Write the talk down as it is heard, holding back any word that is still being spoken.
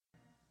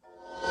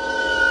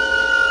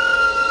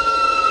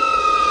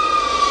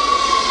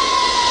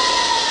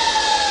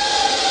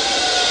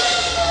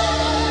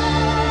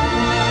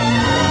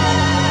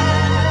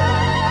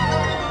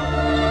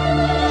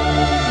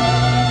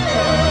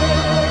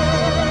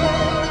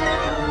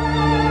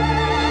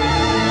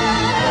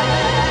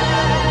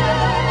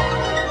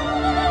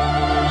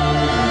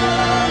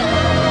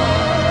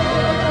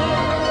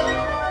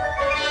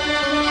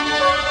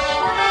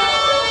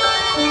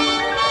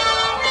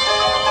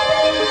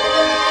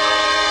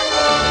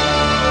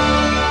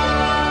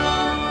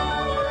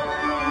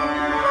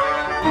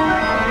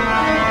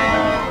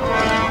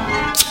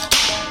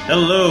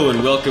Hello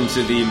and welcome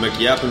to the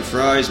McYap &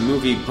 Fries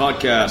Movie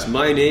Podcast.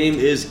 My name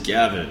is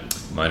Gavin.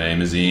 My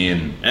name is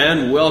Ian.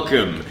 And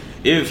welcome.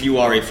 If you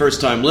are a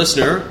first-time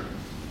listener...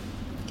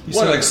 You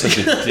sound like such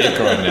a dick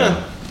right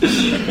now.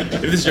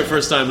 If this is your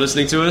first time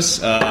listening to us...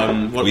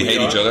 we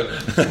hate each other.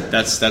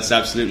 That's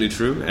absolutely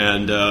true.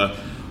 And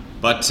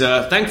But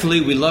thankfully,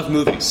 we love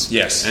movies.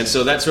 Yes. And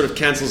so that sort of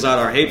cancels out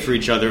our hate for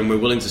each other, and we're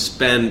willing to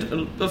spend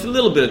a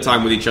little bit of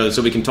time with each other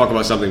so we can talk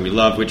about something we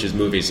love, which is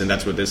movies, and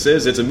that's what this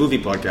is. It's a movie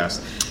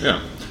podcast.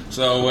 Yeah.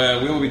 So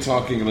we will be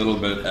talking a little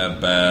bit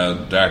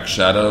about Dark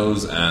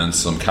Shadows and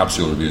some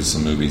capsule reviews of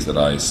some movies that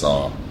I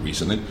saw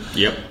recently.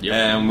 Yep.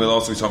 And we'll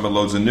also be talking about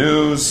loads of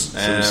news.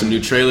 Some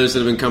new trailers that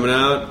have been coming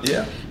out.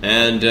 Yeah.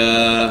 And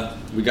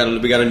we got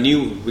a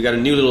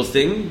new little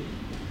thing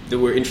that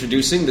we're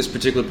introducing this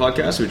particular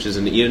podcast, which is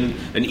an Ian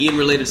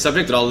related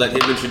subject that I'll let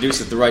him introduce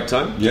at the right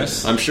time.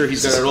 Yes, I'm sure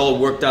he's got it all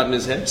worked out in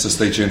his head. So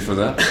stay tuned for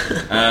that.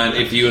 And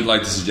if you would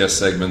like to suggest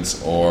segments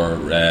or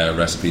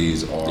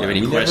recipes, or you have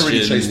any we questions? never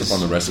really chased up on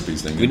the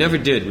recipes thing. We never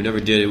did.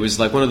 It was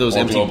like one of those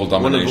empty,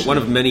 one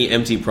of many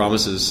empty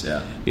promises.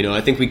 Yeah. You know,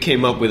 I think we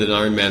came up with an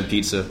Iron Man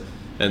pizza.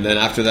 And then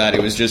after that, we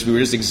were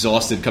just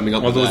exhausted coming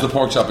up with that. Well, there was the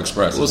Pork Chop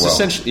Express as well.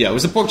 Essentially, it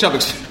was the Pork Chop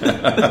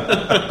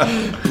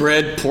Express.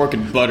 Bread, pork,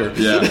 and butter.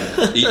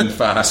 Yeah, eating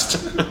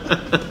fast.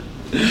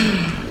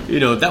 You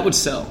know, that would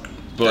sell.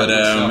 But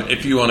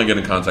if you want to get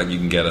in contact, you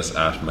can get us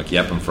at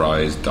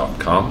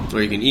mcyapandfries.com.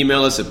 Or you can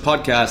email us at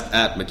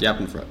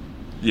podcast@mcyapandfries.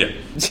 Yeah.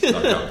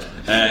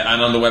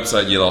 And on the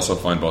website, you'll also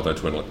find both our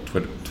Twiddler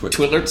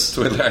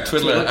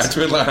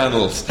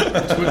handles.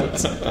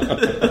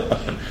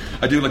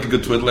 I do like a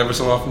good twiddle every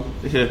so often.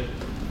 Yeah.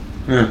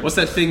 What's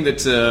that thing that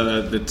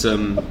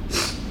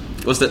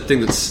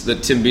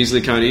Tim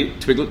Beasley can't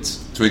eat? Twiglets.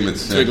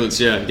 Twiglets.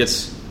 Yeah. It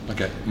gets.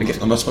 Okay.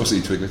 I'm not supposed to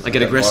eat Twiglets. I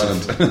get aggressive.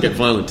 Violent. Get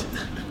violent.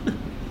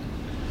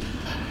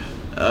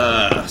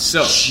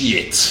 So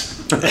shit.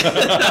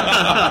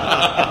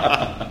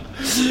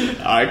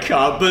 I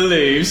can't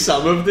believe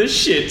some of the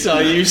shit I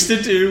used to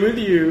do with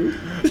you.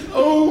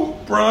 Oh,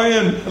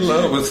 Brian.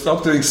 Hello. We'll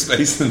stop doing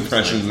space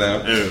impressions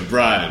now. Oh,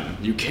 Brian,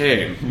 you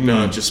came.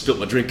 No, I just spilt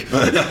my drink.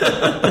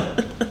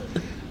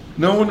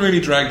 No one really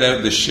dragged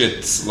out the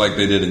shits like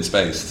they did in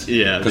Spaced.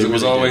 Yeah. Because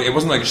it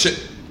wasn't like shit.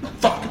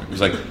 Fuck. It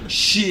was like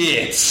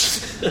shit.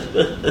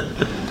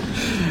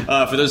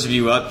 For those of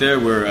you out there,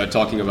 we're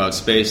talking about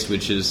Spaced,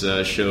 which is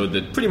a show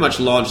that pretty much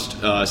launched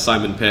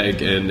Simon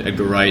Pegg and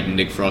Edgar Wright and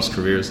Nick Frost's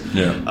careers.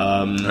 Yeah,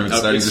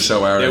 starting the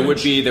show out.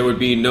 There would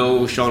be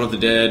no Shaun of the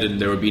Dead,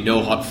 and there would be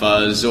no Hot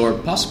Fuzz, or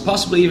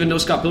possibly even no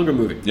Scott Pilgrim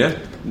movie. Yeah,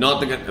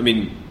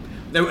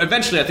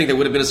 eventually I think there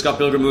would have been a Scott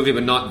Pilgrim movie,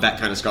 but not that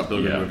kind of Scott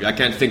Pilgrim movie. I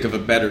can't think of a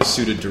better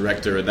suited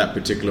director at that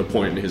particular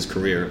point in his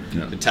career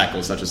to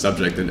tackle such a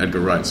subject than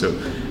Edgar Wright. So,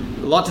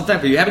 a lot to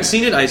thank. If you haven't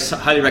seen it, I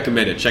highly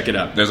recommend it. Check it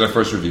out. There's our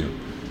first review.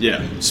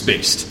 Yeah,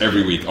 Spaced.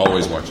 Every week,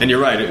 always watch it. And you're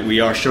right,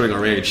 we are showing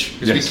our age.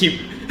 Because we keep...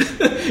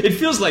 It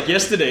feels like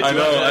yesterday. I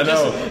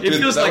know. It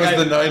feels like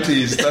the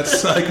 90s.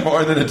 That's like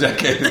more than a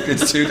decade.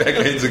 It's 2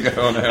 decades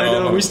ago now. I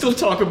know, we still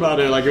talk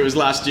about it like it was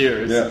last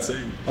year. It's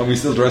insane. And we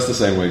still dress the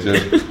same way, too.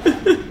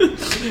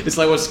 It's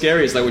like what's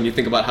scary is like when you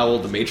think about how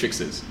old The Matrix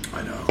is.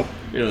 I know.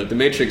 You know, The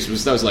Matrix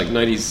was like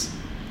 90s...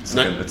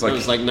 It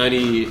was like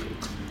 99,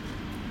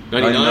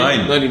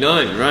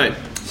 right.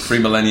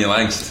 Pre-millennial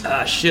angst.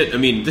 Shit. I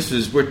mean,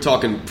 we're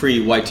talking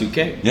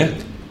pre-Y2K. Yeah. Do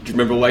you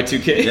remember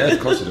Y2K? Yeah, of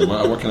course I do.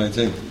 I work in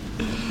IT.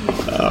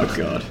 Oh,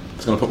 God.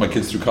 It's going to put my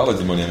kids through college,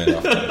 the money I made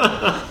off.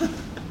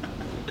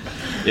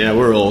 Yeah,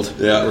 we're old.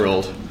 Yeah. We're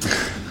old.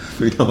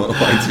 We know what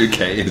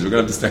Y2K is. We're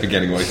going to have to start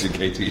getting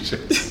Y2K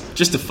t-shirts.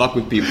 Just to fuck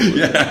with people.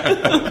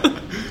 Yeah.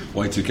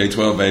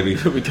 Y2K12, baby.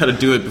 We got to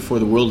do it before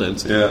the world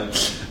ends. Yeah.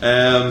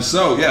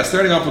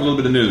 Starting off with a little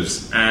bit of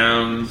news.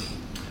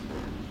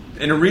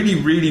 In a really,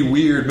 really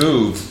weird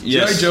move,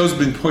 G.I. Joe's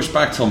been pushed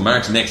back till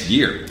March next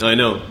year. I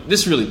know.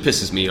 This really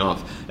pisses me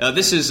off.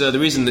 This is the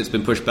reason it's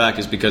been pushed back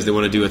is because they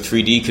want to do a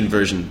 3D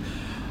conversion.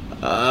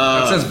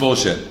 That's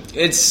bullshit.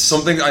 It's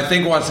something. I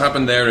think what's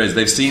happened there is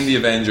they've seen the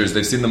Avengers,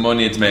 they've seen the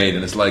money it's made,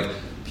 and it's like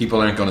people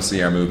aren't going to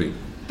see our movie.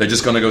 They're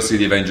just going to go see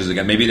the Avengers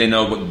again. Maybe they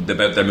know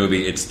about their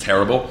movie. It's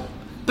terrible.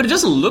 But it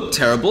doesn't look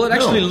terrible. It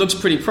actually looks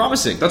pretty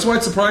promising. That's why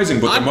it's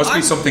surprising. But there must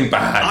be something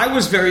bad. I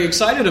was very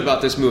excited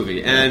about this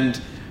movie, and.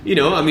 You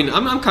know, I mean,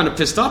 I'm kind of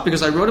pissed off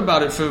because I wrote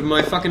about it for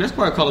my fucking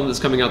Esquire column that's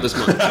coming out this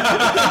month.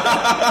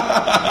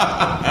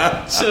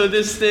 So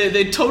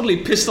they totally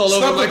pissed all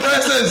over my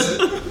presses.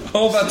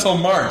 Hold that till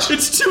March.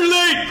 It's too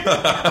late.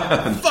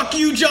 Fuck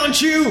you, John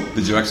Chu.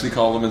 Did you actually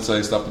call them and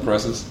say stop the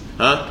presses?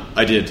 Huh?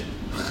 I did.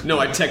 No,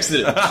 I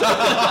texted it.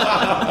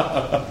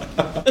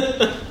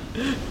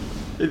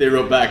 They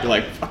wrote back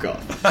like, "Fuck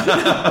off!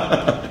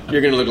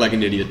 You're gonna look like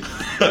an idiot."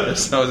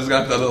 So I just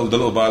got that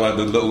little byline,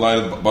 the little line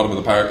at the bottom of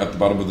the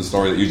bottom of the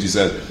story that usually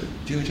said,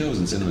 "G.I. Joe's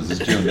in cinemas this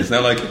June." It's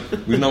now like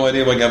we've no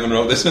idea why Gavin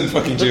wrote this in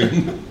fucking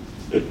June.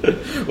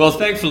 Well,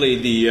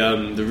 thankfully the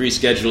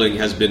rescheduling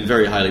has been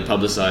very highly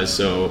publicized.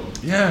 So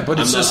yeah, but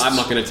I'm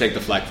not going to take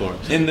the flak for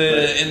it. In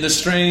the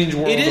strange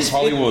world of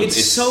Hollywood,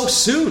 it's so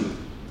soon.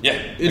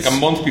 Yeah, like a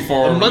month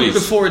before a month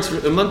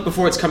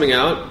before it's coming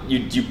out.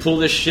 You pull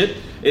this shit.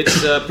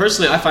 It's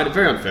personally, I find it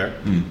very unfair.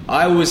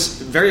 I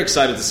was very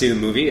excited to see the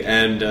movie,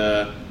 and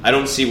I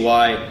don't see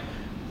why.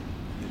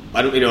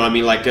 I don't, I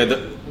mean, like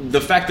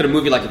the fact that a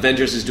movie like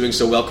Avengers is doing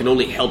so well can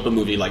only help a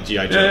movie like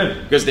G.I.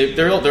 Joe because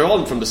they're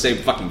all from the same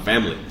fucking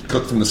family,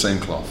 cut from the same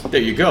cloth.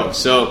 There you go.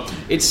 So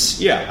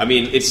it's I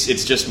mean,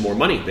 it's just more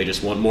money. They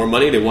just want more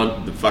money. They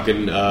want the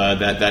fucking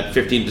that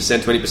 15%,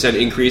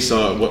 20% increase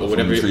or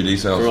whatever 3D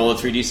sales for all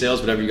the 3D sales,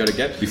 whatever you got to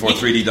get before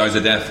 3D dies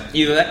a death.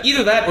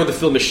 Either that or the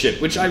film is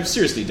shit, which I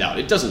seriously doubt.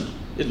 It doesn't.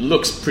 It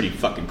looks pretty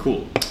fucking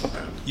cool.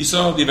 You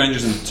saw the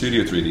Avengers in 2D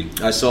or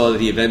 3D? I saw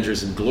the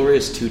Avengers in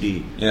glorious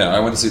 2D. Yeah,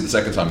 I went to see it the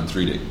second time in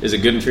 3D. Is it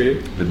good in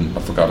 3D?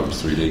 I forgot it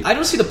was 3D. I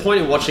don't see the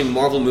point in watching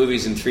Marvel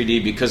movies in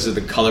 3D because of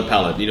the color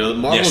palette.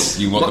 Yes,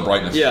 you want the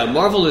brightness. Yeah,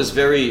 Marvel is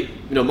very.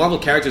 Marvel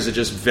characters are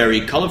just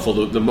very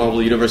colorful. The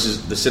Marvel universe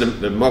is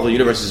the Marvel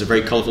universe is a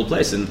very colorful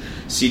place, and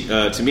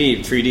to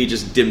me, 3D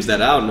just dims that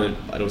out, and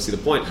I don't see the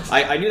point.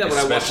 I knew that when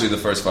I watched, especially the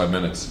first 5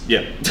 minutes.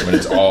 Yeah, when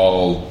it's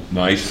all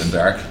night and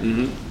dark,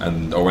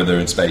 or when they're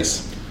in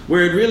space.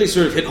 Where it really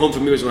sort of hit home for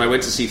me was when I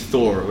went to see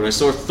Thor. When I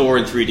saw Thor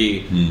in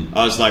 3D,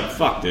 I was like,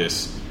 "Fuck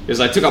this!" Because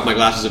I took off my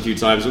glasses a few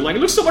times, and I'm like, "It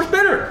looks so much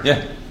better."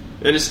 Yeah,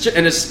 and it's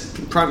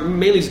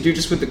mainly to do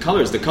just with the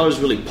colors. The colors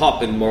really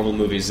pop in Marvel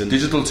movies. And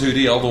digital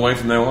 2D all the way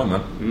from now on,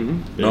 man.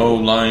 Mm-hmm. No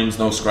lines,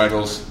 no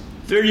scraggles.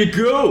 There you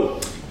go.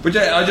 But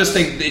yeah, I just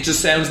think it just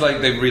sounds like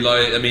they've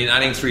realized. I mean,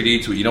 adding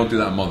 3D to it, you don't do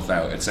that a month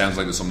out. It sounds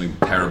like there's something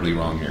terribly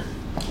wrong here.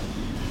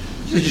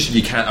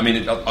 You can't. I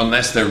mean,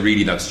 unless they're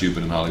really that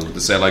stupid in Hollywood to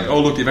say like, "Oh,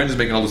 look, the Avengers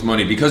making all this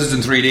money because it's in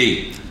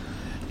 3D."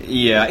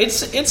 Yeah,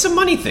 it's a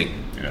money thing.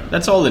 Yeah,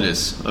 that's all it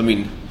is. I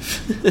mean,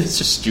 it's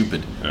just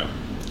stupid. Yeah.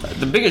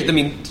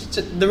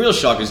 The real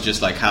shock is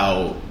just like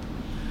how,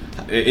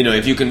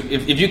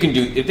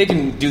 if they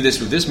can do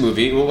this with this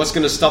movie, well, what's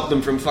going to stop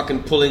them from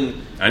fucking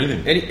pulling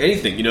anything?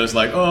 Anything? It's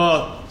like,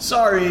 oh,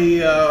 sorry,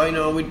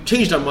 we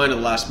changed our mind at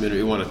the last minute.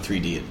 We want to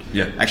 3D it.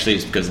 Yeah. Actually,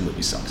 it's because the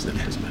movie sucks. Then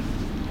it doesn't matter.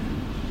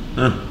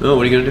 Oh,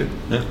 what are you going to do?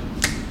 Yeah.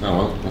 Oh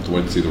well, we'll have to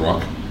wait to see The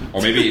Rock.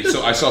 Or maybe.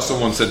 So I saw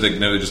someone said that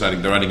now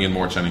they're adding in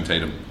more Channing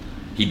Tatum.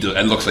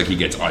 It looks like he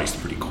gets iced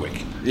pretty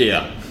quick.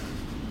 Yeah.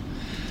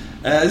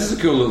 This is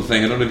a cool little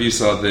thing. I don't know if you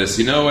saw this.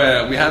 We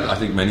had, I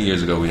think many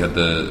years ago, we had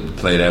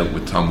played out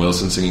with Tom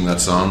Wilson singing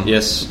that song.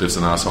 Yes. Biff's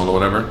an Asshole or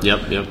whatever.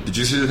 Yep. Did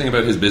you see the thing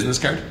about his business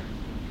card?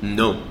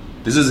 No.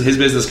 His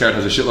business card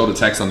has a shitload of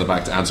text on the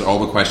back to answer all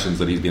the questions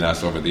that he's been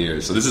asked over the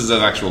years. So this is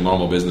an actual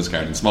normal business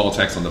card, and small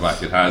text on the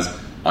back. It has,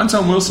 "I'm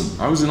Tom Wilson.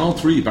 I was in all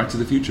 3 Back to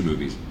the Future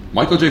movies.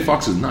 Michael J.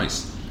 Fox is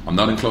nice. I'm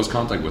not in close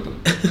contact with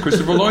him.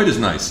 Christopher Lloyd is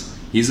nice.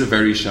 He's a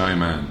very shy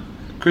man.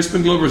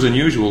 Crispin Glover is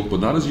unusual, but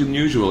not as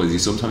unusual as he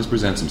sometimes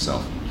presents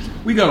himself.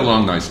 We got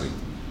along nicely.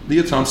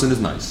 Leah Thompson is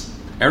nice.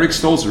 Eric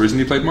Stoltz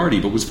originally played Marty,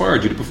 but was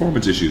fired due to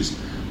performance issues.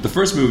 The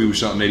first movie was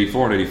shot in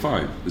 84 and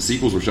 85. The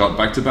sequels were shot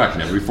back-to-back,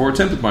 never before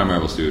attempted by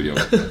Marvel Studios.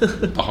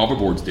 The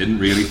hoverboards didn't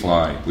really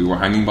fly. We were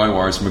hanging by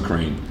wires from a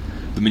crane.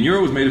 The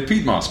manure was made of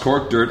peat moss,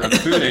 cork, dirt, and a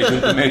food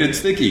agent that made it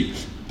sticky.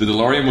 The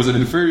DeLorean was an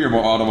inferior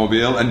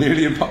automobile and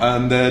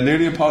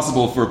nearly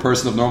impossible for a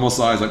person of normal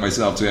size like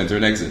myself to enter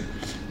and exit.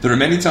 There are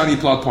many tiny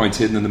plot points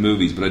hidden in the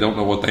movies, but I don't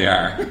know what they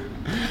are.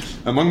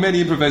 Among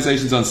many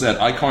improvisations on set,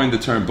 I coined the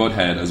term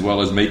butthead as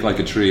well as make like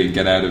a tree and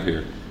get out of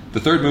here.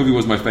 The third movie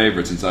was my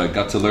favourite since I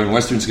got to learn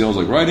Western skills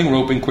like riding,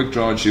 roping, quick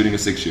draw, and shooting a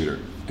 6-shooter.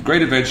 A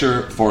great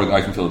adventure for a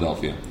guy from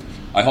Philadelphia.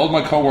 I hold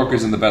my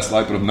co-workers in the best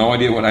light, but have no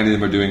idea what any of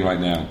them are doing right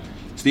now.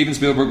 Steven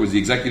Spielberg was the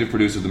executive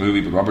producer of the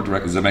movie, but Robert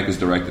Zemeckis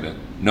directed it.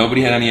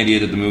 Nobody had any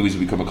idea that the movies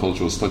would become a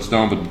cultural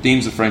touchstone, but the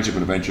themes of friendship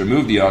and adventure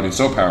moved the audience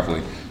so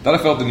powerfully that I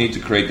felt the need to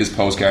create this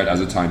postcard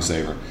as a time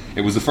saver.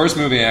 It was the first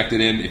movie I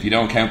acted in, if you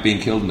don't count being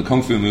killed in the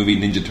kung fu movie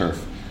Ninja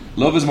Turf.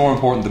 Love is more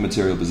important than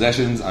material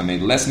possessions. I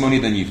made less money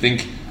than you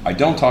think. I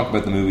don't talk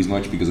about the movies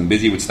much because I'm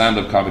busy with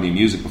stand-up comedy and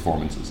music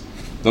performances.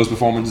 Those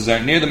performances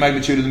aren't near the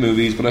magnitude of the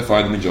movies, but I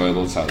find them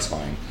enjoyable and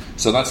satisfying.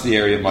 So that's the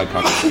area of my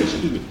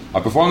concentration. I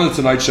performed on The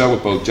Tonight Show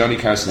with both Johnny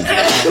Carson and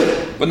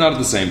Jason, but not at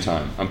the same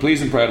time. I'm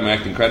pleased and proud of my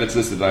acting credits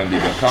listed at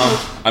IMDb.com.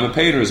 I'm a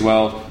payer as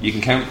well. You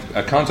can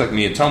contact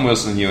me at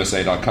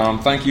TomWilsonUSA.com.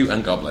 Thank you,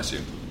 and God bless you.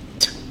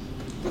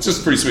 That's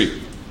just pretty sweet.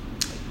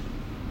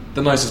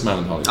 The nicest man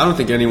in Hollywood. I don't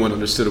think anyone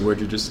understood a word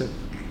you just said.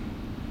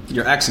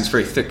 Your accent's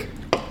very thick.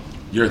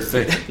 You're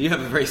thick. You have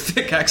a very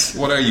thick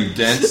accent. What are you,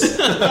 dense?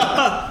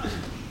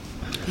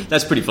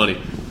 That's pretty funny.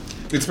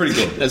 It's pretty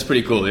cool. That's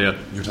pretty cool, yeah.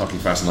 You're talking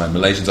fast and loud.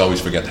 Malaysians always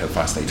forget how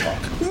fast they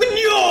talk.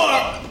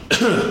 Manure!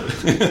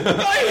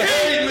 I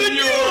hate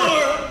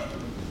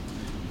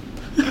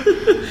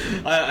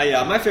manure!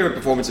 Yeah, my favorite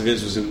performance of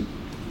his was in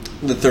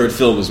the third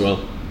film as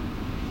well.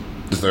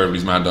 The third one,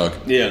 he's Mad Dog.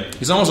 Yeah.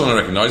 He's almost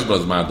unrecognisable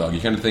as Mad Dog.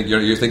 You kind of think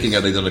you're thinking how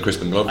they done a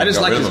Crispin Glover. I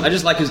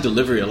just like his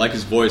delivery. I like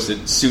his voice.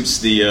 It suits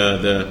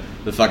the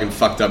fucking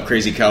fucked up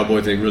crazy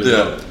cowboy thing really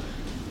well.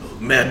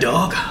 Mad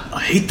Dog? I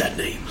hate that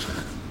name.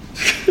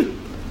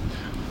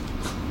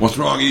 What's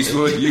wrong,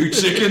 Eastwood? You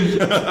chicken?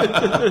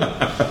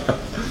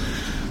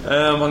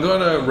 I'm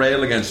going to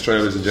rail against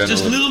trailers in general.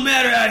 Just a little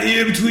matter out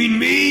here between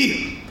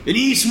me and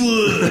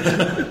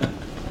Eastwood.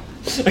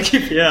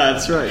 Yeah,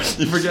 that's right.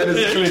 You forget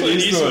it's Clint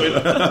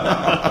Eastwood.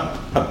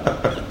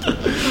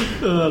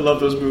 I love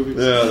those movies.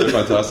 Yeah, they're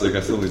fantastic.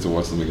 I still need to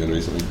watch them again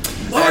recently.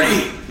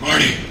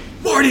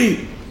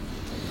 Marty!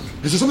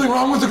 Is there something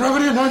wrong with the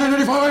gravity of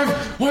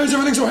 1985? Why is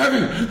everything so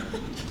heavy?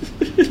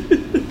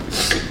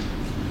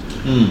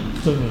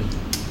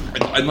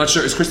 I'm not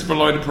sure. Is Christopher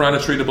Lloyd a Piranha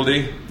 3 Double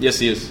D? Yes,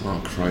 he is.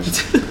 Oh,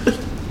 Christ.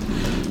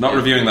 Not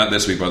reviewing that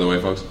this week, by the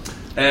way, folks.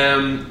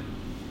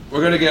 We're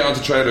going to get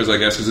onto trailers, I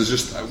guess,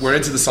 because we're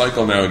into the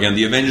cycle now again.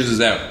 The Avengers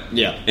is out.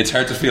 Yeah. It's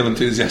hard to feel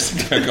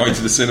enthusiastic about going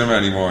to the cinema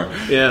anymore.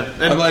 Yeah.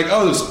 I'm like,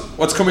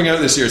 what's coming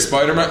out this year?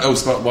 Spider-Man?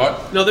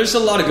 What? No, there's a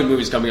lot of good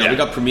movies coming out. Yeah. We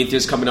got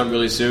Prometheus coming up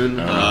really soon.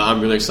 I'm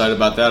really excited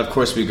about that. Of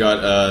course, we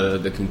got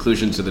the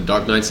conclusion to the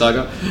Dark Knight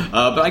saga.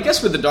 But I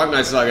guess with the Dark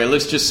Knight saga, it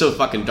looks just so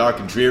fucking dark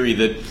and dreary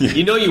that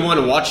you know you want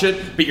to watch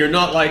it, but you're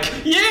not like,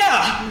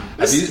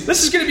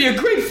 this is going to be a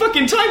great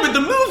fucking time with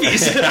the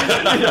movies.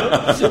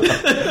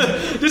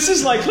 This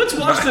is like, let's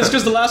watch this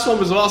because the last one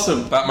was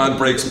awesome. Batman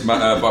breaks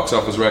box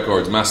office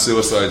records, mass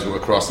suicides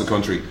across the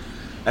country.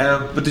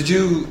 But did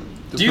you...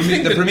 Do you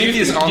think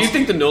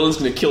the Nolan's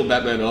going to kill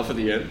Batman off at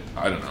the end?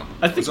 I don't know.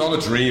 I think it's all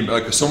a dream.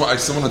 Like someone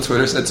on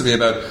Twitter said to me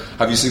about,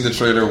 have you seen the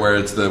trailer where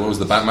it's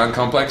the Batman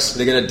complex?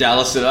 They're going to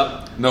Dallas it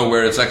up? No,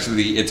 where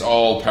it's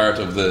all part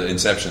of the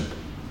Inception.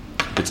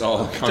 It's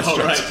all a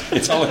construct. Right.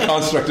 It's all a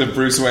construct of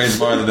Bruce Wayne's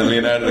mind, and then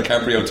Leonardo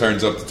DiCaprio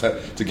turns up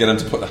to get him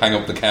to hang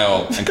up the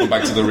cowl and come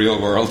back to the real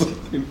world.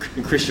 And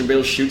Christian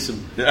Bale shoots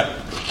him. Yeah.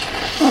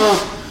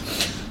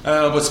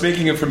 But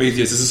speaking of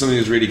Prometheus, this is something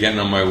that's really getting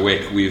on my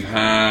wick. We've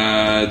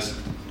had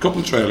a couple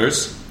of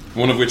trailers,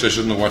 one of which I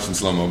shouldn't have watched in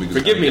slow-mo.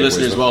 Forgive me,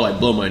 listeners, while I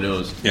blow my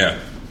nose. Yeah.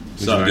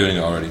 Sorry. You're doing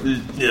it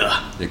already.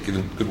 Yeah.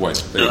 Good wipe.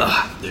 There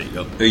you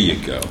go. There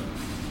you go.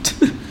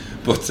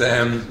 But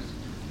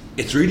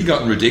it's really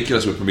gotten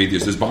ridiculous with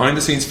Prometheus. There's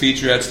behind-the-scenes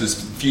featurettes. There's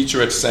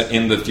featurettes set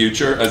in the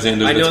future, as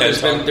in I know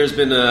there's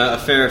been a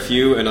fair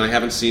few, and I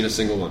haven't seen a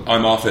single one.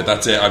 I'm off it.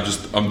 That's it.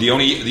 I'm the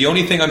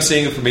only thing I'm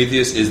seeing of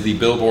Prometheus is the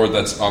billboard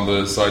that's on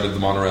the side of the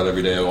monorail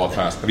every day. All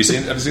past. Have you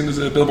seen there's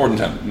a billboard in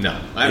town? No,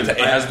 it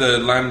has the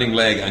landing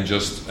leg and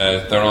just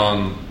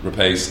Theron,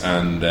 Rapace,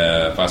 and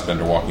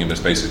Fassbender walking in their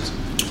spacesuits.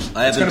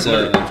 I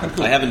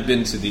haven't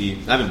been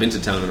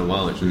to town in a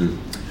while actually.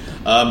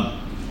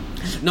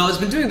 No,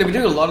 they've been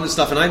doing a lot of this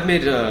stuff, and I've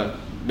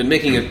been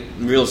making a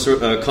real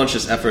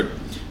conscious effort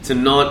to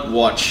not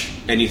watch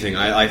anything.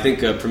 I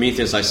think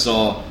Prometheus, I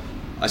saw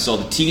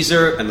the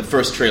teaser and the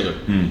first trailer,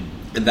 and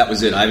that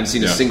was it. I haven't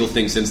seen a single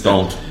thing since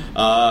then.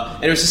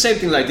 And it was the same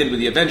thing that I did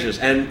with the Avengers,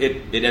 and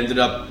it ended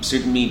up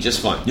suiting me just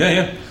fine.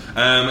 Yeah.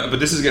 But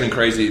this is getting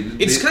crazy.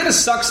 It kind of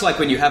sucks, like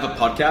when you have a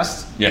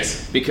podcast.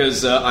 Yes,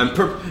 because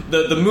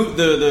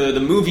the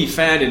movie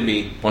fan in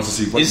me wants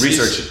to see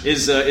research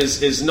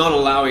is not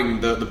allowing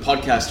the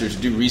podcaster to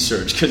do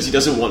research because he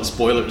doesn't want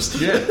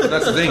spoilers. Yeah,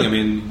 that's the thing. I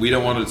mean, we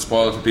don't want to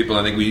spoil it for people.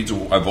 I think we need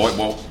to avoid.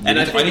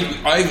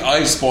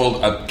 I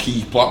spoiled a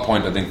key plot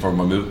point. I think for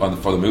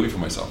the movie for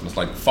myself, and it's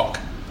like fuck.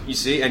 You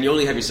see, and you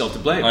only have yourself to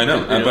blame. I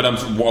know, but I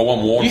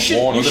want warn other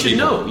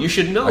people. You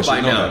should know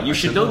by now. You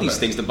should know these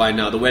things by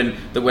now. That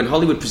when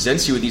Hollywood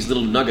presents you with these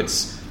little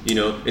nuggets,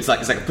 it's like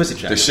a pussy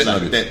trap. They're shit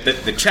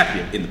nuggets. They trap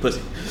you in the pussy.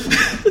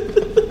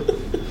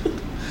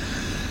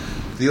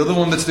 The other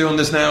one that's doing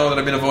this now that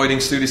I've been avoiding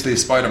studiously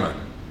is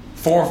Spider-Man.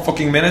 4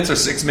 fucking minutes or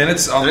 6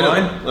 minutes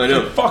online. I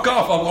know. Fuck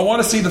off! I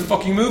want to see the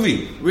fucking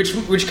movie. Which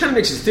kind of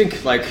makes you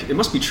think like it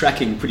must be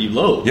tracking pretty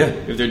low. Yeah.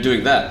 If they're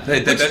doing that.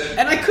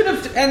 And I could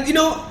have. And you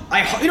know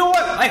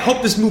what? I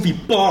hope this movie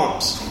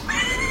bombs.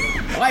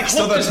 I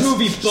hope this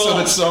movie bombs. So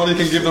that Sony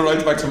can give the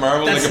rights back to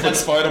Marvel and they can put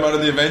Spider-Man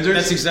in the Avengers?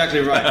 That's exactly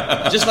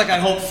right. Just like I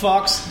hope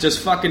Fox just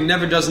fucking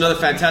never does another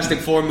Fantastic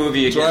Four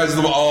movie again. Drives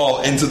them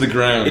all into the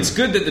ground. It's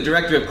good that the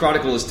director of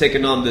Chronicle has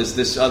taken on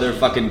this other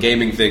fucking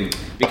gaming thing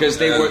because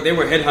they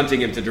were headhunting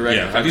him to direct.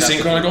 Yeah. Have you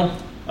seen Chronicle?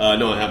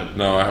 No, I haven't.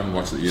 No, I haven't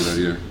watched it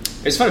either.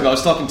 It's funny, but I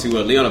was talking to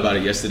Leon about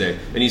it yesterday,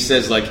 and he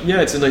says like, yeah,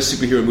 it's a nice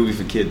superhero movie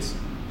for kids.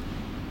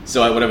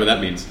 So whatever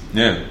that means.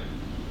 Yeah.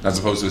 As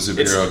opposed to a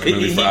superhero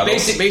movie for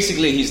adults.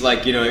 Basically, he's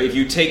like, if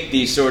you take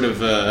the sort of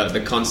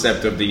the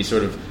concept of the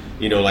sort of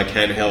like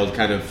handheld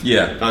kind of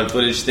found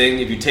footage thing,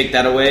 if you take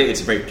that away, it's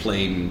a very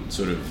plain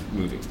sort of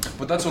movie.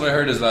 But that's what I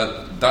heard is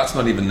that's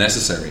not even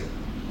necessary.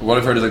 What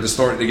I've heard is like the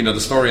story, the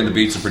story and the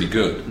beats are pretty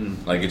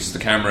good. Like it's just the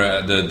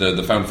camera,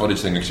 the found footage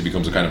thing actually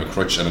becomes a kind of a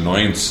crutch and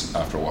annoyance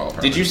after a while.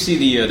 Apparently. Did you see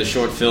the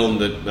short film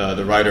that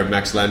the writer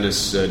Max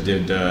Landis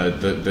did,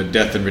 the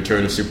Death and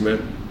Return of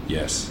Superman?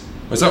 Yes.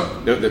 What's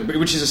up?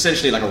 Which is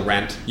essentially like a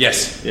rant.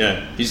 Yes.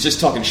 Yeah. He's just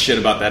talking shit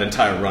about that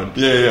entire run.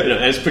 Yeah.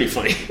 And it's pretty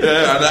funny.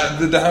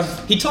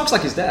 Yeah. He talks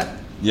like his dad.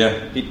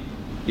 Yeah.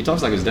 He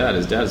talks like his dad.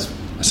 His dad's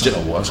I said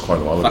it was quite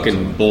a while ago.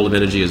 Fucking bowl of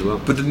energy as well.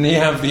 But didn't he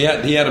have he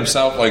had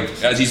himself, like,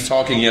 as he's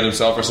talking, he had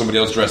himself or somebody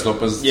else dressed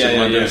up as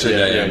Superman?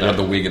 And had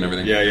the wig and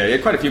everything. Yeah. He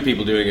had quite a few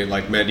people doing it,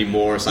 like Mandy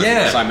Moore,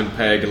 Simon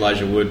Pegg,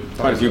 Elijah Wood.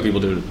 Quite a few people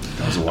doing it.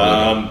 That was a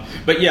while ago.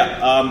 But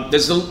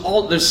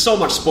there's so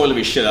much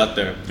spoilery shit out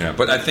there. Yeah,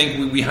 but I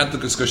think we had the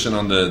discussion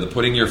on the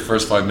putting your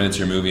first 5 minutes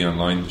of your movie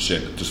online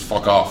shit. Just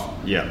fuck off.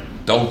 Yeah.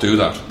 Don't do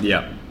that.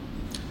 Yeah.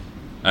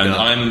 And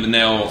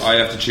I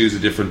have to choose a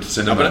different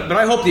cinema. But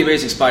I hope the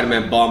Amazing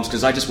Spider-Man bombs,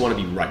 because I just want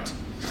to be right.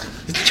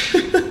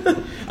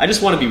 I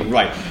just want to be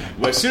right.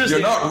 Well, as soon as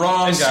you're not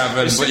wrong,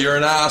 Gavin, but you're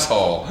an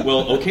asshole.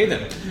 Well, okay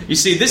then. You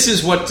see, this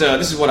is what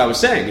I was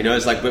saying. You know,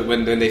 it's like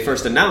when they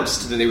first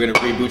announced that they were going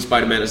to reboot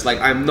Spider-Man. It's like,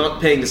 I'm not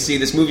paying to see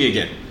this movie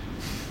again.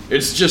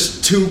 It's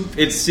just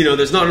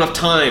there's not enough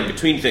time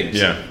between things.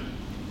 Yeah.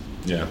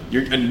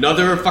 You're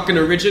another fucking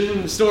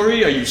origin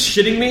story? Are you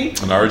shitting me?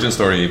 An origin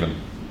story, even.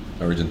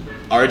 Origin.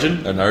 Look,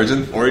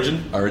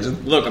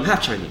 I'm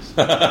half Chinese.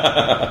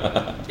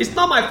 It's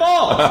not my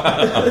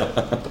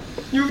fault.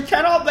 You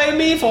cannot blame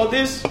me for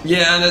this.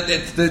 Yeah, and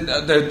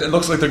it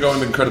looks like they're going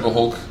the Incredible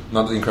Hulk,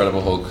 not the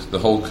Incredible Hulk, the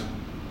Hulk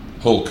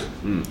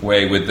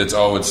way with it's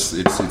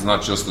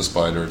not just the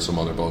spider, it's some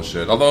other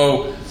bullshit.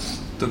 Although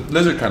the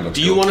lizard kind of looks.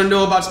 Do you want to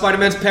know about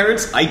Spider-Man's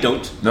parents? I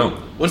don't. No.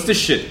 What's this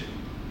shit?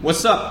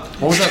 What's up?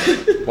 What was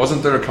that?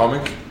 Wasn't there a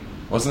comic?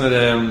 Wasn't it?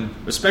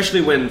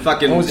 Especially when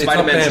fucking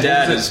Spider-Man's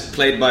dad is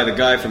played by the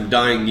guy from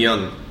Dying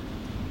Young,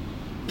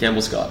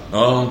 Campbell Scott.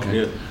 Oh,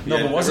 okay. Yeah.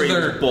 No, but wasn't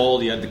there?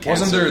 Bald, he had the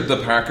cancer. Wasn't there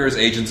the Parkers,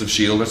 Agents of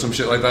S.H.I.E.L.D. or some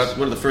shit like that?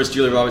 One of the first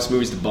Julia Roberts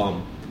movies to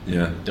bomb.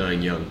 Yeah.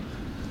 Dying Young.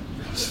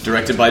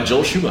 Directed by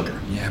Joel Schumacher.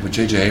 Yeah, but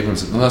J.J.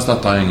 Abrams. No, that's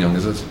not Dying Young,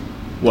 is it?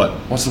 What?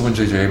 What's the one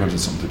J.J. Abrams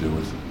has something to do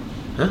with?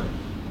 Huh?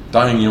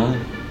 Dying Young.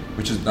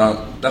 Which is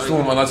that's the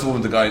one. That's the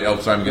one with the guy. Oh,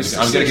 sorry, I'm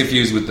getting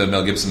confused with the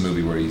Mel Gibson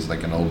movie where he's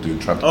like an old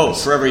dude trapped. Oh,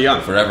 Forever Young.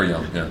 Forever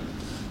Young. Yeah.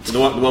 The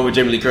one with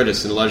Jamie Lee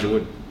Curtis and Elijah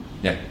Wood.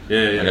 Yeah.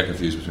 I got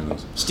confused between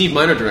those. Steve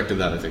Miner directed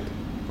that, I think.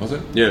 Was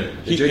it? Yeah.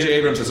 J.J.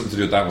 Abrams had something to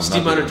do with that one.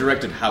 Steve Miner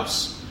directed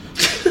House.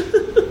 Do you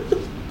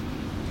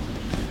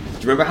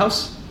remember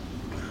House?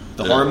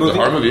 The horror movie? The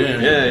horror movie,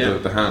 yeah.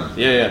 The hand.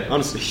 Yeah.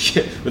 Honestly,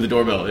 with the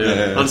doorbell.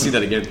 Yeah. I want to see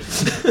that again.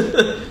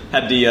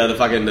 Had the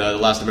fucking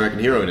Last American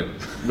Hero in it.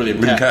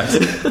 Brilliant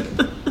cast.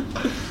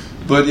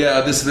 But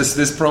yeah, this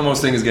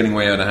promos thing is getting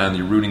way out of hand.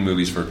 You're ruining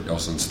movies for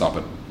us, and stop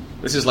it.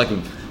 This is like,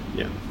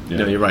 yeah.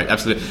 No, you're right,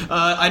 absolutely.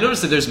 I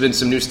noticed that there's been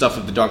some new stuff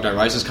with The Dark Knight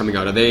Rises coming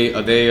out. Are they?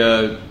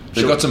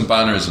 They've got some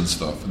banners and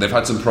stuff. They've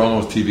had some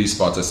promo TV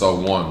spots. I saw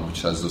one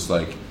which has this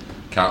like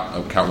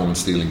Catwoman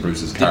stealing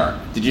Bruce's car.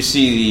 Did you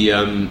see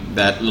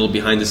that little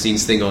behind the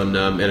scenes thing on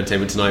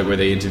Entertainment Tonight where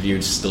they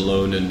interviewed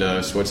Stallone and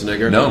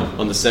Schwarzenegger? No.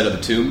 On the set of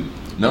The Tomb.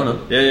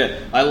 No. Yeah.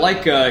 I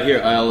like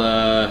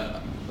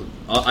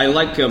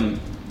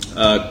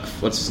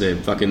what's his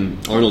name? Fucking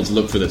Arnold's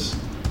look for this.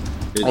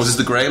 Is this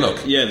the grey look?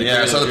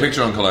 Yeah, I saw the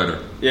picture on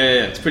Collider.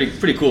 Yeah, it's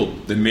pretty cool.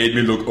 They made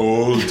me look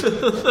old.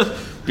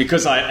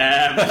 Because I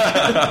am.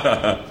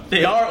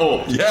 They are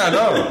old. Yeah, I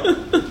know.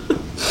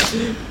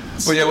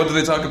 But yeah, what do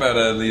they talk about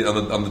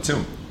on the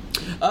Tomb?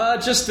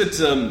 Just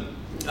that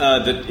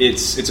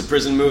it's a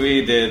prison movie.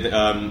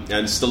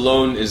 And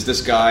Stallone is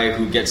this guy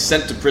who gets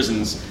sent to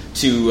prisons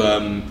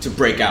to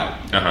break out,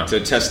 to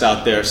test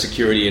out their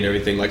security and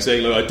everything. Like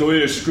saying, "Look, I told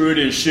you the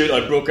security is shit.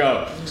 I broke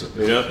out,"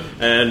 you know.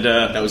 And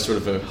that was sort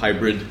of a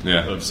hybrid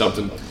of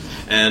something.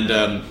 And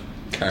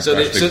so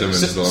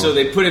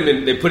they put him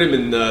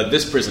in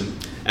this prison.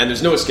 And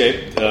there's no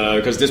escape,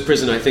 because this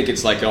prison, I think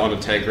it's like on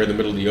a tanker in the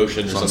middle of the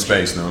ocean. It's not in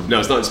space, no? No,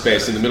 it's not in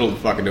space, in the middle of the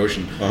fucking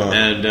ocean.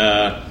 And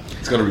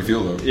it's got to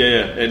refuel, though.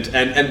 Yeah.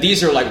 And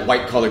these are like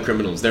white-collar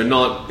criminals. They're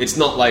not, it's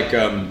not like,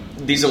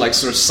 these are like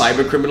sort of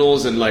cyber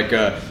criminals and like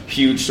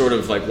huge sort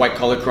of like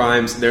white-collar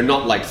crimes. They're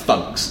not like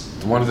thugs.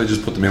 Why don't they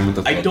just put them in with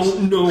the thugs? I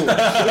don't know.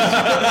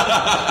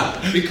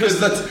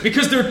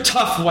 because they're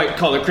tough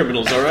white-collar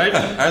criminals, all right?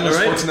 Arnold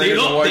Schwarzenegger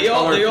is a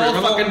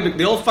white-collar criminal?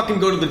 They all fucking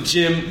go to the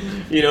gym.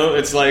 You know,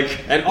 it's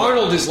like, and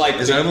Arnold is like.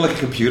 Is Arnold like a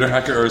computer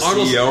hacker or a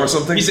CEO or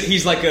something? He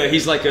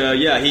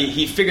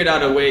figured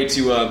out a way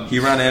to. He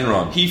ran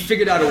Enron. He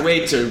figured out a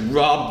way to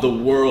rob the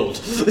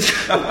world.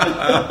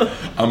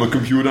 I'm a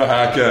computer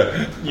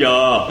hacker.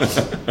 Yeah.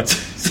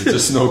 It's a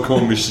snow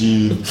cone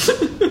machine.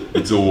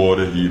 It's a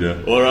water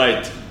heater. All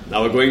right.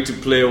 Now we're going to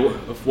play a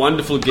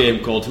wonderful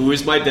game called Who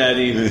is My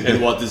Daddy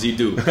and What Does He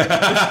Do? But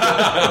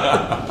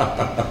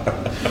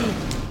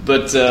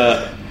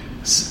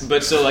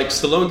so like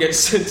Stallone gets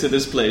sent to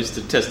this place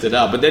to test it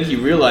out, but then he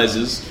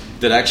realizes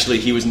that actually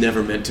he was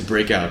never meant to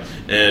break out,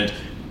 and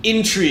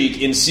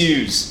intrigue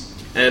ensues.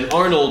 And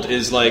Arnold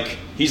is like,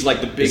 he's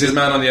like the big. Is his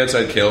man on the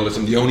outside killed?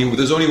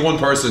 There's only one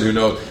person who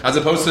knows, as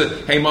opposed to,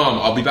 hey mom,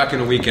 I'll be back in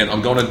a weekend.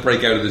 I'm going to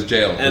break out of this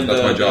jail. And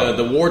that's my job.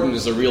 The warden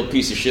is a real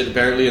piece of shit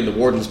apparently, and the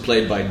warden's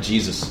played by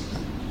Jesus,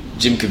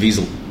 Jim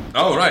Caviezel.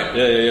 Oh right.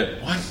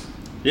 Yeah. What?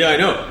 Yeah, I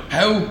know.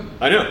 How?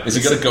 I know. Is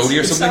he got a goatee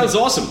or something? It sounds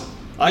awesome.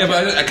 But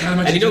I can't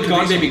imagine. And you know,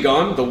 Gone Baby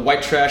Gone, the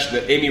white trash,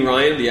 the Amy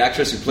Ryan, the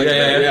actress who played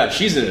her,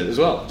 she's in it as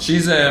well.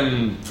 She's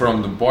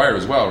from The Wire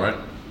as well, right?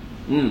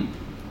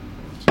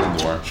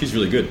 The Wire. She's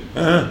really good.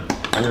 I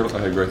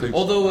hear great things.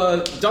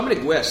 Although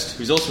Dominic West,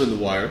 who's also in The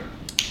Wire,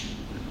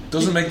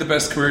 doesn't make the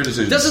best career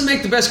decisions. Doesn't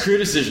make the best career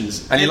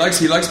decisions, and he likes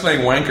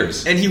playing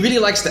wankers, and he really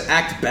likes to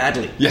act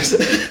badly. Yes,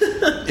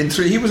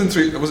 he was in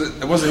 3. Was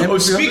it him? Oh,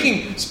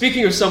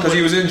 speaking of someone, because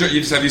he was in.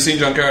 Have you seen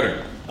John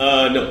Carter?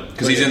 No,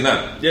 because he's in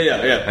that.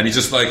 Yeah. And he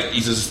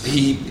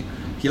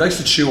likes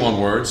to chew on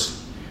words.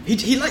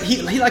 He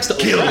likes to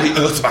kill overact.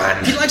 the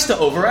Earthman. He likes to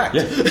overact.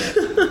 Yeah.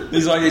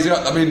 he's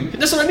got. I mean,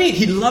 that's what I mean.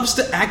 He loves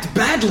to act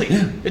badly.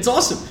 Yeah. It's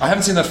awesome. I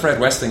haven't seen that Fred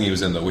West thing he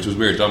was in though, which was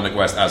weird. Dominic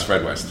West as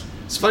Fred West.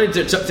 It's funny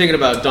thinking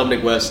about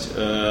Dominic West.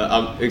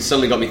 It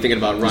suddenly got me thinking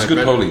about Ryan. He's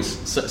good police.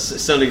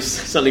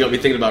 Suddenly got me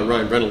thinking about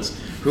Ryan Reynolds,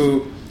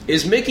 who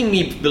is making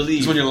me believe.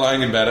 It's when you're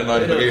lying in bed at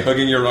night,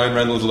 hugging your Ryan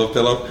Reynolds love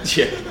pillow.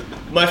 Yeah.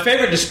 My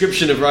favorite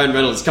description of Ryan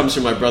Reynolds comes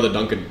from my brother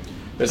Duncan.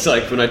 It's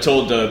like when I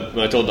told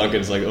Duncan,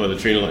 it's like, oh, the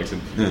Trina likes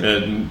him,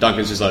 and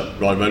Duncan's just like,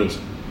 Ryan Reynolds,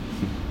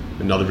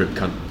 another ripped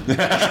cunt.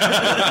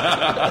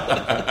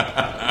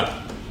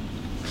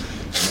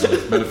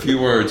 But a few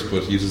words,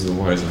 but uses them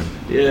wisely.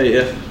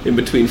 Yeah, in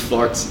between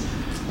farts.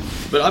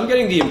 But I'm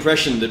getting the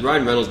impression that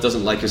Ryan Reynolds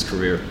doesn't like his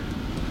career.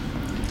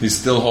 He's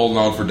still holding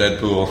on for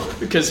Deadpool.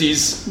 Because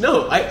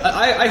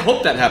I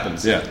hope that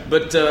happens. Yeah.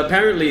 But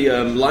apparently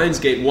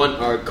Lionsgate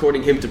are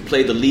courting him to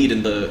play the lead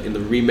in the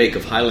remake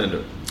of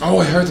Highlander. Oh,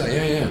 I heard that,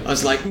 yeah. I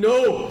was like,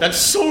 no, that's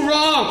so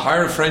wrong!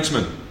 Hire a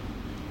Frenchman.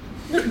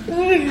 Don't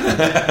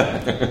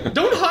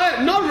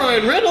hire, not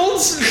Ryan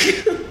Reynolds!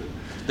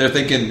 They're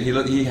thinking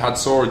he had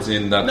swords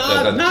in that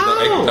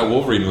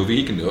Wolverine movie,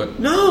 he can do it.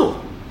 No!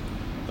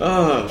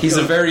 He's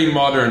a very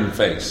modern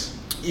face.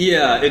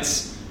 Yeah,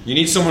 it's... You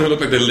need someone who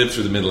looks like they lived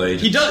through the Middle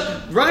Ages. He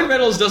does. Ryan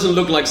Reynolds doesn't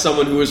look like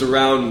someone who was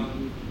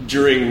around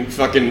during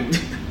fucking...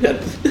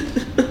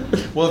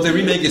 Well, if they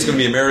remake it's going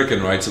to be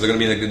American, right? So they're going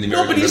to be like in the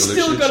American but he's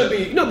still going to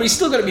be... No, but he's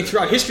still going to be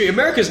throughout history.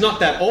 America's not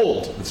that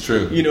old. That's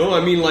true. You know, I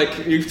mean,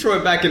 like, you throw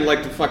it back in,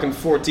 like, the fucking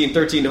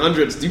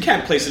 1300s, you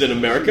can't place it in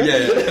America.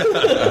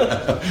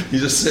 Yeah.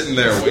 He's just sitting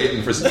there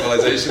waiting for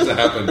civilization to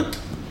happen.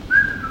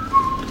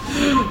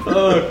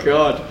 Oh,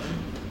 God.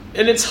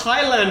 And it's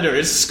Highlander.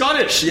 It's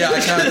Scottish. Yeah,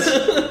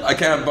 I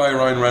can't buy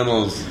Ryan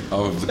Reynolds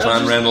of the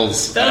Clan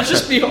Reynolds. That'll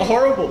just be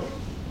horrible.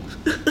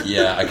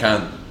 Yeah, I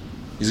can't.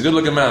 He's a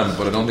good-looking man,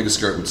 but I don't think a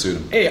skirt would suit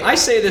him. Hey, I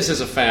say this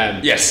as a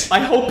fan. Yes. I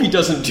hope he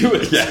doesn't do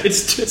it. Yeah.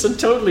 It's a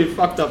totally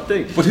fucked up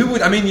thing. But who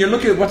would... I mean, you're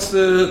looking at... What's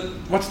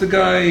the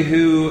guy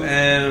who...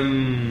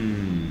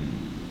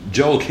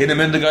 Joel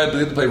Kinnaman, the guy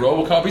that played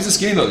RoboCop? He's a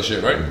skinny little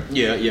shit, right?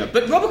 Yeah.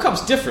 But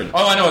RoboCop's different.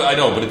 Oh, I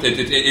know. But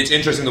it's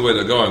interesting the way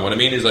they're going. What I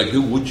mean is, like,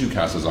 who would you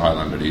cast as a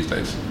Highlander these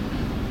days?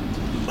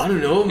 I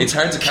don't know. It's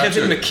hard to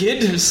capture. Kevin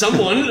McKidd,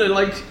 someone,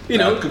 like, you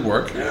know. That could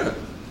work, yeah.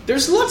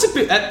 There's lots of...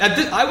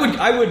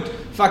 I would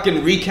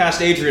fucking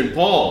recast Adrian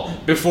Paul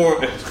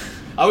before...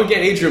 I would get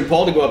Adrian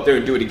Paul to go up there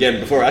and do it again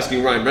before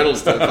asking Ryan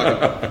Reynolds to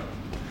fucking...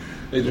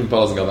 Adrian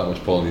Paul hasn't got that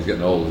much pull. He's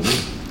getting old,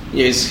 isn't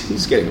he? Yeah,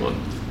 he's getting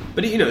on.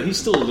 But, you know, he's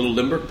still a little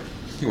limber.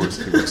 He works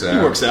out. He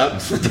works out.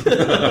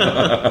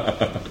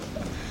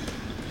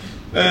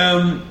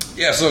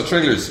 Yeah, so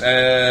trailers.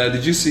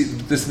 Did you see...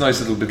 This nice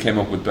little bit came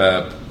up with...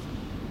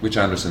 which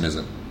Anderson is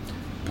it?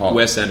 Paul.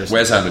 Wes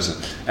Anderson.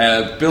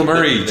 Bill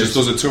Murray just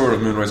does a tour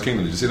of Moonrise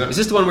Kingdom. Did you see that? Is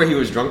this the one where he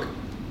was drunk?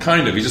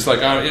 Kind of. He's just like,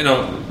 I've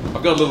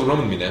got a little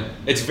rum in me now.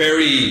 It's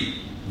very,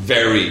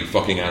 very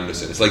fucking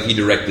Anderson. It's like he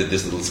directed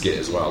this little skit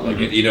as well. Like,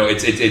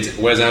 it's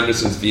Wes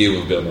Anderson's view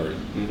of Bill Murray.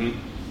 Mm-hmm.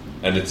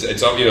 And it's he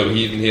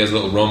has a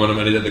little rum on him,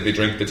 and they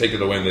take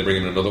it away, and they bring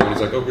in another one.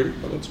 He's like, oh really?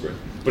 Oh, that's great.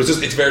 But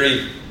it's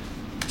very.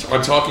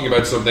 I'm talking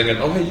about something, and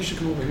oh hey, you should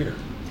come over here.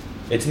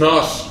 It's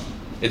not.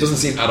 It doesn't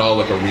seem at all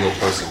like a real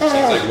person. It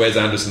seems like Wes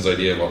Anderson's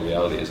idea of what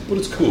reality is, but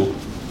it's cool.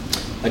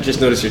 I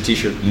just noticed your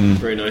T-shirt.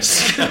 Very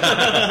nice.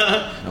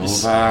 I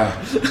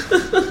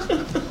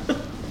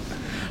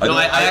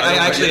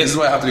actually. This is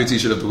why I have to do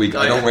T-shirt of the week.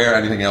 I don't wear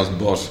anything else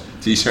but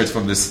T-shirts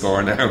from this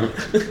store now.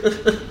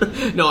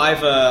 No,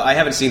 I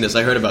haven't seen this.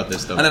 I heard about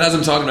this though. And it has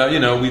him talking about,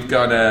 we've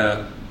got.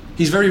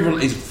 He's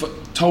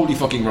totally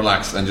fucking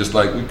relaxed and just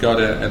like we've got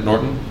Ed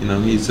Norton.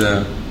 He's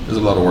there's a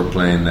lot of work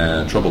playing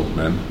Trouble,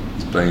 man.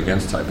 He's playing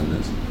against type in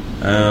this.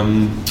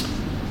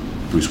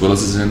 Bruce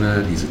Willis is in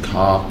it. He's a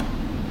cop.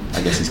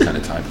 I guess he's kind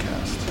of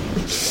typecast.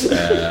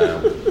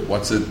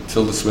 What's it?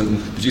 Tilda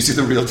Swinton. Did you see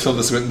the real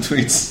Tilda Swinton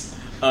tweets?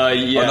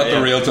 Yeah. Or not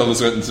the real Tilda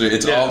Swinton tweets.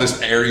 It's all this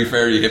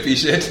airy-fairy hippie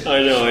shit.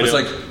 I know. It's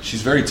like,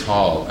 she's very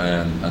tall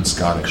and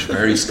Scottish.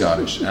 Very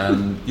Scottish.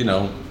 And,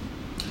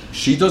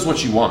 she does what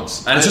she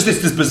wants. And it's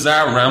just this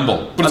bizarre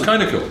ramble. But it's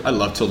kind of cool. I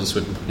love Tilda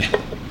Swinton.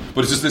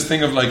 But it's just this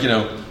thing of like,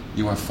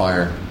 you want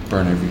fire,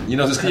 burn everything.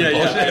 This kind of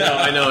bullshit.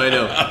 I know.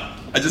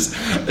 I just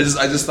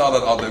thought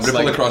that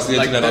ripple across the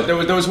internet.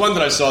 There was one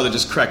that I saw that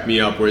just cracked me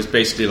up, where it's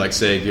basically like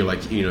saying,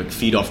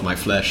 feed off my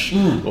flesh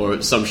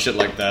or some shit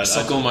like that.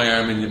 Suckle my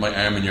arm in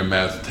your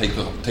mouth. Take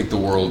the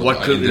world.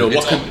 What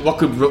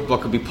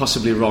could be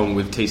possibly wrong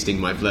with tasting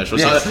my flesh, or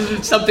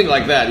something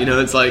like that?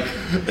 It's like,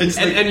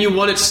 and you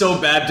want it so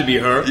bad to be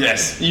her.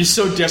 Yes, you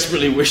so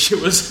desperately wish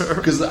it was her,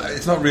 because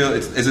it's not real.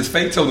 Is it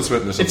fake Tilda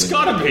Swinton or something? It's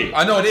gotta be.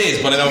 I know it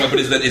is, but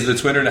is the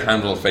Twitter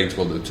handle fake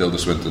Tilda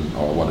Swinton,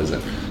 or what is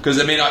it? Because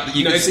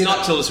it's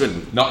not Tilda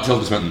Swinton. Not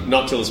Tilda Swinton.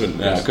 Not Tilda Swinton.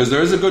 Yeah, because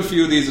there's a good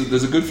few of these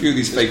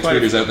fake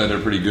tweeters out there that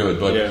are pretty good.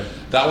 But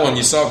that one,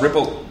 you saw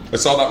ripple. I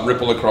saw that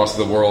ripple across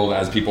the world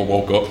as people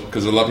woke up,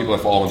 because a lot of people I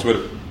follow on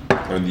Twitter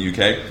are in the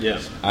UK. Yeah,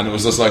 and it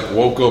was just like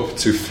woke up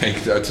to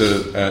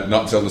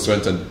not Tilda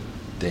Swinton.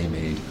 They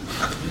made.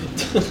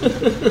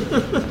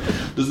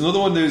 There's another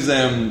one. There's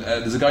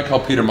a guy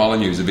called Peter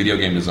Molyneux, who's a video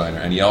game designer,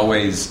 and he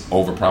always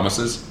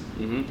overpromises.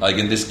 Like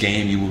in this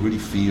game, you will really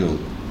feel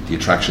the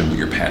attraction with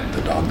your pet,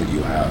 the dog that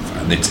you have,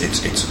 and it's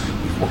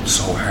we've worked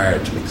so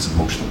hard to make this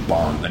emotional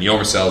bond, and he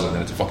oversells it, and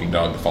then it's a fucking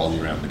dog that follows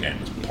you around the game.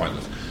 It's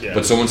pointless. Yeah.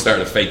 But someone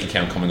started a fake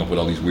account coming up with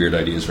all these weird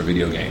ideas for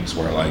video games,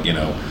 where like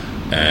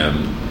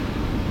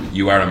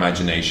you are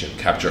imagination,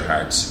 capture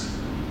hearts,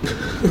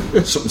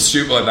 something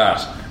stupid like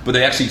that. But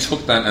they actually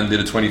took that and did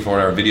a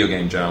 24-hour video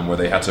game jam where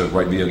they had to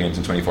write video games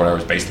in 24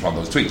 hours based upon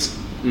those tweets.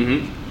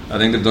 I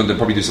think they'll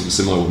probably do something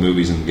similar with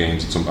movies and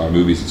games, and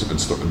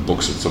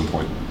books at some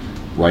point,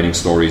 writing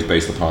stories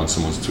based upon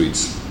someone's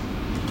tweets.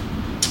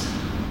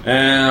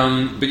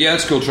 But yeah,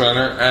 it's a cool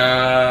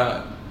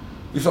trailer.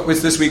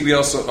 This week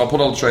I'll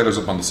put all the trailers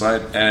up on the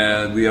side,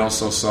 and we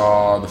also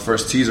saw the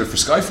first teaser for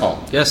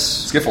Skyfall.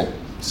 Yes, Skyfall.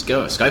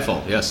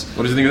 Yes.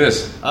 What did you think of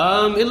this?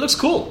 It looks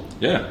cool.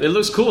 Yeah, it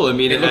looks cool. I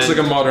mean, it looks like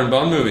a modern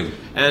Bond movie.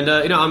 And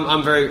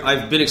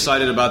I've been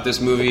excited about this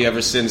movie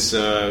ever since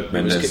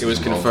it was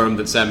confirmed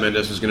that Sam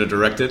Mendes was going to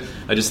direct it.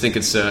 I just think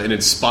it's an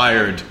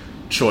inspired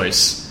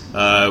choice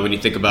when you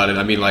think about it.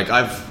 I mean, like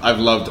I've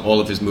loved all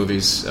of his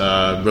movies.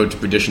 Road to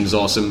Perdition is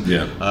awesome.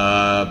 Yeah.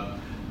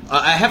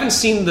 I haven't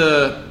seen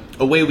the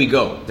Away We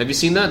Go. Have you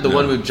seen that? The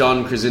one with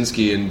John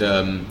Krasinski and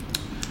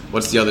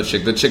what's the other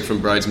chick? The chick from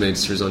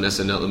Bridesmaids, who's on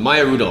SNL.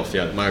 Maya Rudolph.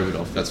 Yeah, Maya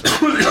Rudolph. That's right.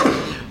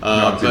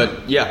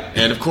 But yeah,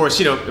 and of course,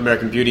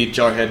 American Beauty,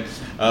 Jarhead.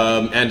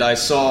 And I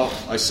saw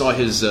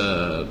his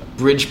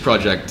Bridge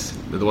project,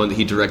 the one that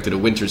he directed, A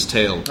Winter's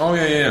Tale. Oh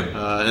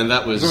yeah. And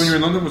that was. So when you were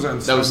in London,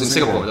 that was in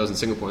Singapore. That was in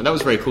Singapore, and that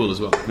was very cool as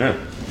well. Yeah.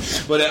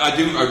 But I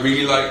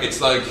really like. It's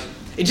like.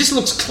 It just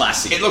looks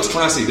classy. It looks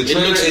classy. The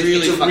trailer it's a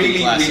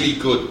really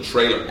good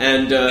trailer.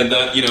 And in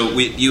that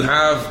you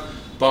have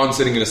Bond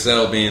sitting in a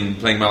cell playing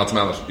Mallet. Do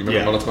you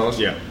remember Mallet?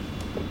 Yeah. Do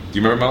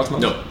you remember Mallet?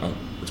 No. Oh.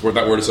 It's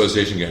that word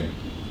association game.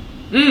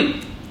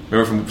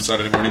 Remember from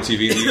Saturday morning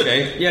TV in the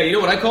UK? Yeah, you know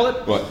what I call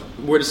it? What?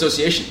 Word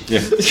association.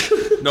 Yeah.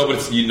 No,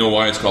 but you know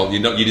why it's called. You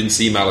didn't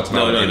see Mallet in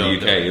the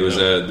UK. It was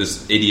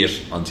this idiot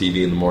on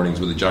TV in the mornings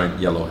with a giant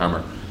yellow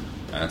hammer.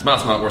 It's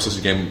Mallet, word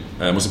association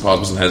game. Mustn't pause,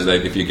 mustn't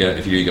hesitate. If you get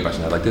back to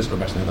the head like this, or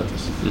back to the head like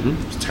this.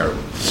 It's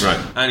terrible. Right.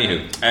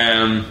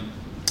 Anywho,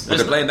 but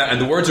they're playing that,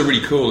 and the words are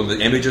really cool, and the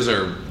images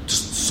are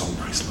just so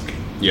nice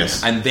looking.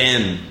 Yes. And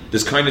then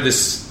there's kind of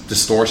this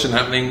distortion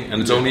happening,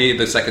 and it's only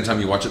the second time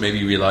you watch it maybe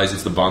you realise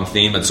it's the Bond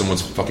theme and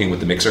someone's fucking with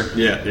the mixer.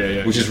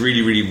 Yeah. Which is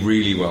really, really,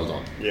 really well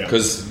done. Yeah.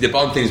 Because the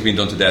Bond theme's been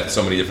done to death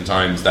so many different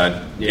times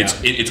that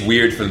it's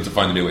weird for them to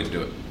find a new way to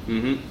do it.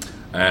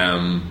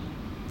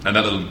 And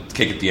that little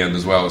kick at the end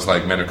as well. It's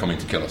like, men are coming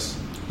to kill us.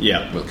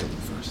 Yeah. We'll kill them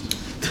first.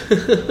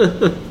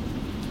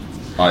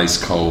 Ice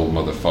cold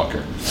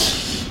motherfucker.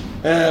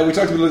 We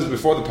talked about this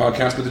before the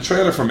podcast, but the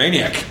trailer for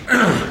Maniac.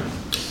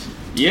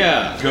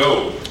 Yeah.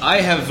 Go.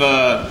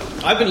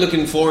 I've been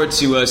looking forward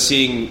to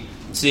seeing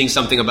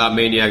something about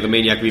Maniac, the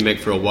Maniac remake,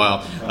 for a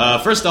while.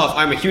 First off,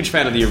 I'm a huge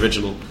fan of the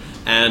original,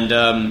 and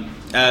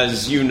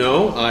as you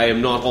know, I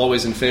am not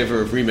always in favor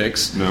of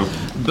remakes. No.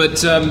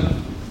 But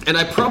and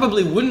I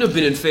probably wouldn't have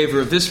been in favor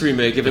of this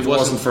remake if it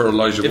wasn't for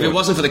Elijah Wood. If it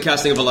wasn't for the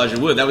casting of Elijah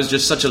Wood. That was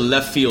just such a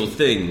left field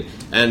thing,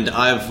 and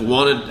I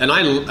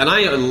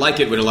like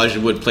it when Elijah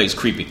Wood plays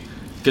creepy.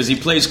 Because he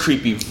plays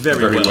creepy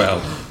very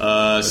well.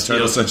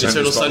 Eternal Sunshine,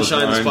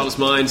 The Spotless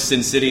Mind,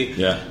 Sin City.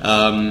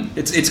 Yeah,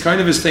 it's kind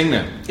of his thing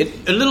now.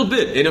 A little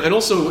bit, and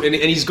also, and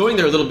he's going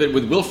there a little bit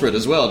with Wilfred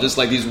as well. Just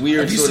like these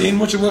weird. Have you seen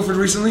much of Wilfred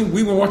recently?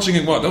 We were watching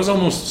it. That was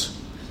almost.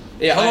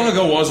 Yeah, how long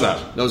ago was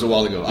that? That was a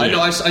while ago.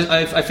 Yeah.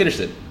 I finished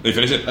it. You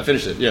finished it? I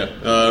finished it. Yeah.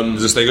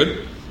 Does it stay good?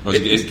 Or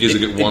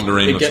it wander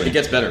aimlessly? It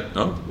gets better.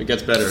 Oh, it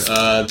gets better.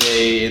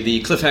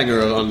 The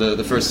cliffhanger on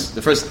the first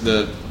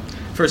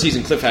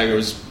season cliffhanger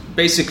was.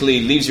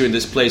 Basically leaves you in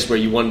this place where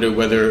you wonder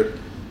whether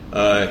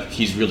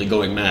he's really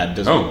going mad.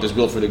 Does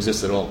Wilfred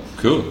exist at all?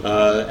 Cool.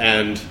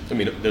 And I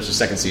mean, there's a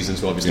second season,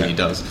 so obviously he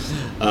does.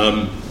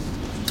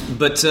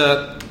 But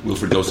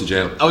Wilfred goes to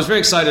jail. I was very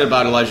excited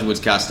about Elijah Wood's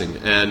casting,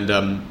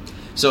 and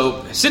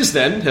so since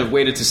then have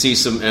waited to see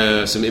some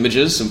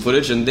images, some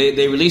footage, and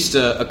they released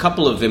a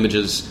couple of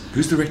images.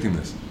 Who's directing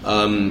this?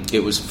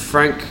 It was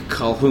Frank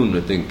Calhoun,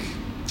 I think.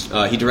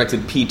 He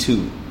directed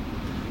P2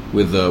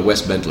 with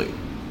Wes Bentley.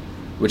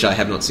 which I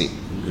have not seen.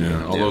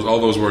 Yeah, all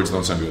those words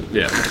don't sound good.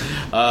 Yeah,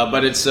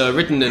 but it's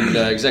written and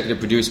executive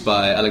produced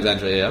by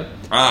Alexandre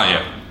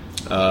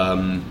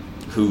Aja.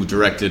 Who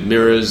directed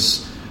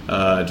Mirrors,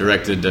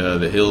 directed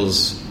The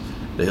Hills.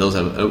 The Hills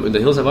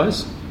Have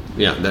Eyes.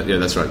 Yeah,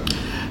 that's right.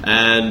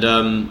 And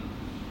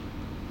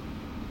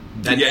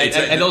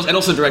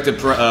also directed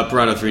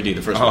Piranha 3D,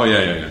 the first one. Oh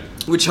yeah.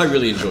 Which I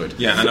really enjoyed.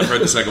 Yeah, and I've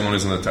heard the second one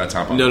isn't a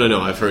tap on.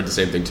 No, I've heard the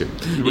same thing too.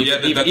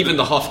 Even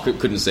the Hoff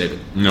couldn't save it.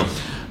 No.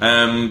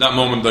 That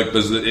moment, like,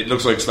 it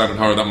looks like standard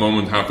horror. That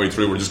moment halfway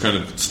through where it just kind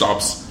of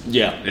stops.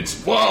 Yeah.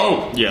 It's,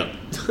 whoa! Yeah.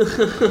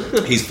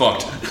 He's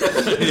fucked.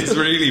 He's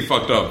really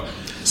fucked up.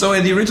 So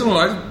in the original,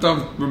 I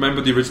don't remember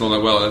the original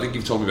that well. I think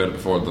you've told me about it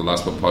before, the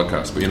last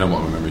podcast, but you know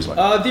what my memory's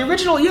like. The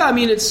original, yeah, I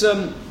mean, it's...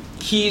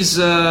 he's...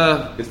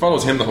 it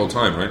follows him the whole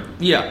time, right?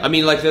 Yeah, I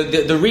mean, like,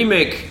 the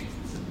remake...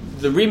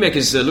 The remake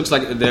is looks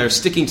like they're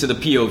sticking to the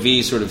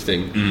POV sort of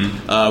thing,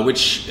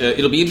 which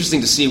it'll be interesting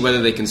to see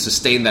whether they can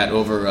sustain that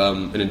over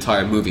an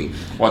entire movie.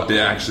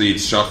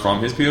 It's shot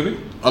from his POV?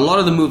 A lot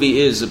of the movie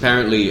is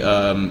apparently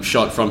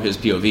shot from his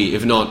POV,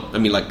 if not, I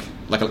mean, like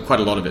quite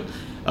a lot of it.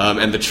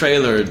 And the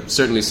trailer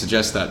certainly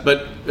suggests that.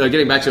 But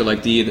getting back to it,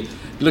 like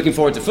looking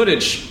forward to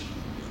footage,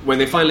 when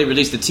they finally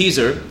released the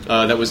teaser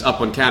that was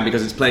up on Cannes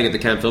because it's playing at the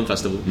Cannes Film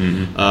Festival.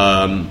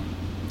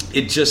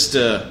 It just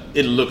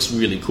it looks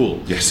really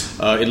cool. Yes,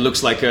 it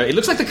looks like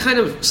the kind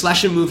of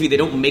slasher movie they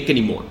don't make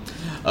anymore,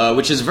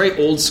 which is very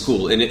old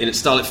school in its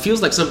style. It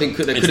feels like something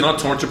it's not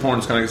torture porn.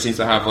 It kind of seems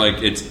to have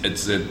like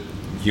it's a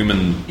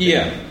human.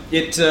 Yeah,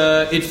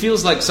 it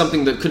feels like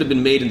something that could have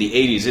been made in the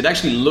 80s. It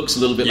actually looks a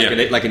little bit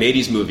like an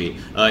 80s movie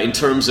in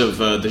terms of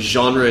the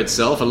genre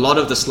itself. A lot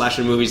of the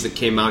slasher movies that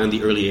came out in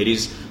the early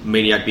 80s,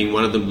 Maniac being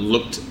one of them,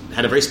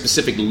 had a very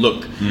specific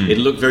look. It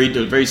looked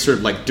very sort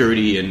of like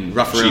dirty and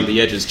rough around the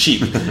edges,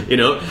 cheap, you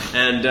know.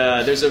 And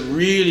there's a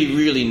really,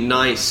 really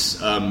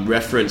nice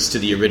reference to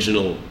the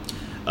original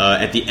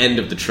at the end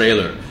of the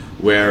trailer,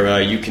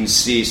 where you can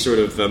see sort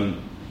of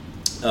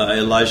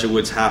Elijah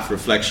Wood's half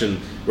reflection,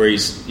 where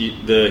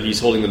he's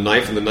holding the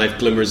knife, and the knife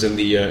glimmers in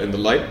the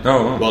light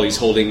while he's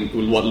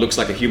holding what looks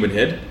like a human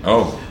head.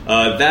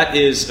 That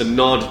is a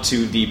nod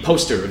to the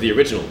poster of the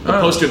original. The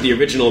poster of the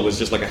original was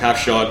just like a half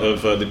shot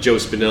of the Joe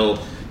Spinell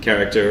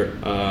character,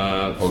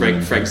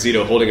 Frank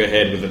Zito, holding a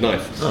head with a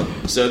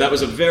knife. So that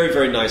was a very,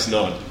 very nice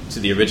nod to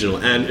the original.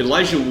 And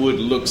Elijah Wood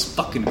looks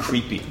fucking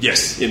creepy.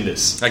 Yes, in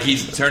this, like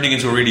he's turning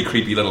into a really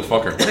creepy little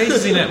fucker. What age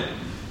is he now?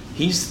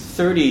 He's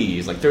 30.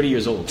 He's like 30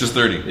 years old. Just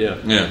 30.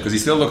 Yeah, because he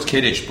still looks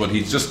kiddish, but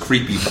he's just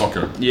creepy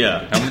fucker.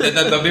 Yeah, and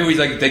that bit where he's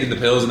like taking the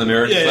pills in the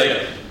mirror.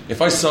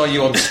 If I saw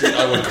you on the street,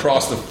 I would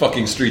cross the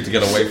fucking street to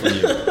get away from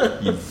you.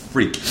 You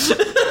freak.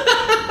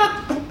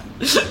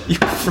 You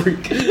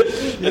freak.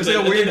 He looks like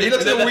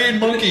a weird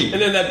monkey.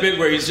 And then that bit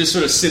where he's just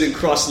sort of sitting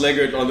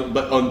cross-legged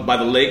by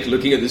the lake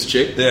looking at this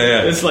chick.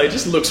 Yeah. It's like,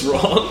 just looks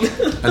wrong.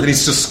 And then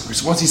he's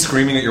just, what's he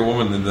screaming at your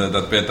woman in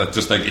that bit? That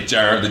just like the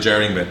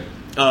jarring bit.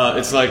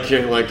 It's like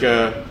you're like,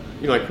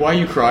 why are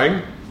you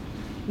crying?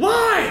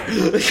 Why?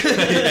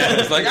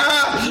 It's like,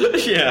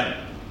 Yeah.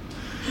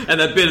 And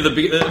that bit of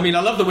the I mean, I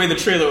love the way the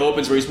trailer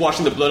opens where he's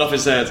washing the blood off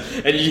his hands,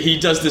 and he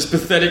does this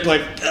pathetic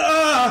like,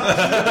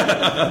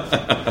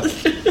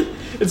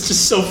 It's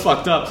just so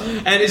fucked up,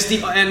 and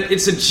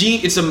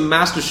it's a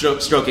master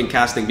stroke in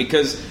casting,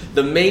 because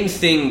the main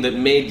thing that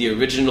made the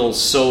original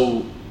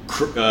so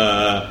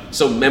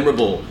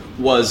memorable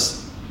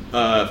was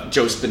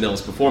Joe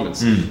Spinell's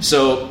performance.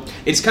 So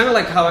it's kind of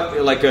like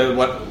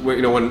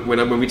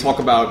when we talk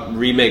about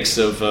remakes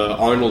of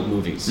Arnold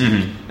movies,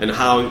 and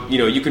how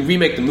you can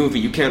remake the movie,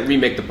 you can't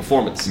remake the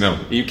performance. No,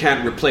 you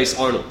can't replace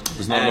Arnold.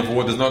 There's not enough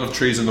wood. There's not enough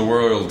trees in the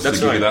world to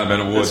give you that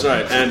amount of wood. That's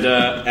right.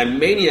 And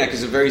Maniac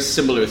is a very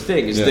similar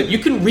thing. That you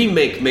can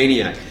remake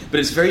Maniac, but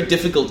it's very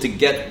difficult to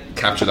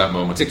capture that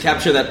moment, to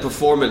capture that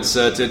performance.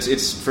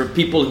 It's for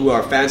people who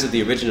are fans of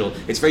the original.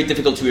 It's very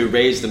difficult to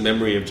erase the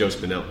memory of Joe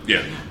Spinell.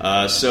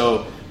 Yeah.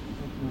 So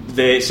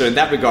in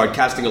that regard,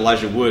 casting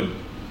Elijah Wood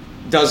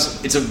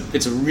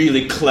it's a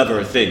really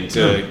clever thing.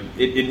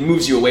 It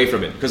moves you away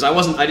from it, because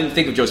I didn't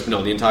think of Joe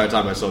Spinell the entire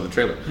time I saw the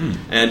trailer,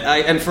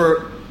 and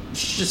for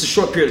just a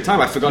short period of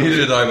time I forgot. Neither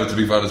did I, but to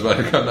be honest,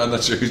 I'm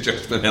not sure who Joe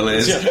Spinell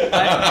is.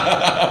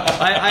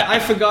 I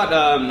forgot.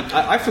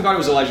 I forgot it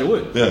was Elijah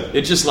Wood. Yeah.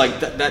 It's just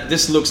like that.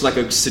 This looks like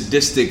a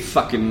sadistic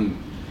fucking,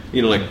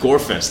 like gore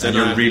fest, and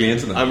you're really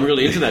into that. I'm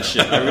really into that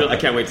shit. I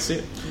can't wait to see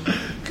it.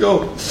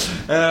 Cool.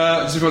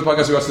 Just before the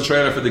podcast, we watched the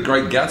trailer for The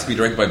Great Gatsby,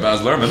 directed by Baz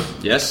Luhrmann.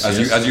 Yes.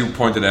 As you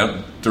pointed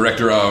out,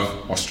 director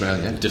of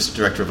Australia. Just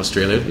director of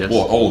Australia. Yes.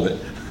 Well, all of it.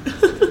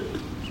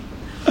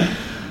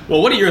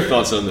 Well, what are your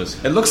thoughts on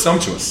this? It looks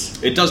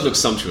sumptuous. It does look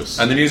sumptuous,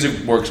 and the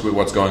music works with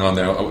what's going on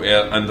there.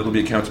 And it'll be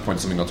a counterpoint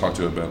to something I'll talk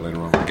to you about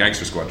later on, the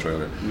Gangster Squad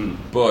trailer.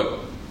 But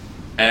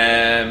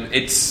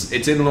it's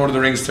in Lord of the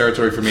Rings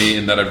territory for me,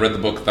 in that I've read the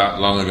book that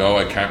long ago.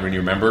 I can't really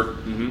remember.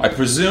 I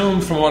presume,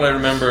 from what I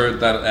remember,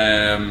 that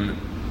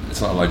it's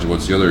not Elijah Wood,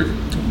 it's the other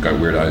guy,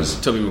 Weird Eyes.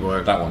 Tobey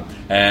Maguire. That one.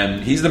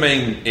 He's the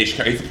main-ish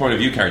character. He's the point of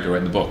view character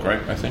in the book,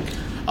 right? I think.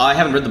 I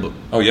haven't read the book.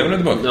 Oh, you haven't read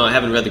the book? No, I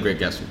haven't read The Great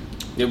Gatsby.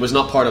 It was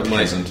not part of my.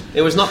 Peasant.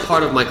 It was not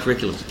part of my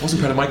curriculum. It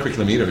wasn't part of my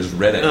curriculum either. I just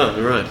read it. Oh,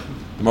 you're right.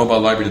 The mobile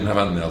library didn't have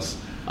anything else.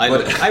 I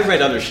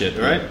read other shit.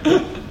 All right.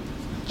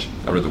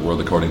 I read The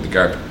World According to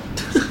Garp.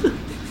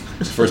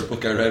 It's the first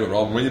book I read with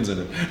Robin Williams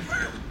in it.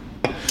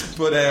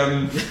 But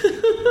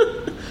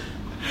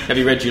have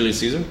you read Julius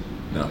Caesar?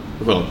 No.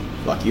 Well,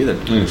 fuck you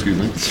then. Excuse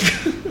me.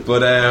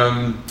 But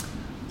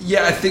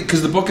yeah, I think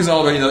because the book is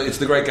all about, it's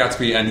The Great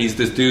Gatsby, and he's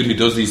this dude who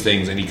does these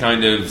things, and he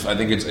kind of, I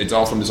think it's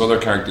all from this other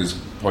character's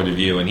point of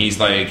view, and he's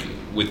like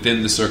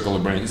within the circle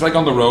of brain. It's like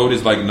On the Road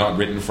is like not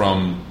written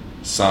from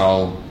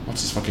Sal.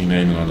 What's his fucking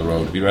name in On the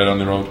Road? Have you read On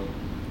the Road?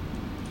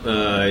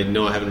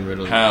 No, I haven't read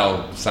it.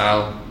 Hal,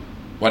 Sal,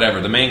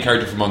 whatever. The main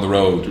character from On the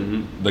Road,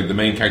 like the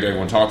main character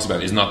everyone talks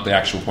about, is not the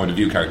actual point of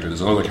view character.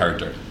 There's another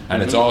character,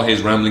 and it's all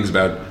his ramblings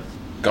about,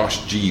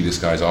 gosh, gee, this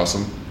guy's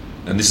awesome.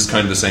 And this is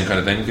kind of the same kind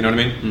of thing, if you know what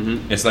I mean?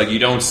 Mm-hmm. It's like you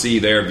don't see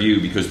their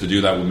view because to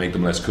do that would make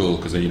them less cool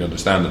because then you'd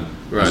understand them,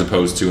 as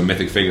opposed to a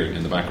mythic figure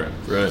in the background.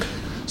 Right.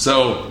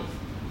 So,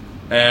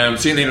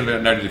 seeing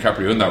Leonardo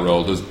DiCaprio in that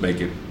role does make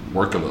it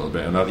work a little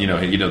bit, and that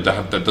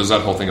does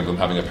that whole thing of them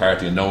having a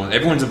party and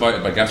everyone's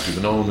invited by Gatsby,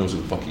 but no one knows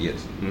who the fuck he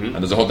is. Mm-hmm.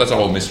 And that's a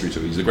whole mystery to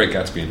it. He's a great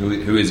Gatsby, and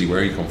who is he?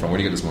 Where did he come from? Where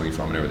do you get this money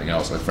from? And everything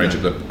else, like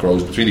friendship that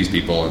grows between these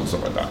people and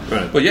stuff like that.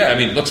 Right. But yeah, I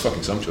mean, it looks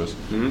fucking sumptuous.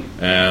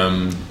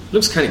 Mm-hmm.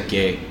 Looks kind of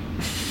gay.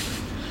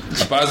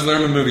 A Baz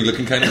Luhrmann movie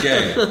looking kind of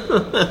gay.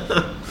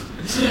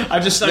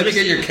 Let me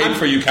get your cape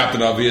for you,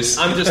 Captain Obvious.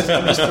 I'm just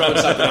throwing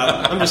something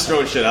out. I'm just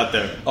throwing shit out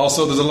there.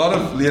 Also, there's a lot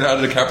of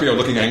Leonardo DiCaprio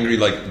looking angry,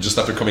 like just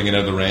after coming in out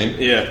of the rain.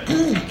 Yeah.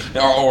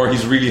 or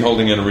he's really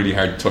holding in a really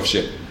hard, tough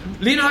shit.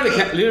 Leonardo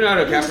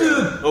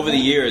DiCaprio over the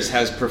years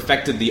has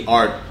perfected the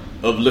art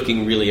of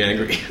looking really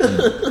angry.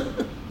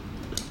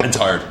 And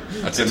tired.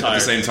 At the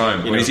same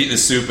time. When he's eating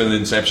his soup in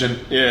Inception.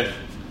 Yeah.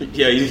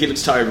 Yeah, he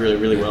looks tired really,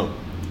 really well.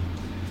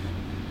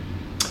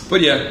 But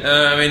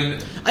yeah, I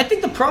mean, I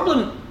think the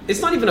problem, it's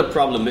not even a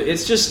problem,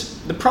 it's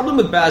just the problem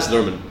with Baz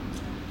Luhrmann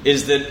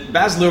is that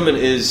Baz Luhrmann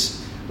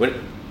is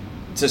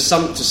to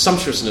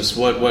sumptuousness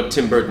what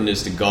Tim Burton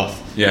is to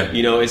goth. Yeah.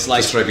 It's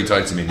like stripy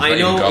tights. He's not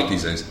even goth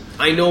these days.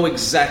 I know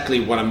exactly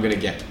what I'm going to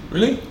get.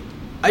 Really?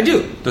 I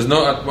do. There's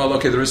no, well,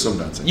 okay, there is some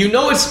dancing. Yeah.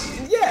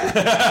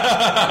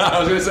 I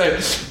was going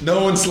to say,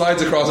 no one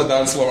slides across a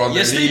dance floor on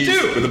their knees they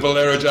do. with a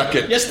bolero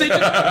jacket. Yes, they do.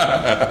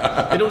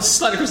 They don't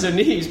slide across their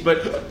knees,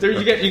 but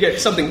you get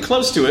something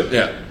close to it.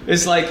 Yeah.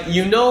 It's like,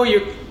 you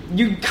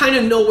kind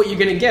of know what you're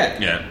going to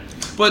get. Yeah.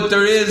 But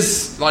there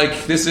is,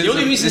 like, this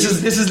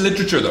is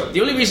literature, though.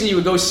 The only reason you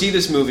would go see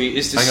this movie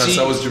is to see... Hang on,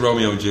 so was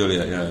Romeo and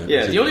Juliet, yeah.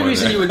 Yeah, the only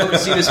reason you would go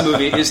see this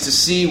movie is to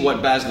see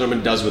what Baz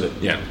Luhrmann does with it.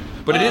 Yeah.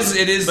 But it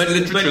is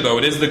literature, though.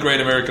 It is the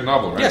great American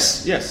novel, right?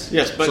 Yes.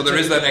 But so there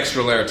is that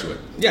extra layer to it.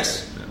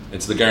 Yes. Yeah.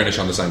 It's the garnish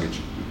on the sandwich.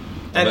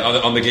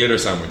 On the glitter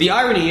sandwich. The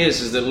irony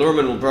is that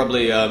Luhrmann will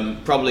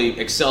probably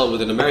excel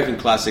with an American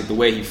classic the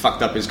way he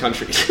fucked up his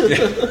country.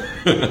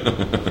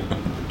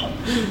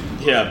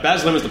 Yeah,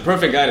 Baz Luhrmann's the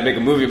perfect guy to make a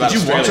movie about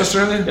Australia. Did you watch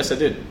Australia? Yes, I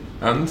did.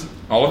 And?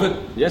 All of it?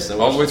 Yes, I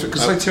watched. All the way through?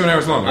 Because it's like 2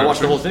 hours long. I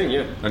watched the whole thing,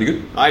 yeah. Any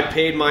good? I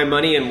paid my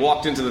money and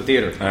walked into the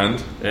theater.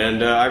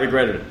 And I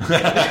regretted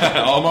it.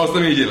 Almost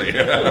immediately.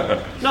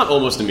 Not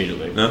almost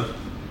immediately. No?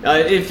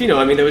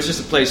 There was just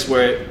a place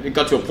where it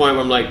got to a point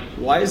where I'm like,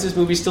 why is this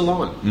movie still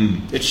on?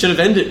 It should have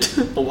ended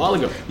a while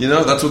ago.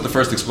 That's what the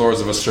first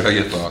explorers of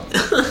Australia thought.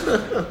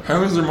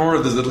 How is there more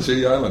of this little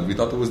shitty island? We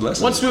thought there was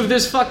less. What's with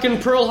this fucking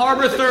Pearl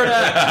Harbor third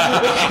act?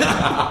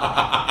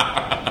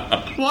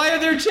 Why are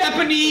there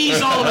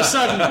Japanese all of a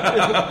sudden?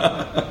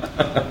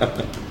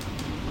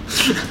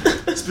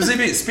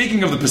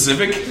 Speaking of the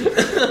Pacific...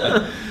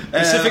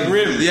 Pacific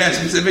Rim. Yes,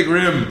 Pacific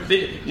Rim.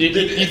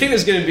 You think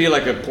there's going to be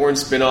like a porn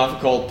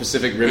spin-off called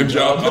Pacific Rim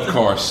Job? Of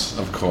course.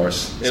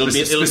 It'll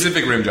be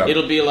Pacific Rim Job.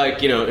 It'll be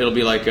like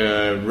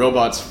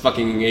robots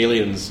fucking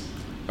aliens.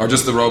 Or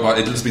just the robot.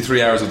 It'll just be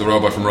 3 hours of the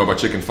robot from Robot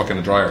Chicken fucking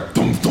a dryer.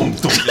 Dum dum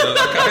dum.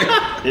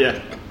 That guy. Yeah.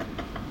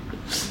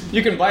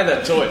 You can buy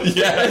that toy.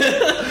 Yeah.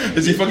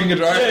 Is he fucking a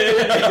dryer?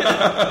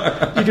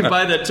 Yeah. You can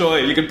buy that toy.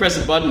 You can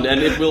press a button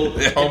and it will...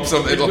 It'll hump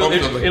something.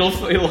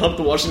 It'll hump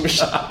the washing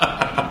machine.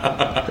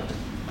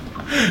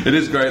 It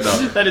is great,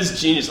 though. That is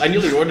genius. I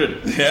nearly ordered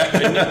it.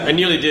 Yeah. I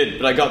nearly did,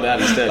 but I got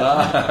that instead.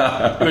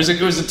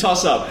 It was a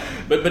toss-up.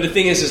 But the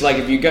thing is like,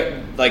 if you get...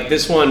 Like,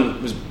 this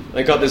one was...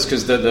 I got this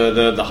because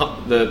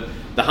the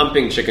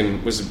humping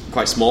chicken was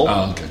quite small.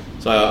 Oh, okay.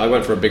 So I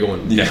went for a bigger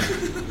one. Yeah.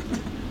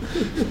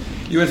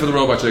 You went for the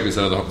robot chicken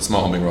instead of the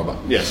small humming robot.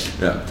 Yes.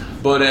 Yeah.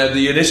 But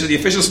the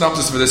official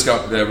synopsis for this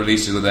got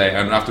released the other day,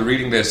 and after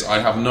reading this, I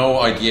have no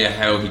idea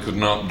how he could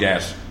not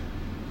get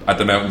At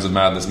the Mountains of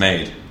Madness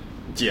made.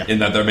 Yeah. In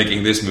that they're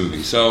making this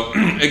movie. So,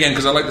 again,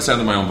 because I like the sound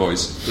of my own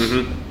voice.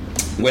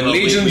 Mm-hmm.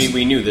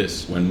 We knew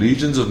this. When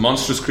legions of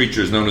monstrous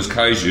creatures known as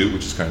kaiju,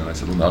 which is kind of a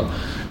nice little nod,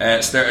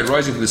 started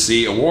rising from the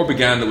sea, a war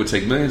began that would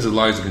take millions of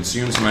lives and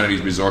consume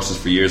humanity's resources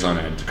for years on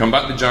end. To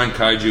combat the giant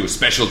kaiju, a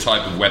special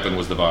type of weapon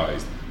was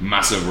devised.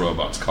 Massive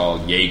robots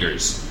called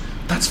Jaegers.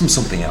 That's from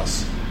something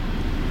else.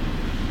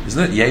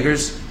 Isn't it?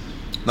 Jaegers?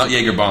 Not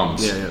Jaeger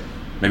bombs. Yeah.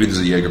 Maybe there's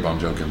a Jaeger bomb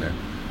joke in there.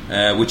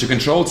 which are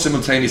controlled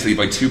simultaneously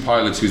by two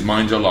pilots whose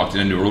minds are locked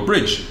in a neural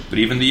bridge. But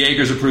even the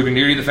Jaegers are proving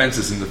nearly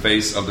defenseless in the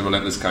face of the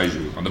relentless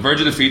kaiju. On the verge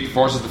of defeat, the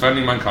forces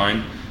defending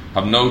mankind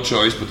have no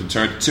choice but to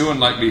turn to two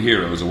unlikely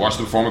heroes, a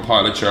washed-up former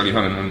pilot, Charlie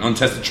Hunnam, and an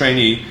untested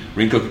trainee,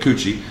 Rinko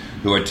Kikuchi,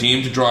 who are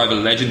teamed to drive a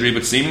legendary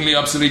but seemingly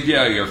obsolete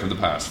Jaeger from the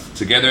past.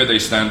 Together, they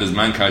stand as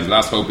mankind's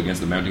last hope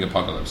against the mounting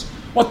apocalypse.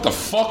 What the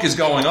fuck is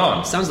going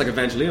on? Sounds like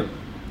Evangelion.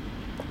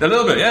 A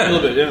little bit, yeah. A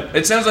little bit, yeah.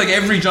 It sounds like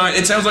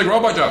it sounds like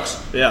Robot Jocks.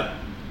 Yeah.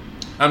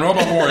 And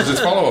Robot Wars is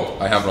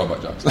follow-up. I have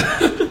Robot Jocks.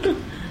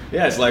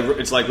 Yeah, it's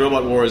like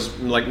Robot Wars,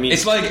 like me.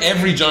 It's like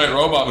every giant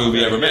robot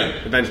movie ever made.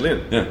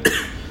 Evangelion. Yeah.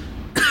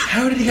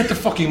 How did he get the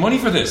fucking money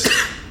for this?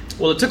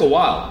 Well, it took a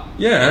while.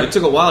 Yeah. It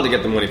took a while to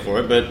get the money for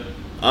it, but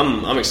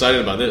I'm excited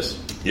about this.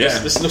 Yeah.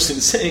 This looks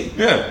insane.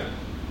 Yeah.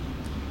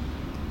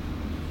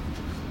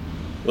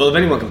 Well, if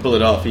anyone can pull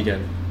it off, he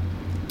can.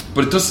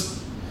 But it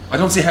does. I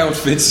don't see how it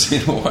fits.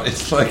 You know what?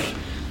 It's like.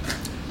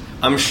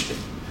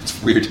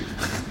 It's weird.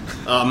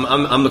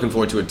 I'm looking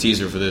forward to a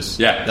teaser for this.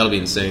 Yeah. That'll be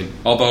insane.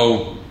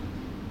 Although,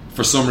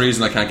 for some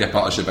reason, I can't get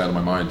Battleship out of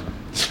my mind.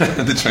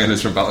 The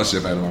trailers from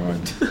Battleship out of my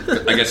mind.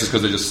 I guess it's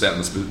because they're just set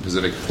in the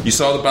Pacific. You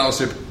saw the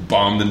Battleship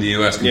bombed in the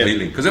US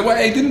completely. Because it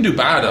didn't do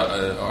bad.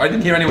 I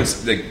didn't hear anyone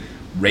like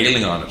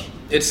railing on it.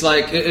 It's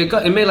like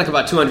it made like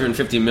about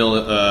 250 mil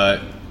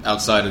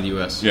outside of the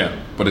US. Yeah,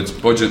 but its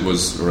budget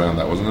was around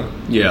that, wasn't it?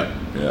 Yeah.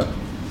 Yeah.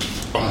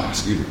 Oh,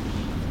 excuse me.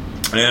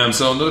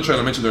 So another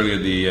trailer I mentioned earlier,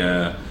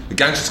 the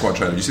Gangster Squad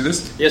trailer. Did you see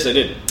this? Yes, I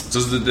did. So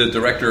this is the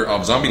director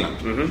of Zombieland.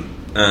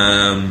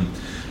 Mm-hmm.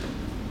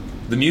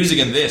 The music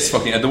in this the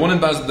one in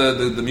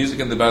the music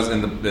in the Baz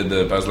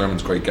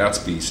Luhrmann's Great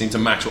Gatsby seemed to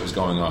match what was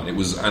going on. It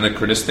was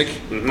anachronistic,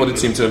 but it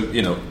seemed to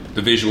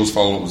the visuals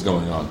follow what was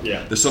going on.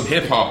 Yeah. There's some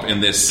hip hop in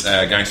this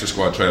Gangster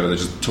Squad trailer that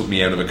just took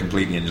me out of it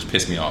completely and just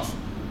pissed me off.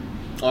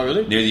 Oh,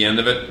 really? Near the end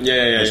of it,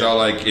 it's all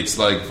like it's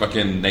like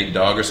fucking Nate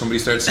Dogg or somebody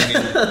starts singing,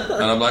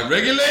 and I'm like,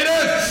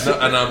 regulators!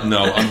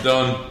 I'm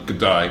done.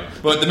 Goodbye.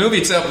 But the movie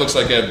itself looks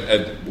like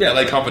a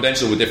LA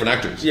Confidential with different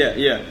actors. Yeah.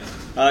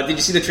 Did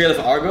you see the trailer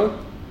for Argo?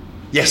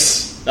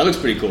 Yes, that looks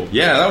pretty cool.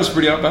 Yeah, that was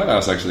pretty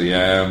badass actually.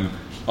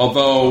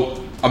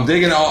 Although I'm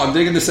digging the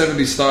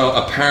 70s style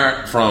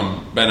apart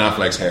from Ben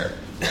Affleck's hair.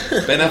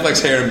 Ben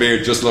Affleck's hair and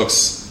beard just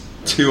looks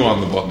too on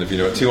the button, if you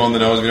know it, too on the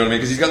nose, if you know what I mean,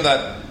 because he's got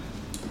that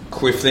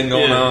quiff thing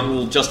going on,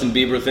 little Justin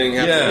Bieber thing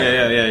happening.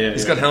 Yeah.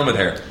 He's got helmet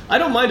hair. I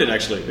don't mind it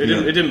actually. It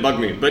didn't bug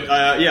me. But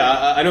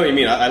I know what you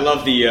mean. I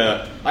love the.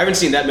 I haven't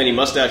seen that many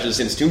mustaches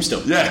since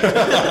Tombstone. Yeah.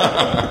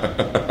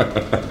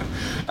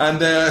 And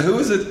who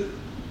is it?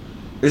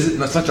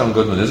 It's not John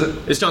Goodman, is it?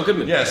 It's John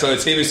Goodman. Yeah, so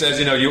it's him who says,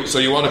 you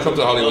want to come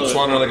to Hollywood,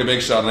 swan around like a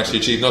big shot and actually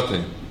achieve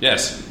nothing.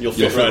 Yes. You'll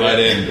fit right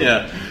in.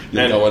 Yeah.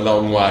 You'll go a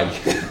long way.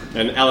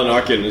 And Alan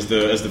Arkin is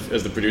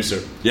the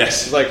producer.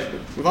 Yes. He's like,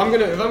 if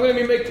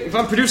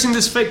I'm producing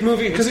this fake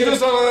movie, because he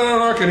does all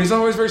Alan Arkin, he's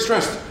always very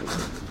stressed.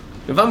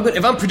 If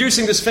I'm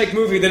producing this fake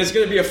movie, then it's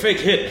going to be a fake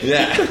hit.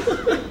 Yeah.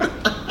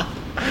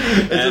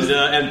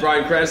 And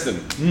Bryan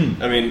Cranston.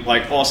 I mean,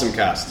 like, awesome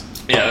cast.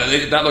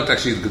 Yeah, that looked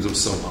actually, because it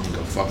was so long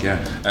ago, fuck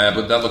yeah.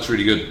 But that looks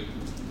really good.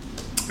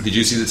 Did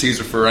you see the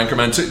teaser for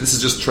Anchorman 2? This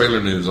is just trailer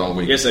news all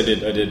week. Yes, I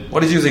did. What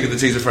did you think of the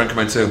teaser for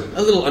Anchorman 2?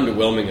 A little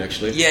underwhelming,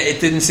 actually. Yeah, it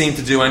didn't seem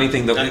to do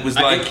anything. It was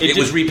it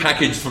was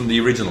repackaged from the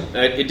original.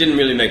 It didn't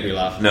really make me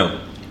laugh. No.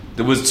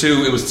 It was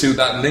too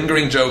that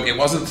lingering joke. It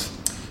wasn't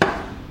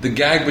the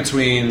gag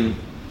between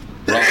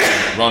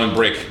Ron and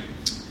Brick.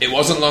 It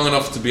wasn't long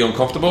enough to be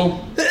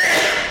uncomfortable,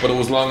 but it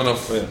was long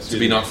enough to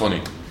be not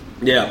funny.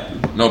 Yeah.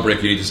 No,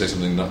 Brick, you need to say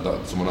something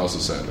that someone else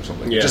has said or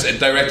something. Yeah. Just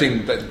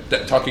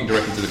talking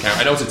directly to the camera.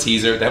 I know it's a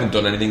teaser. They haven't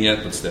done anything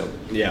yet, but still.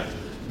 Yeah.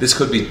 This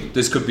could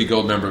be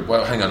gold member.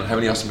 Well, hang on. How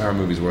many Austin Power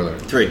movies were there?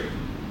 3.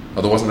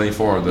 Oh, there wasn't any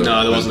 4. No,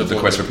 there wasn't the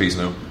Quest for Peace.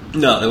 No,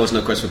 there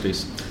wasn't a Quest for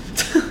Peace.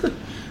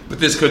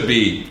 But this could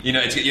be.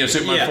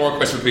 Superman 4,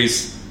 Quest for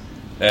Peace.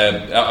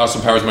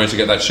 Austin Powers managed to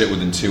get that shit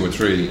within 2 or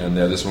 3, and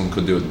this one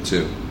could do it in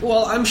 2.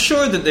 Well, I'm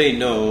sure that they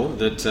know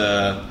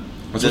that.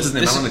 What's his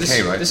name? Adam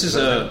McKay, right? This is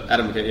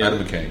Adam McKay. Yeah. Adam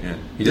McKay. Yeah.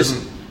 He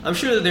doesn't. I'm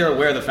sure that they're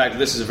aware of the fact that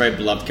this is a very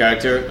beloved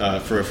character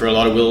for a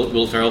lot of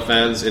Will Ferrell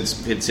fans.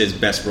 It's his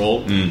best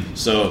role.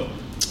 So,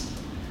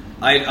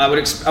 I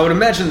would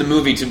imagine the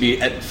movie to be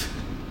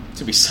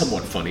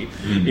somewhat funny.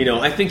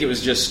 I think it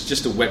was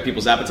just to whet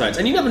people's appetites,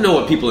 and you never know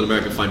what people in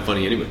America find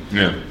funny anyway.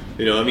 Yeah.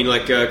 I mean,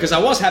 like, because I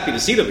was happy to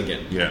see them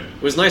again. Yeah.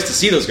 It was nice to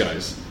see those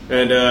guys,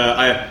 and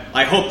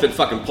I hope that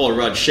fucking Paul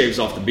Rudd shaves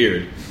off the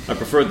beard. I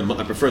preferred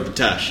the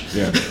tash.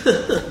 Yeah.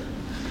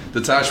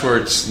 The tash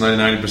works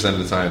 99% of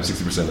the time,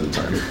 60% of the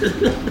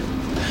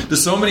time.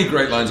 There's so many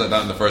great lines like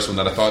that in the first one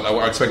that I thought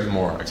I expected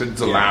more. I expected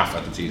to laugh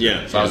at the teaser.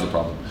 Yeah. So that was the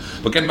problem.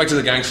 But getting back to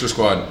the Gangster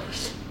Squad,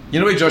 you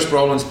know, Josh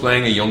Brolin's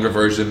playing a younger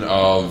version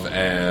of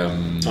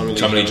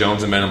Tommy Lee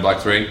Jones in Men in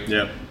Black 3.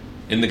 Yeah.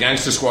 In the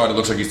Gangster Squad, it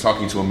looks like he's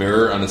talking to a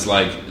mirror, and it's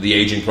like the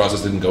aging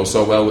process didn't go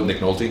so well with Nick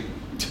Nolte.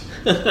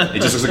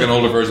 It just looks like an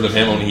older version of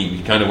him, only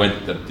he kind of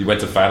went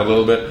to fat a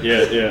little bit.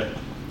 Yeah.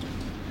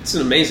 It's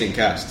an amazing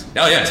cast.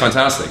 Oh yeah, it's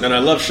fantastic. And I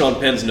love Sean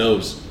Penn's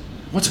nose.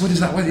 What is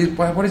that?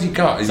 What has he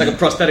got? It's like a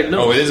prosthetic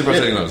nose. Oh, it is a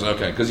prosthetic nose.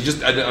 Okay,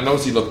 because I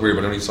noticed he looked weird,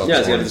 but I only saw. Yeah,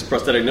 he's got this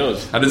prosthetic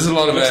nose. And there's a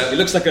lot of. It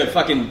looks like a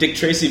fucking Dick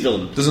Tracy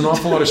villain. There's an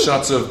awful lot of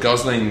shots of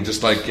Gosling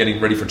just like getting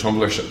ready for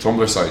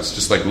Tumblr sites,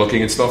 just like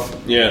looking at stuff.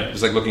 Yeah,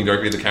 just like looking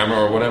directly at the camera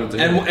or whatever.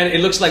 And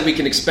it looks like we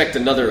can expect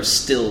another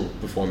still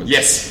performance.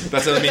 Yes,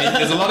 that's what I mean.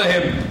 There's a lot of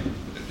him.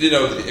 You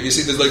know, if you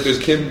see, there's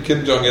Kim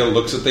Jong Il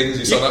looks at things.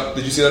 You saw that?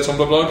 Did you see that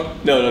Tumblr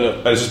blog? No.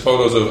 And it's just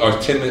photos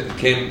of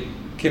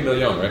Kim Il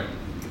Young, right?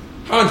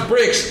 Hans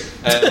Bricks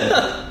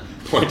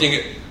pointing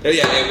at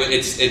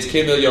it's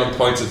Kim Il Young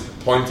point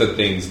at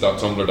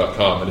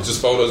things.tumblr.com, and it's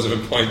just photos of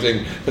him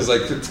pointing. It's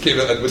like it's Kim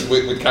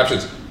with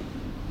captions.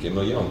 Kim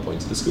Il Young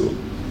points at the school.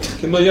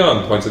 Kim Il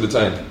Young points at the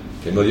tank.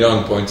 Kim Il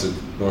Young points at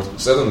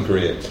Southern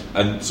Korea,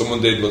 and someone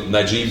did.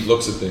 Najib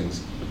looks at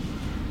things.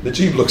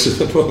 Najib looks at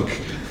the book.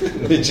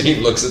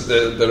 Najib looks at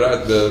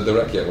the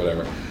racket,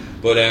 whatever.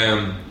 But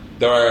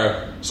there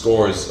are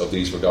scores of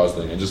these for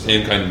Gosling, and just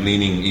him kind of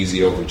leaning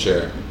easy over a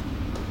chair.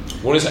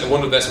 One of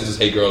the best ones is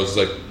 "Hey girl." It's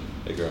like,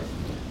 "Hey girl."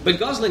 But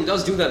Gosling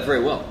does do that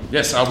very well.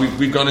 Yes,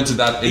 we've gone into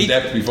that in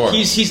depth before.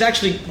 He's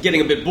actually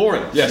getting a bit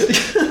boring.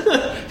 Yes.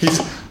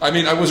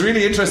 I was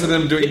really interested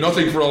in him doing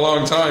nothing for a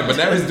long time, but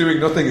now his doing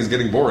nothing is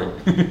getting boring.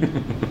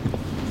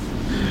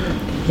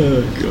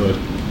 Oh God.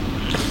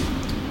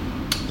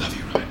 Love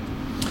you,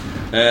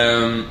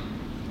 Ryan.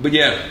 But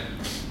yeah,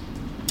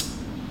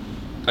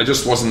 I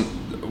just wasn't.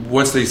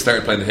 Once they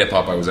started playing the hip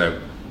hop, I was out.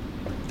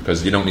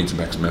 Because you don't need to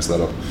mess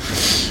that up.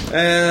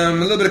 A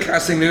little bit of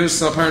casting news.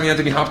 So apparently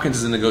Anthony Hopkins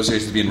is in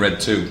negotiations to be in Red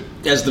 2.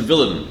 As the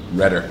villain.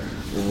 Redder.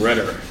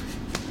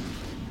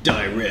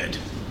 Die red.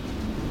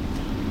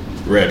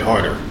 Red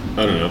harder.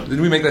 I don't know.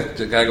 Didn't we make that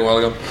gag a while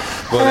ago?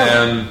 But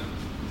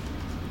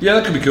yeah,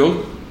 that could be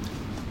cool.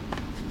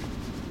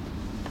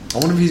 I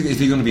wonder if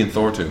he's going to be in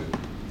Thor 2.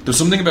 There's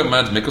something about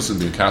Mads Mikkelsen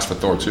being cast for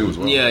Thor 2 as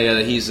well.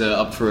 Yeah, he's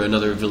up for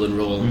another villain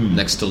role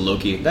next to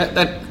Loki.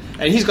 And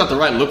he's got the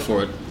right look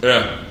for it.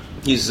 Yeah.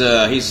 He's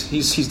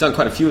done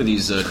quite a few of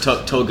these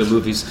Toga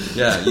movies.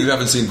 Yeah, you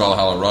haven't seen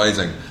Valhalla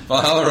Rising.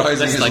 Valhalla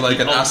Rising is like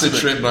an acid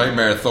trip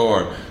nightmare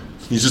Thor.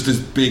 He's just this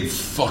big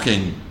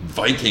fucking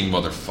Viking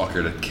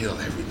motherfucker that killed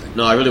everything.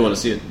 No, I really want to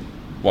see it.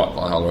 What,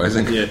 Valhalla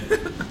Rising? Yeah.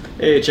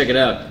 Hey, check it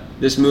out.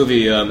 This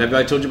movie, have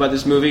I told you about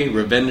this movie?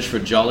 Revenge for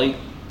Jolly?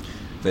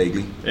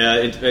 Vaguely. Yeah,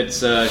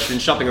 it's been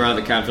shopping around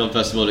the Cannes Film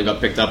Festival and it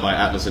got picked up by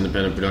Atlas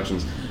Independent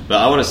Productions. But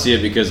I want to see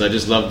it because I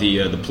just love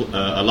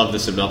I love the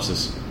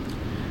synopsis.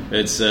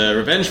 It's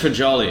Revenge for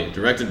Jolly,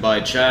 directed by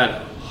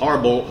Chad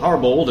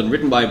Harbold and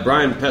written by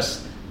Brian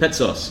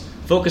Petsos.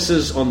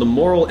 Focuses on the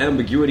moral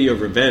ambiguity of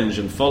revenge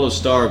and follows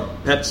star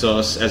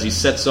Petsos as he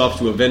sets off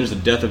to avenge the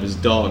death of his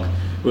dog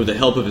with the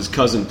help of his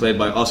cousin, played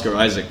by Oscar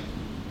Isaac.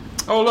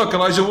 Oh, look,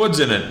 Elijah Wood's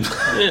in it.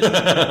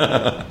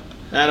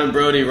 Adam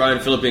Brody, Ryan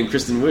Phillippe, and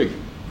Kristen Wiig.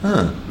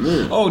 Huh.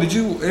 Oh, did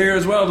you hear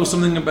as well? There was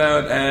something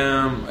about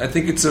I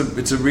think it's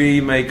a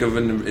remake of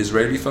an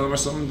Israeli film or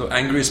something. The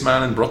Angriest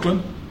Man in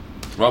Brooklyn.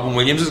 Robin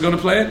Williams is going to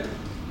play it.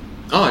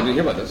 Oh, I didn't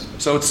hear about this.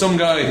 So it's some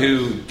guy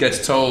who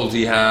gets told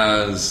he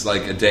has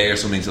like a day or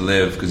something to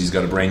live because he's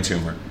got a brain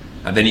tumor,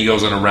 and then he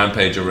goes on a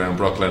rampage around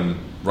Brooklyn,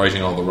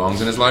 righting all the wrongs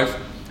in his life.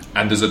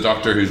 And there's a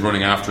doctor who's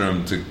running after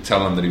him to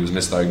tell him that he was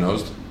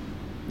misdiagnosed.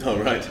 Oh,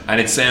 right. And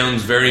it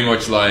sounds very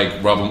much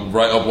like Robin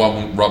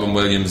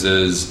Williams'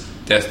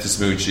 Death to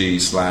Smoochie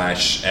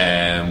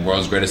 /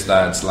 World's Greatest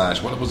Dad /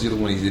 what was the other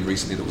one he did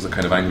recently that was a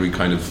kind of angry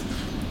kind of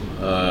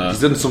he's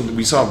done something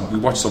we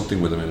watched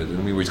something with him in it,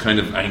 didn't we, where he's kind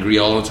of angry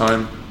all the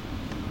time.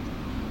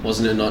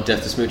 Wasn't it not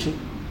Death to Smoochie?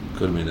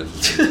 Could have been it.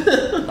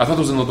 I thought there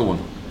was another one.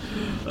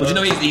 But you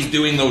know he's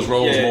doing those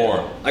roles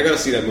more. I gotta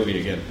see that movie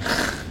again.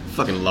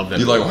 Fucking love that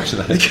movie. Like watching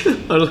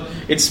that?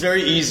 It's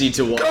very easy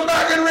to watch. Come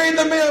back and read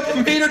the mail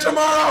from Peter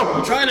tomorrow.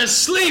 I'm trying to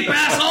sleep,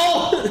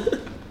 asshole.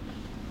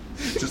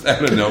 Just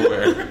out of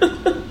nowhere.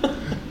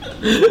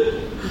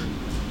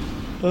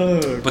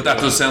 But that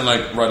does sound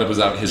like right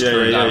up his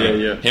current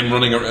alley. Yeah. Him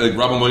running,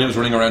 Robin Williams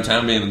running around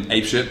town being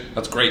apeshit.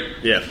 That's great.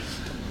 Yeah.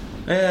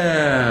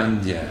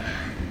 And yeah.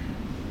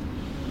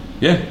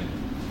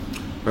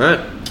 All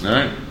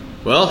right.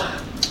 Well,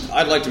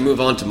 I'd like to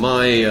move on to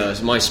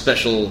my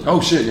special.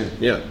 Oh shit!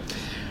 Yeah.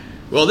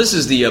 Well, this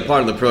is the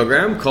part of the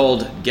program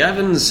called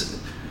Gavin's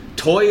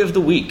Toy of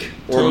the Week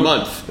or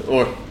Month.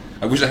 Or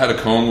I wish I had a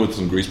comb with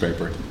some grease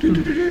paper.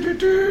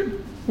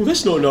 Well,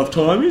 that's not enough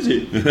time, is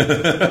it?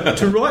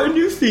 To write a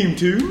new theme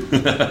tune.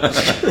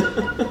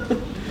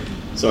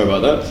 Sorry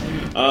about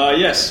that.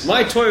 Yes,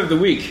 my Toy of the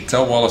Week.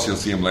 Tell Wallace you'll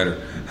see him later.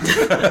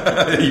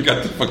 You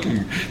got the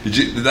fucking.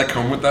 Did that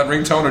come with that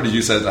ringtone, or did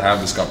you say to have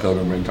the Scott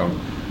Pilgrim ringtone?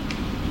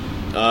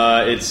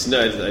 It's an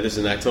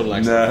total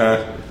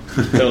accident.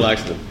 Total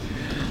accident.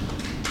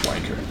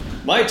 Wanker.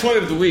 My Toy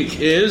of the Week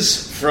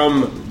is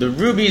from the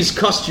Ruby's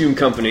Costume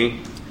Company,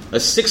 a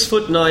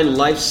 6'9"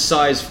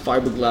 life-size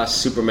fiberglass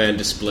Superman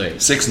display.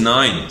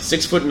 6'9".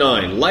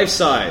 6'9",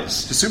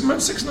 life-size. Is Superman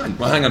 6'9"?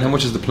 Well, hang on. How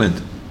much is the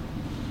plinth?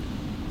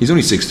 He's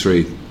only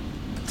 6'3".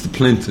 It's the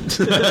plinth.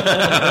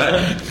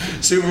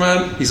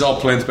 Superman, he's all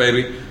plinth,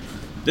 baby.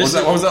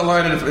 What was that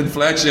line in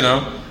Fletch, you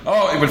know?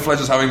 Oh, when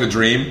Fletch is having the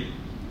dream,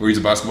 where he's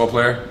a basketball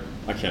player.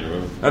 I can't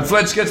remember. And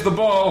Fletch gets the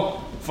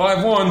ball,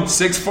 5-1,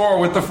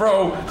 6-4 with the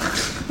throw.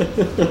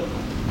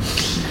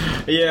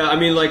 Yeah, I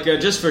mean, like,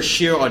 just for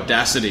sheer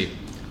audacity,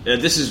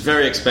 this is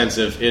very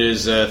expensive. It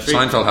is...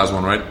 Seinfeld has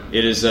one, right?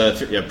 It is,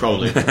 yeah,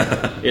 probably.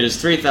 It is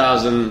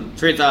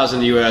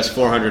 $3,000 US,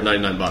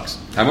 $499.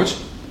 How much?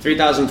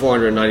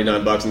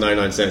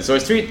 $3,499.99. So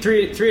it's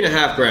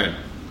 $3,500.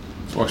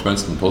 It's more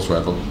expensive than Pulse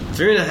Rifle.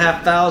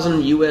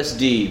 3,500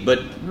 USD.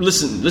 But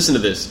listen to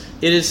this.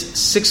 It is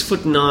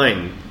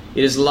 6'9".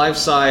 It is life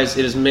size.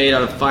 It is made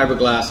out of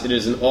fiberglass. It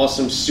is an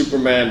awesome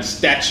Superman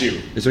statue.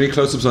 Is there any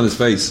close-ups on his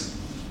face?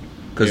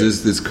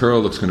 Because this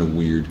curl looks kind of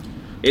weird.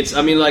 It's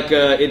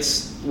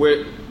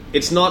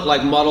not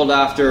like modeled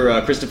after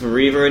Christopher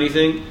Reeve or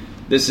anything.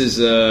 This is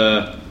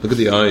Look at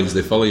the eyes.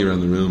 They follow you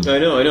around the room. I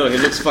know. It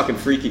looks fucking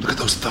freaky. Look at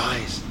those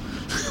thighs.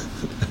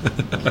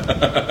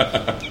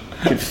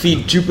 Can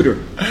feed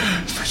Jupiter.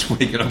 Just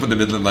waking up in the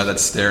middle of the night,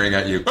 that's staring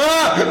at you.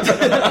 Ah!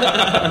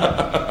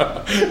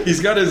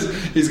 He's got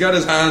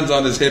his hands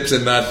on his hips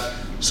in that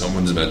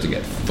someone's about to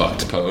get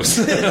fucked pose.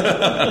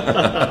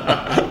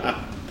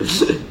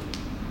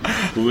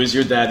 Who is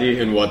your daddy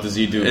and what does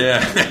he do?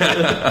 Yeah.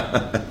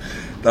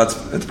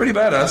 It's pretty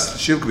badass.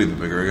 Shield could be a bit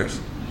bigger, I guess.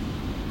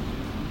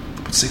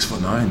 But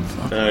 6'9".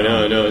 Fuck. I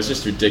know. It's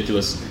just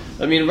ridiculous.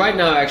 I mean, right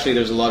now, actually,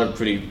 there's a lot of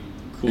pretty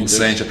cool,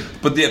 insane shit.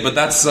 But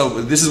that's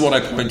so. This is what I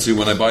point to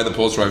when I buy the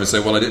Pulse Drive and say,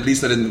 well, at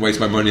least I didn't waste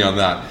my money on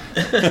that.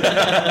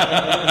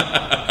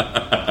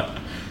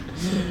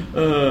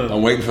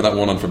 I'm waiting for that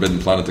one on Forbidden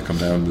Planet to come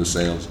down to the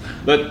sales.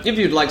 But if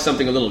you'd like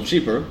something a little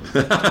cheaper,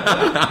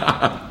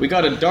 we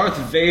got a Darth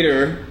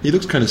Vader. He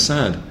looks kind of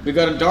sad. We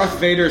got a Darth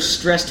Vader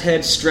stressed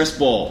head stress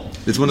ball.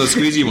 It's one of those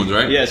squeezy ones,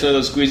 right? Yeah, it's one of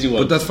those squeezy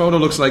ones. But that photo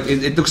looks like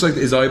it looks like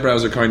his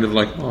eyebrows are kind of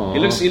like. Aww.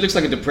 He looks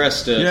like a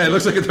depressed. Yeah, it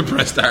looks like a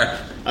depressed art.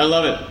 I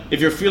love it. If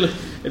you're feeling,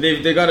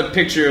 they got a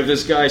picture of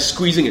this guy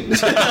squeezing it.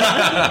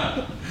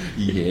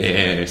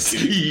 Yes.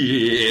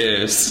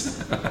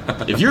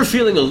 If you're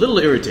feeling a little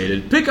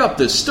irritated, pick up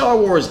the Star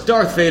Wars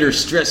Darth Vader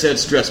Stress Head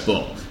Stress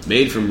Ball,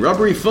 made from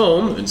rubbery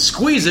foam, and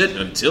squeeze it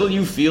until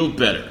you feel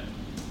better.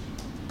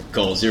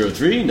 Call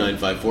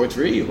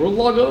 03-9543 or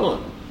log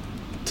on.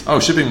 Oh,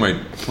 shipping weight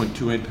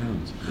 0.28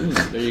 pounds.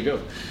 There you go.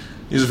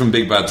 These are from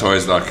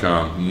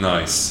BigBadToys.com.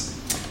 Nice.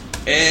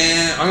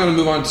 And I'm going to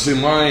move on to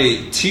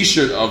my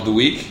T-shirt of the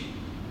week.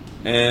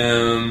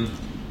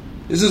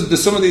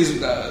 Some of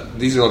these are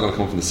all going to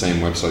come from the same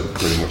website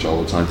pretty much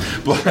all the time,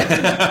 but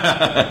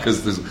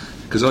because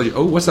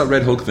what's that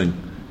Red Hulk thing?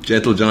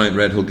 Gentle Giant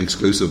Red Hulk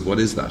exclusive. What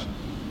is that?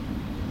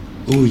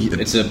 Oh, yeah.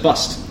 It's a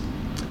bust.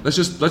 Let's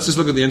just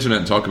look at the internet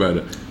and talk about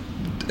it.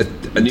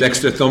 A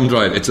Dexter thumb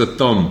drive. It's a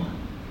thumb.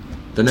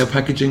 They're now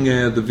packaging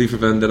the V for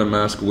Vendetta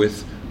mask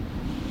with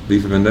V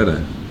for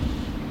Vendetta.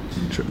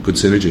 Good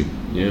synergy.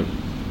 Yeah.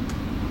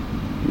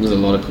 There's a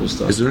lot of cool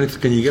stuff. Is there anything?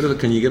 Can you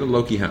get a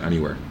Loki hat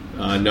anywhere?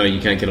 No, you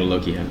can't get a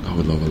Loki hat. I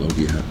would love a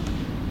Loki hat.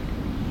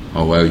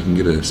 Oh wow, you can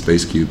get a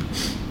space cube.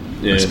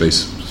 Yeah. Or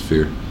space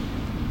sphere.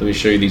 Let me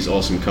show you these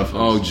awesome cufflinks.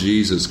 Oh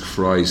Jesus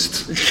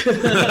Christ!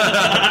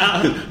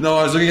 No,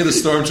 I was looking at the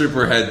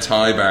Stormtrooper head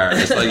tie bar.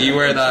 It's like you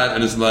wear that,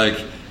 and it's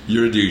like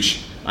you're a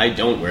douche. I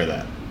don't wear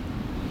that.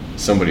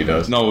 Somebody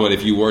does. No, but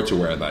if you were to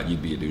wear that,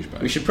 you'd be a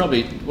douchebag. We should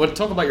probably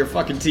talk about your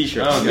fucking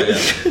T-shirt. Oh, okay,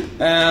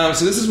 yeah.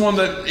 So this is one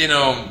that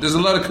there's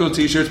a lot of cool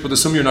T-shirts, but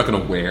there's some you're not going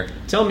to wear.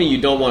 Tell me you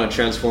don't want a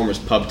Transformers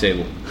pub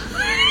table.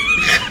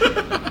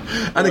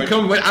 And it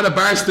comes with a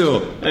bar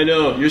stool. I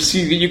know. You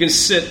can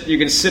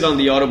sit on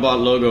the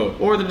Autobot logo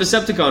or the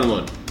Decepticon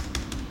one,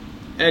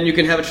 and you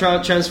can have a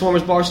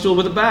Transformers bar stool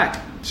with a back.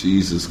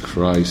 Jesus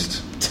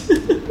Christ!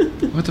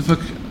 What the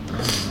fuck?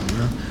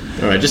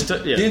 All right, just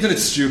The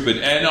internet's stupid,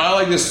 and I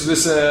like this.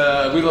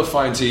 We love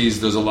Fine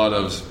Tees. There's a lot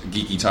of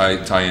geeky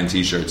tie-in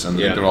T-shirts, and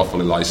they're all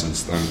fully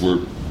licensed.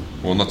 And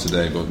not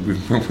today, but we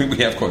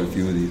have quite a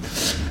few of these.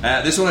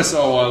 This one I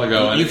saw a while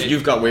ago.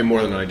 You've got way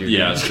more than I do.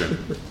 Yeah, that's true.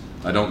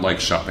 I don't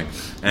like shopping.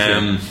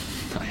 I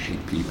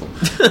hate people.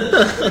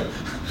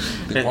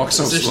 They walk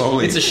so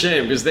slowly. It's a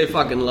shame because they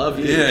fucking love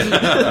you.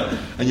 Yeah,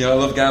 and I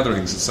love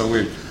gatherings. It's so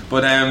weird,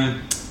 but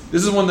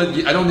this is one that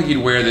I don't think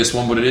you'd wear this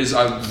one, but it is.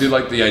 I do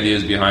like the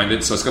ideas behind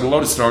it. So it's got a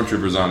lot of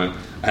stormtroopers on it,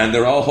 and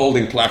they're all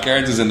holding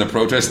placards as in they're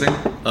protesting.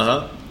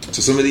 Uh-huh.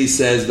 So some of these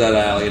says that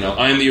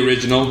I'm the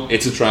original.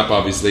 It's a trap,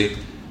 obviously.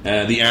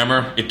 The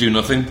armor, it do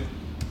nothing.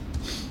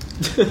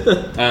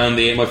 And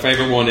my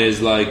favorite one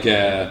is like,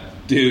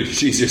 dude,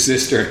 she's your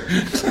sister.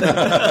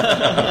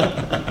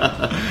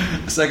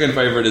 Second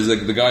favorite is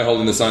the guy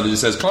holding the sign that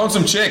just says, clone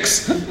some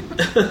chicks.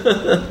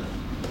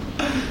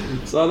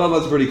 So I thought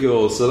that's pretty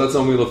cool. So that's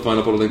on Wheel of Fun.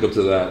 I'll put a link up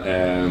to that.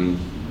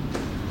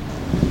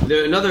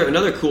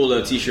 Another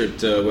cool T-shirt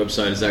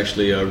website is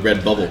actually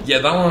Redbubble. Yeah,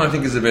 that one I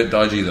think is a bit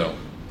dodgy though.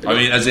 I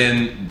mean, as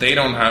in they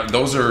don't have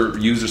those are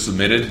user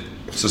submitted.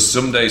 So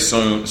someday,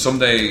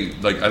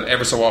 like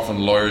ever so often,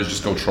 lawyers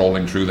just go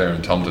trolling through there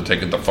and tell them to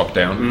take it the fuck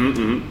down.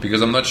 Mm-hmm.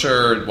 Because I'm not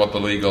sure what the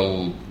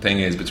legal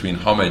thing is between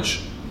homage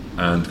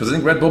and because I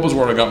think Redbubble's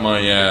where I got my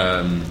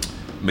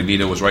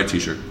Magneto was right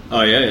t-shirt.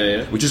 Oh,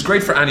 yeah. Which is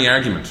great for any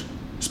argument.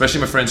 Especially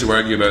my friends who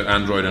argue about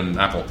Android and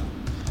Apple.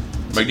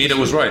 Magneto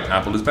was right.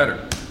 Apple is better.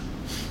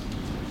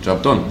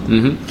 Job done.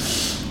 Mm-hmm.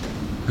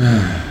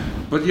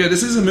 But yeah,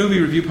 this is a movie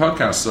review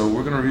podcast, so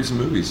we're going to review some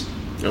movies.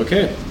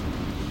 Okay.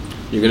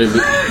 You're going to be...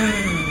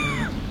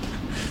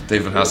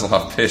 David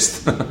Hasselhoff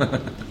pissed.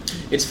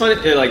 It's funny,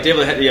 like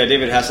David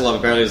Hasselhoff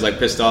apparently is like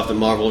pissed off that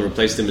Marvel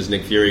replaced him as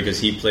Nick Fury because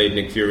he played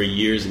Nick Fury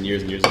years and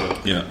years and years ago.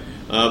 Yeah.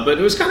 But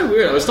it was kind of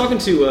weird. I was talking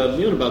to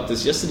Leon about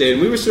this yesterday,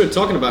 and we were sort of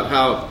talking about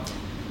how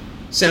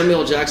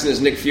Samuel L. Jackson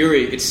as Nick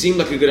Fury, it seemed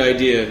like a good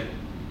idea.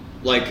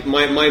 Like,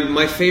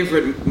 my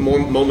favorite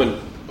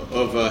moment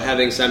of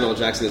having Samuel L.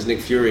 Jackson as Nick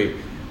Fury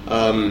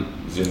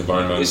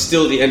is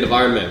still the end of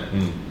Iron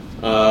Man.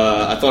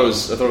 I thought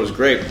it was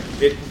great.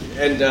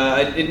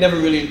 It never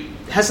really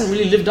hasn't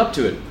really lived up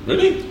to it.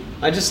 Really?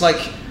 I just like...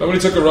 Nobody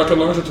took a rocket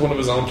launcher to one of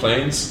his own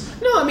planes?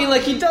 No, I mean,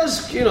 like, he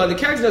does, the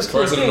character does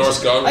cool things.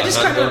 Norse god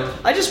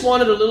I just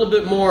wanted a little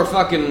bit more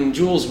fucking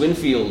Jules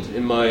Winfield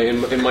in my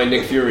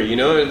Nick Fury,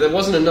 There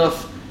wasn't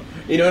enough,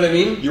 you know what I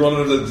mean? You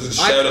wanted him to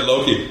shout at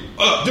Loki,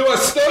 do I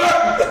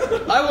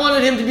stutter? I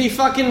wanted him to be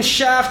fucking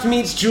Shaft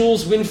meets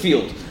Jules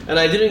Winfield, and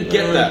I didn't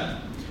get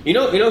that. You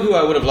know who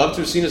I would have loved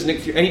to have seen as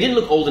Nick Fury? And he didn't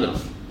look old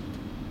enough.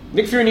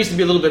 Nick Fury needs to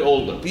be a little bit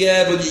older.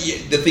 Yeah, but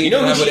the thing you're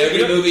going to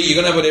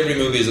have with every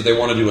movie is that they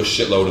want to do a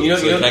shitload of it,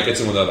 so they can't get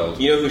someone that old.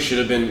 You know who should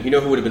have been? You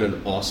know who would have been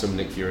an awesome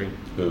Nick Fury?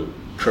 Who?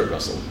 Kurt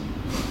Russell.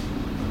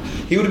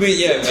 He would have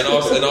been, an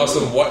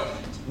awesome what?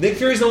 Nick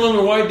Fury's no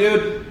longer white,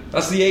 dude.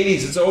 That's the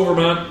 80s. It's over,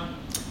 man.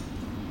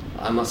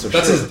 I'm not so sure.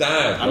 That's his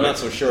dad. I'm not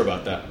so sure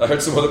about that. I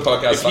heard some other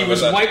podcasts. If he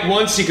was white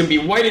once, he can be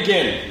white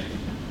again.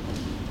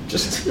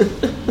 Just.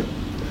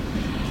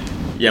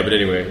 Yeah, but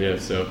anyway, yeah.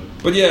 So.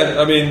 But yeah,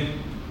 I mean.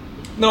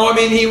 No, I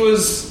mean,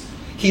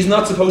 he's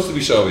not supposed to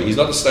be showy. He's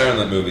not the star in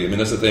that movie. I mean,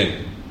 that's the thing.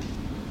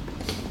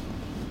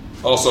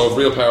 Also, if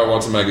Real Power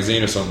wants a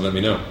magazine or something, let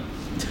me know.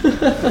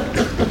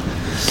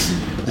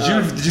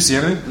 Did you see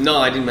anything? No,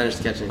 I didn't manage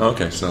to catch anything.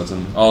 Okay, so it's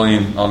an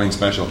all-in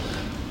special.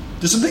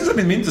 There's some things I've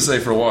been meaning to say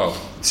for a while.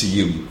 To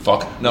you,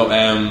 fuck. No,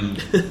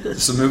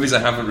 some movies I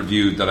haven't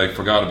reviewed that I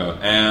forgot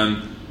about.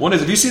 One is,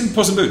 have you seen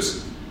Puss in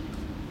Boots?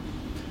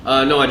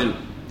 No, I didn't.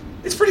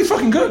 It's pretty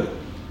fucking good.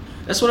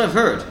 That's what I've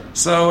heard.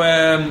 So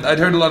I'd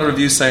heard a lot of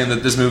reviews saying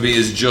that this movie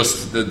is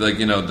just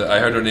I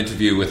heard an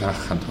interview with I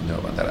don't know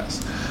about that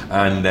ass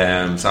and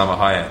Salma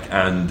Hayek,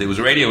 and it was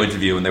a radio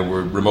interview, and they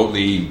were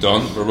remotely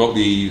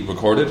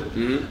recorded,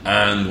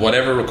 and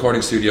whatever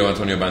recording studio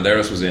Antonio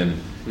Banderas was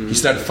in, he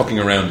started fucking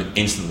around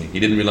instantly. He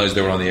didn't realize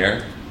they were on the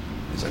air.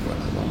 He's like, "Well,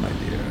 hello, my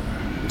dear.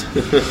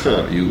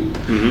 How are you?"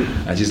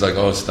 And she's like,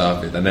 "Oh,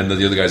 stop it." And then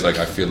the other guy's like,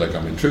 "I feel like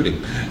I'm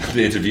intruding,"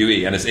 the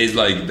interviewee, and it's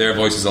like their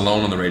voices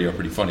alone on the radio are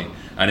pretty funny.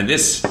 And in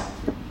this,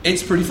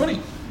 it's pretty funny.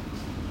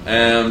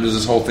 There's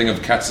this whole thing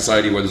of cat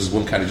society where there's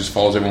one cat who just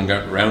follows everyone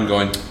around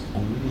going,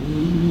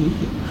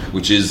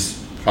 which is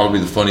probably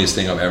the funniest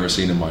thing I've ever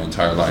seen in my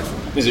entire life.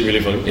 Is it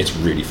really funny? It's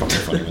really fucking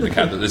funny when the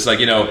cat. It's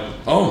like,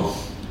 oh,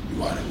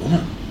 you are a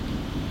woman.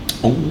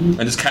 Oh, and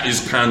this cat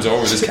just pans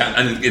over this cat,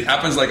 and it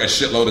happens like a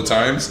shitload of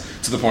times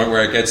to the point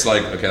where it gets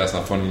like, okay, that's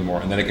not funny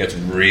anymore, and then it gets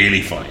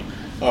really funny.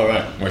 All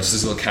right, where it's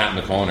this little cat in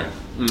the corner.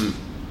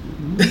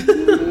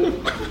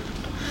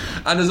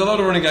 And there's a lot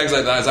of running gags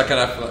like that. Zach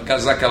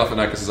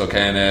Galifianakis is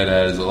okay in it.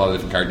 There's a lot of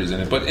different characters in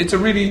it, but I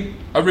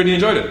really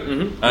enjoyed it.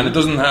 And it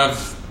doesn't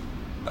have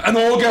an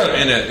Olga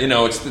in it. It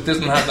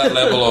doesn't have that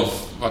level of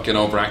fucking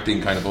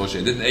overacting kind of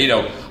bullshit.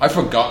 I've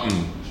forgotten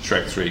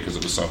Shrek 3 because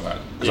it was so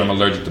bad, because I'm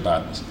allergic to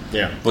badness.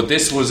 Yeah. But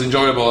this was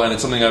enjoyable, and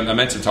it's something I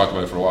meant to talk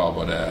about for a while,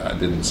 but I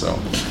didn't. So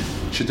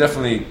you should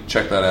definitely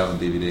check that out on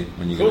DVD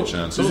when you get a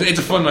chance. Cool. It's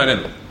a fun night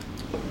in.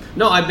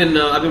 No, I've been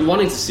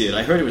wanting to see it.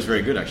 I heard it was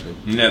very good, actually.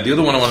 Yeah, the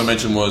other one I want to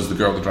mention was The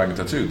Girl with the Dragon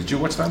Tattoo. Did you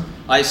watch that?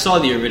 I saw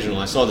the original.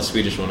 I saw the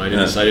Swedish one. I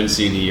didn't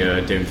see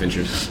the David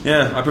Fincher's.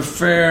 Yeah, I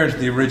preferred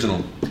the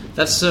original.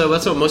 That's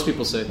what most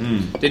people say.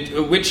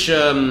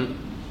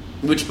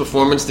 Which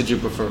performance did you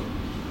prefer?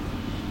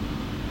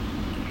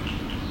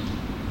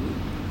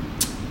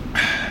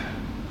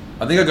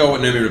 I think I'll go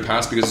with Noomi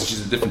Rapace because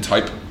she's a different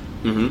type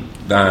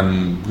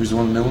than... Who's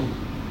the new one?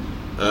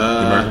 The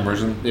American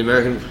version? The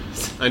American...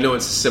 I know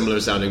it's a similar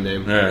sounding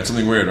name. Yeah, it's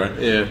something weird, right?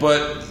 Yeah.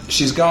 But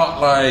she's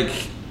got a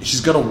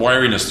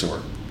wiriness to her.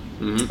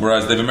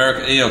 Whereas they've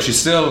American... she's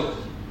still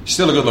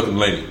a good looking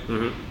lady.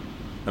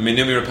 I mean,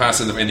 Noomi Rapace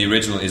in the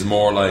original is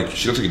more like...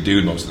 She looks like a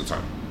dude most of the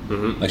time.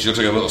 Like, she looks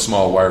like a little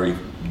small wiry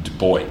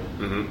boy.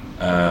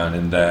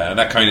 And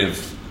that kind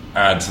of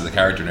adds to the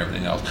character and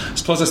everything else.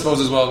 Plus, I suppose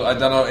as well, I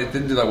don't know, it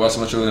didn't do that well, so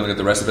I'm not sure I'm going to get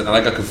the rest of it. And I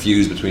got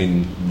confused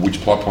between which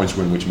plot points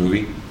were in which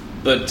movie.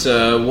 But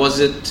was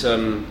it...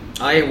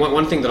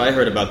 one thing that I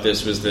heard about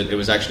this was that it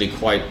was actually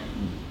quite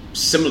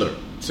similar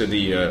to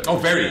the... Oh,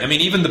 very. I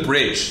mean, even the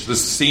bridge. The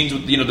scenes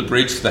with, the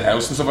bridge to the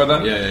house and stuff like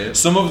that. Yeah.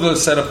 Some of the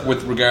setup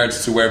with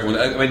regards to where everyone...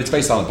 I mean, it's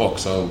based on a book,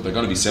 so they're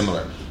going to be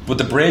similar. But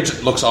the bridge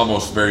looks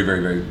almost very,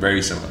 very, very,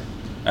 very similar.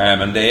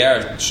 And they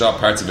are shot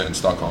parts of it in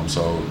Stockholm,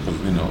 so,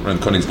 around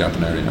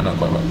Koningsgatan area, not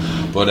quite well.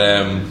 But,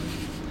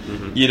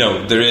 You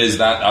know, there is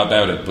that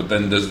about it, but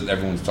then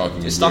everyone's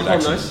talking. Is Stockholm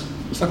nice?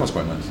 Stockholm's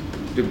quite nice.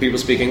 Do people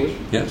speak English?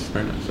 Yes,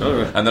 very nice.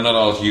 Oh, right. And they're not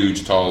all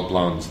huge, tall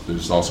blondes.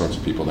 There's all sorts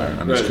of people there,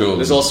 and it's cool.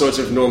 There's all sorts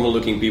of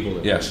normal-looking people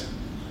there. Yes.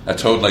 A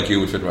toad like you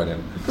would fit right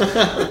in.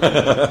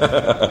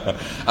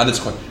 And it's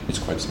quite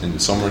in the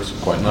summer it's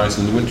quite nice.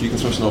 In the winter you can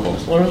throw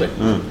snowballs. Oh, really?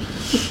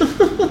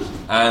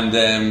 And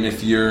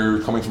if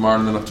you're coming from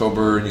Ireland in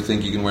October and you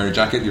think you can wear a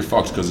jacket, you're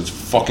fucked because it's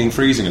fucking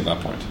freezing at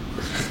that point.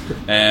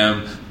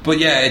 But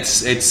yeah,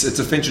 it's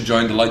a Fincher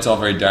joint. The light's all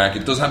very dark.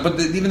 It does have, but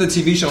even the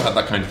TV show had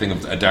that kind of thing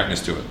of a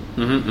darkness to it.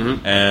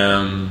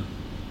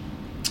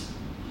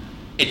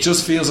 It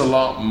just feels a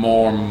lot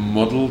more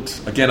muddled.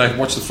 Again, I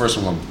watched the first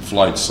one on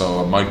flight,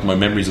 so my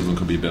memories of them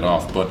could be a bit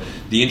off. But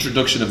the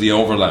introduction of the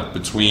overlap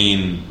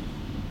between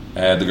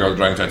the girl with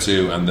the dragon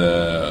tattoo and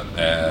the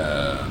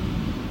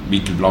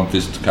Mikkel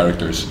Blomqvist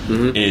characters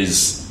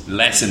is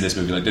less in this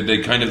movie. Like they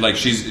kind of like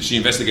she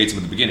investigates him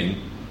at the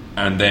beginning,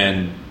 and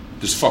then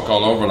there's fuck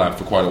all overlap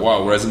for quite a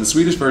while. Whereas in the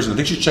Swedish version, I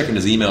think she's checking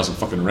his emails and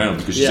fucking around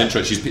because she's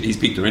interested. He's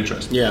piqued her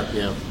interest.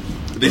 Yeah.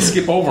 They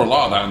skip over a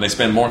lot of that and they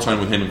spend more time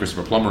with him and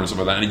Christopher Plummer and stuff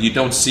like that, and you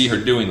don't see her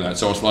doing that.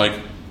 So it's like,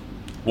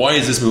 why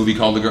is this movie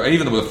called The Girl?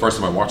 Even though the first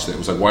time I watched it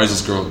was like, why is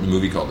this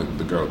movie called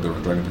The Girl, the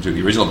Dragon Tattoo,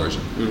 the original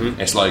version?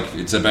 It's like,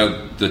 it's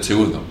about the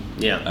two of them.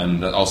 Yeah.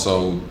 And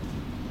also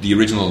the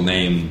original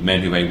name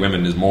Men Who Hate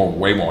Women is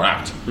way more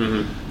apt.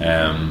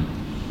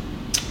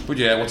 But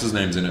yeah, what's his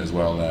name's in it as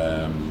well?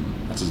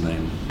 What's his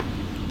name?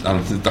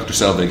 Dr.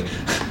 Selvig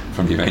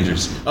from the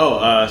Avengers. Oh,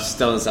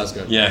 Stellan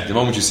Skarsgård. Yeah, the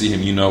moment you see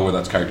him, you know where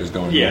that character's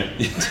going. Yeah.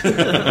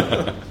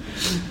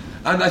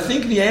 And I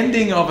think the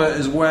ending of it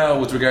as well,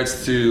 with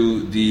regards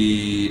to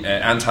the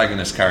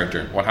antagonist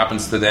character, what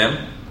happens to them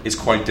is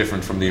quite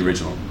different from the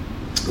original.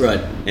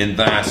 Right. In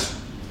that,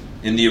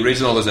 in the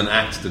original, there's an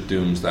act that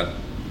dooms that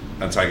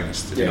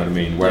antagonist, if you know what I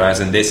mean. Whereas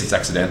in this, it's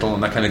accidental,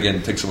 and that kind of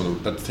again takes some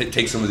of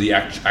the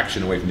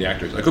action away from the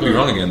actors. I could be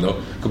wrong again, though.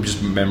 I could be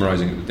just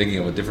memorizing it and thinking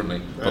of it differently.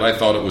 Right. But I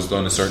thought it was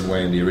done a certain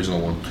way in the original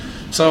one.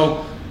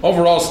 So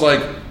overall,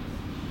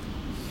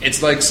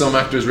 it's like some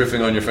actors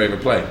riffing on your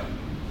favorite play.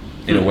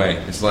 In a way,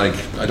 it's like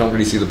I don't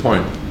really see the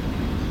point.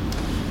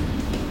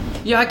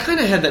 Yeah, I kind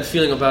of had that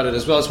feeling about it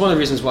as well. It's one of the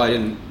reasons why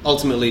I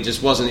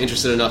wasn't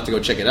interested enough to go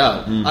check it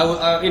out.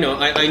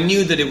 I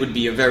knew that it would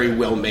be a very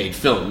well-made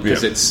film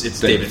because it's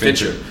David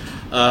Fincher.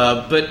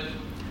 But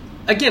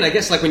again, I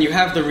guess like when you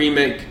have the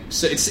remake,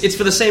 so it's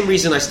for the same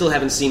reason I still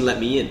haven't seen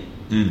Let Me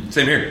In.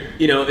 Same here.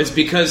 It's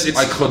because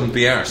I couldn't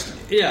be arsed.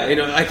 Yeah,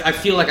 I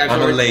feel like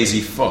I'm a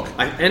lazy fuck.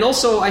 And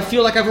also I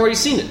feel like I've already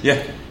seen it.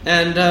 Yeah.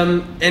 And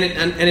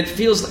it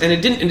feels and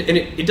it didn't and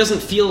it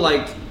doesn't feel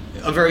like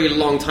a very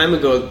long time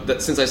ago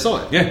since I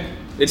saw it. Yeah.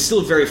 It's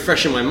still very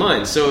fresh in my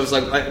mind. So it's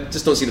like I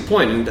just don't see the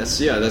point, and that's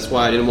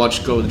why I didn't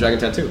watch Girl with the Dragon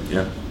Tattoo.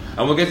 Yeah.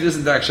 And we'll get to this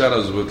in Dark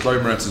Shadows, but Chloe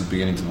Moretz is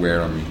beginning to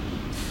wear on me.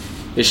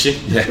 Is she?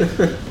 Yeah.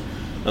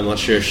 I'm not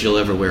sure if she'll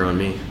ever wear on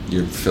me.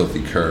 You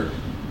filthy cur.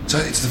 So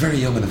it's the very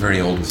young and the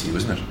very old with you,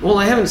 isn't it? Well,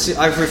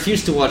 I've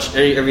refused to watch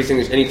anything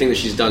that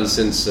she's done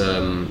since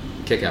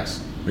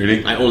Kick-Ass.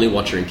 Really? I only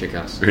watch her in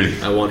Kick-Ass. Really?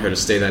 I want her to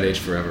stay that age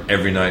forever.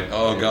 Every night.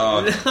 Oh,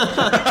 God.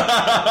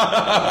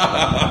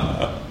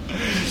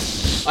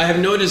 I have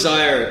no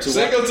desire to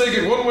Single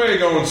ticket one way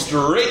going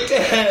straight to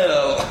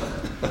hell.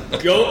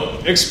 Go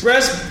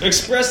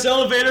express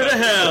elevator to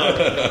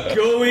hell.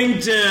 Going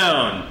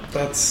down.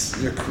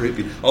 You're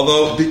creepy.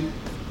 Although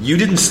you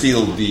didn't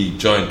steal the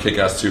giant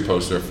Kick-Ass 2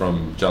 poster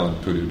from Jalan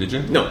Pudu, did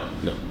you? No.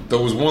 There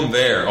was one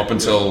there up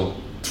until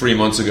 3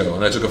 months ago,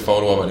 and I took a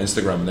photo of it on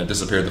Instagram, and then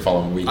disappeared the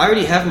following week. I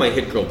already have my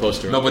Hit Girl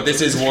poster. No, but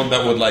this is one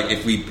that would, like,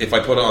 if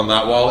I put it on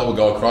that wall, it would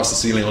go across the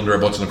ceiling under a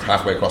bunch and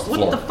halfway across the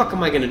floor. What the fuck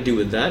am I going to do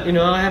with that?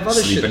 I have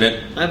other Sleep shit. in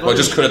it. Well,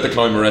 just credit the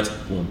Chloe Moretz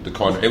one, the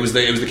corner. It was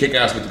the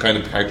Kick-Ass with the kind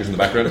of characters in the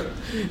background.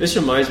 This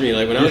reminds me,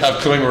 like when I was have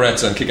Chloe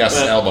Moretz and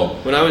Kick-Ass's elbow.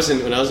 When I was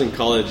in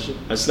college,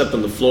 I slept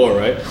on the floor,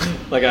 right?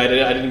 Like I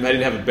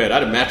didn't have a bed. I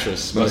had a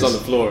mattress, but I was on the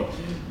floor,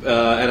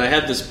 and I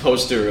had this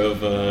poster of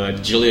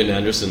Gillian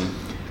Anderson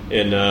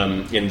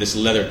in this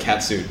leather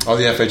catsuit. Oh,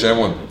 the FHM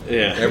one.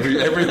 Yeah.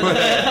 Everyone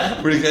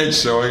we're again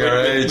showing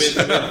our age.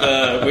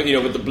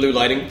 with the blue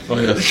lighting. Oh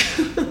yes.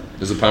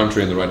 There's a palm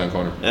tree in the right hand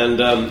corner. And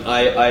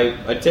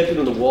I taped it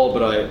on the wall,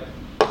 but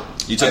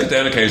you took it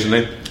down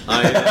occasionally.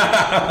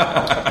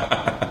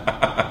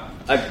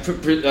 I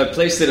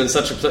placed it in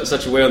such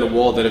a way on the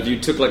wall that if you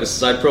took like a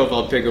side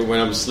profile pic of when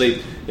I'm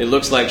asleep, it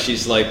looks like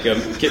she's like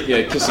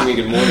kissing me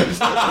good morning.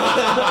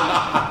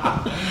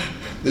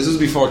 This was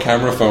before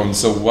camera phones,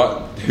 so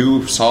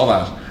who saw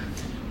that?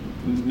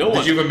 No one.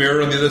 Did you have a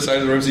mirror on the other side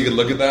of the room so you could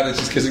look at that and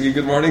she's kissing you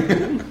good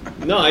morning?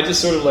 No, I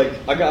just sort of like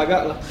I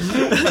got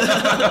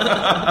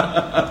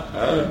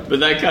but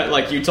that kind of,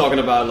 like you talking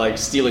about like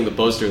stealing the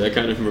poster, that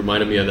kind of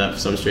reminded me of that for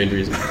some strange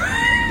reason.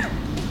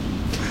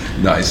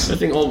 Nice. I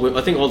think all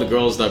the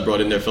girls that I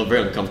brought in there felt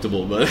very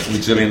uncomfortable, but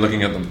with Gillian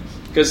looking at them.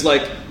 Because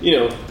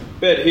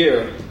bed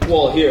here,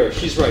 wall here,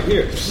 she's right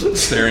here,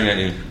 staring at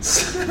you.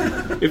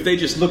 If they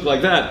just look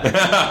like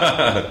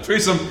that,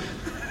 threesome.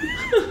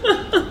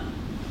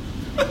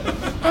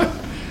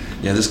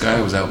 Yeah, this guy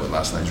I was out with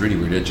last night is really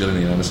weird.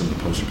 Gillian Anderson on the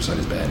poster beside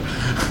his bed.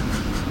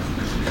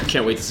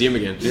 Can't wait to see him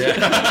again. Yeah.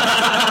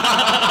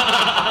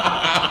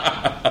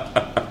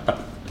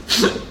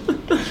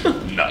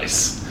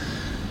 Nice.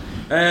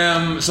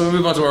 So we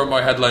move on to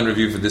my headline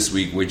review for this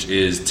week, which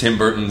is Tim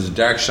Burton's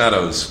Dark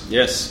Shadows.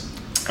 Yes.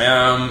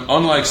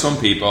 Unlike some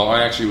people,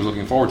 I actually was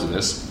looking forward to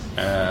this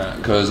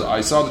because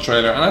I saw the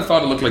trailer and I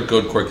thought it looked like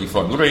good, quirky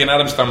fun. It looked like an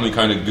Addams Family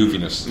kind of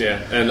goofiness.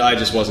 Yeah, and I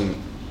just wasn't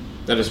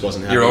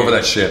happy. You're over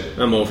that shit.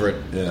 I'm over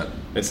it. Yeah.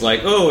 It's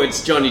like, oh,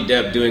 it's Johnny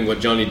Depp doing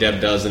what Johnny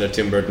Depp does in a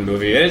Tim Burton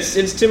movie. And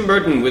it's Tim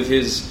Burton with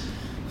his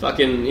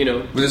fucking,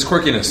 with his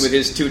quirkiness. With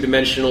his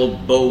two-dimensional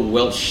Bo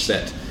Welch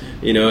set.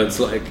 It's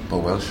like... Bo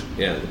Welch?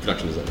 Yeah, the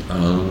production design.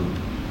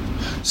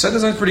 Set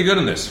design's pretty good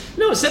in this.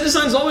 No, set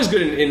design's always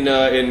good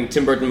in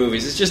Tim Burton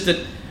movies. It's just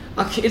that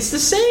it's the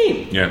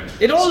same. Yeah.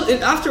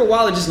 After a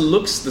while, it just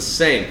looks the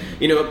same.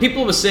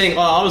 People were saying,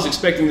 "Oh, I was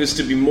expecting this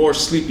to be more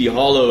Sleepy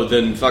Hollow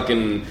than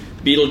fucking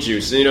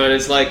Beetlejuice." And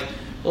it's like,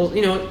 well,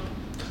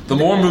 the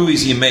more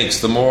movies he makes,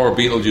 the more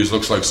Beetlejuice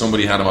looks like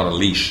somebody had him on a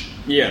leash.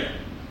 Yeah.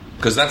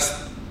 Because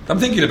I'm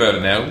thinking about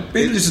it now.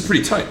 Beetlejuice is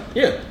pretty tight.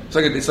 Yeah.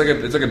 It's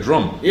like a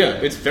drum.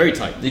 Yeah, it's very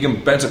tight. You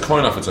can bounce a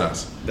coin off its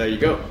ass. There you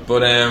go.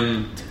 But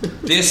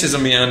this is a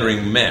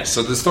meandering mess.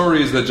 So the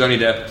story is that Johnny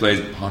Depp plays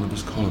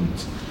Barnabas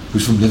Collins,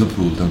 who's from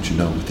Liverpool, don't you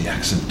know, with the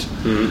accent.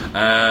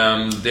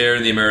 Mm-hmm. They're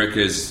in the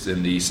Americas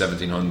in the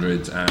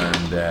 1700s,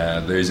 and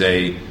there's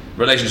a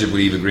relationship with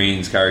Eva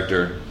Green's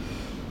character,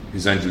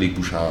 who's Angelique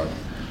Bouchard.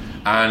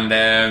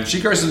 And she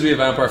curses to be a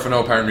vampire for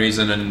no apparent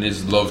reason, and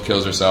his love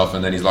kills herself,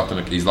 and then he's locked in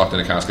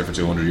a casket for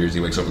 200 years. He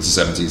wakes up in the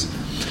 70s,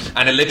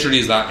 and it literally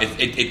is that.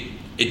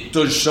 It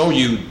does show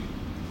you.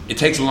 It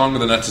takes longer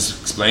than that to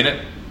explain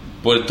it,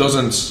 but it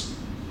doesn't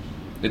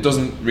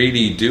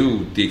really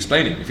do the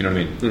explaining, if you know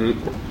what I mean.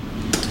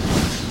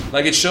 Mm-hmm.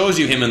 Like, it shows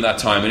you him in that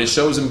time, and it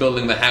shows him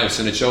building the house,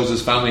 and it shows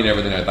his family and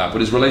everything like that,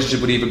 but his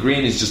relationship with Eva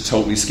Green is just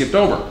totally skipped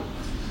over.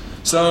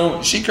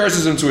 So she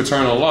curses him to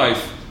eternal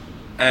life,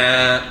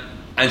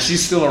 and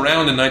she's still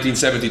around in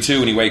 1972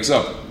 when he wakes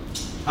up.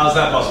 How's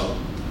that possible?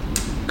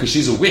 Because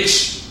she's a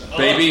witch,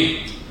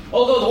 baby.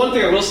 Although the one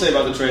thing I will say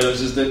about the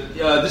trailers is that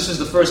this is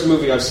the first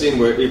movie I've seen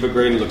where Eva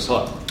Green looks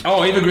hot.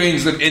 Oh, Eva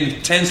Green's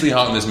intensely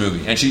hot in this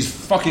movie, and she's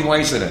fucking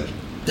wasted it.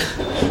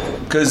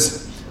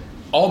 Because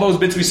all those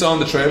bits we saw in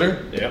the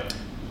trailer,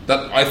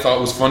 that I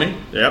thought was funny.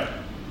 Yep.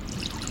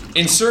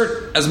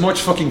 Insert as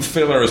much fucking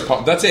filler as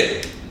possible. That's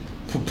it.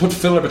 Put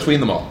filler between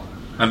them all,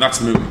 and that's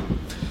the movie.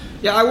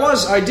 Yeah,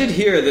 I did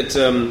hear that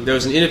there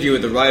was an interview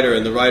with the writer,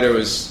 and the writer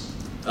was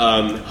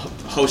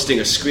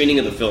hosting a screening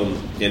of the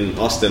film in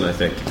Austin, I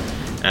think.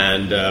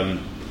 And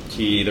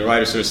the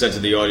writer sort of said to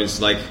the audience,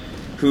 like,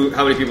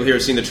 how many people here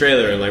have seen the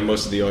trailer? And like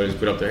most of the audience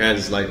put up their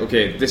hands. It's like,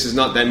 okay, this is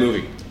not that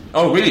movie.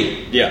 Oh,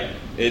 really? Yeah.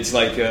 It's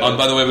like...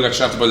 by the way, we got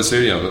shafted by the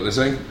studio. What they're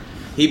saying?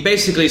 He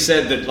basically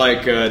said that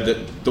like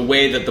the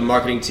way that the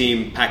marketing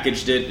team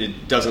packaged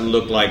it doesn't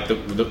look like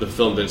the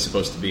film that it's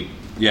supposed to be.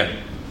 Yeah.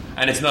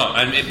 And it's not.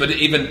 But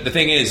even the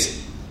thing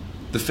is,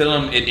 the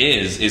film it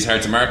is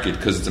hard to market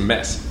because it's a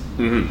mess.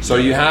 Mm-hmm. So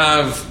you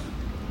have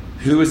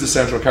who is the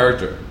central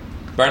character?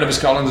 Barnabas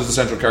Collins is the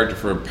central character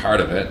for a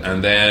part of it,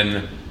 and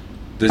then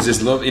there's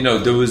this love.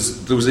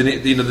 There's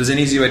an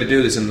easy way to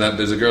do this in that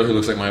there's a girl who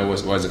looks like Maya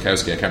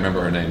Wasikowska. I can't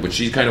remember her name, but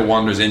she kind of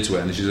wanders into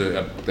it, and she's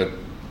a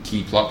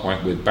key plot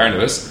point with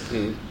Barnabas.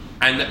 Mm.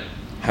 And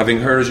having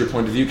her as your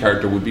point of view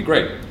character would be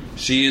great.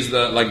 She is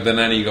the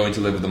nanny going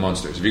to live with the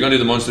monsters. If you're going to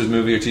do the monsters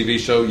movie or TV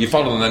show, you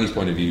follow the nanny's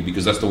point of view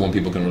because that's the one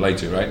people can relate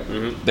to, right?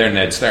 Mm-hmm. They're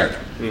Ned Stark.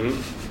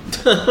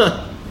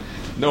 Mm-hmm.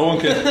 No one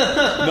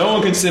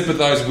can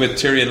sympathise with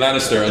Tyrion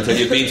Lannister until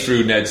you've been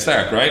through Ned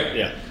Stark, right?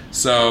 Yeah.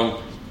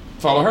 So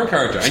follow her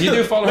character, and you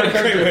do follow her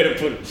character. Great way to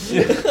put it.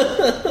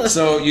 Yeah.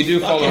 So you do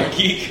follow her.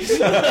 Geek.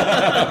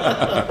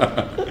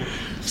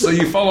 So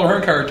you follow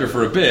her character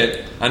for a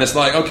bit, and it's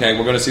like, okay,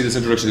 we're going to see this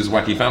introduction to this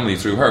wacky family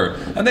through her,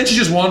 and then she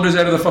just wanders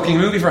out of the fucking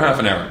movie for half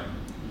an hour,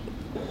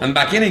 and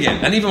back in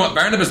again. And even what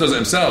Barnabas does it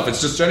himself,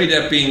 it's just Johnny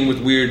Depp being with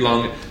weird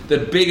long. The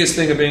biggest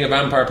thing of being a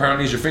vampire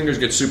apparently is your fingers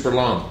get super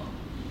long,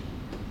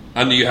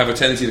 and you have a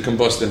tendency to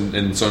combust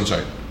in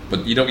sunshine.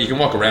 But you can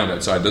walk around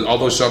outside. All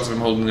those shots of him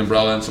holding an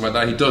umbrella and stuff like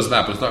that, he does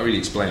that, but it's not really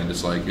explained.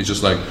 It's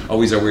just like,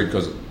 oh, he's our weird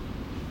cousin.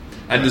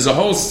 And there's a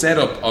whole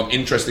setup of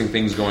interesting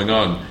things going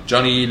on.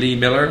 Johnny Lee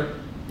Miller.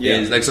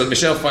 Yeah, like so.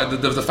 Michelle,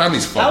 the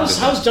family's fun.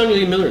 How's Johnny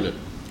Lee Miller in it?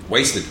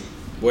 Wasted.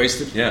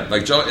 Yeah,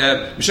 like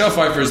Michelle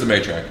Pfeiffer is the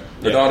matriarch.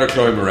 Her daughter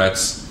Chloe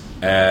Moretz.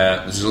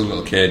 This is a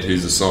little kid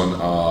who's the son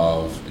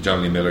of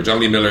Johnny Lee Miller.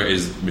 Johnny Lee Miller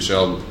is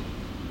Michelle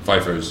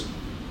Pfeiffer's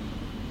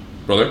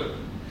brother.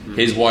 Mm-hmm.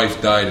 His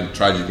wife died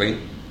tragically,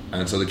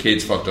 and so the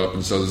kid's fucked up.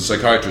 And so the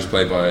psychiatrist,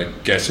 played by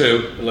guess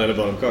who? Helena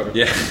Bonham Carter.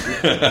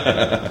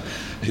 Yeah.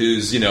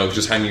 Who's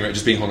just hanging around,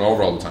 just being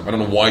hungover all the time. I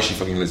don't know why she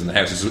fucking lives in the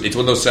house. It's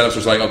one of those setups where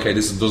it's like, okay,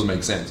 this doesn't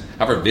make sense.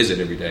 Have her visit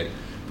every day,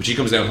 but she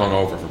comes down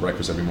hungover for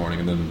breakfast every morning,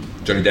 and then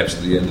Johnny Depp's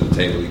at the end of the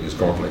table eating his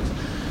cornflakes.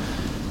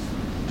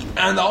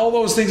 And all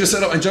those things are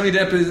set up. And Johnny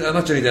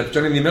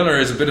Lee Miller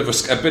is a bit of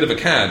a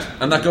cad,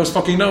 and that goes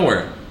fucking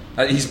nowhere.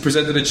 He's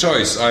presented a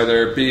choice: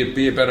 either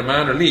be a better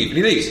man or leave. And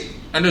he leaves,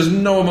 and there's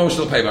no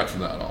emotional payback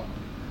from that at all.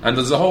 And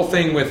there's the whole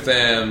thing with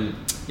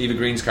Eva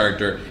Green's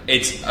character.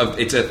 It's a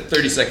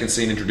 30-second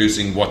scene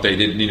introducing what they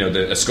did.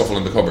 A scuffle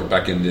in the cupboard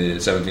back in the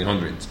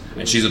 1700s,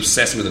 and she's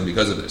obsessed with him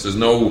because of this. There's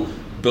no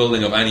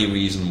building of any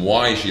reason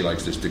why she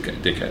likes this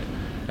dickhead,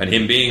 and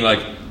him being like,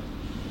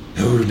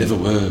 "Oh, it'll never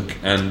work,"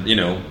 and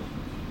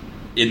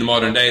in the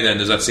modern day, then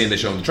there's that scene they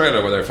show in the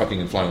trailer where they're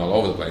fucking and flying all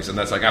over the place, and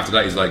that's like after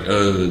that he's like,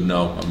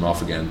 no, I'm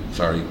off again.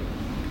 Sorry.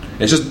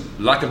 It's just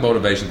lack of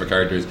motivation for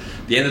characters.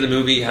 The end of the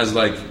movie has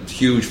like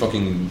huge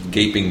fucking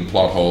gaping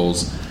plot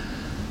holes.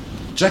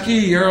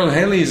 Jackie Earl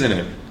Haley's in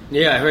it.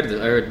 Yeah, I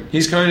heard.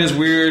 He's kind of this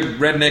weird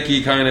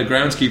rednecky kind of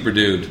groundskeeper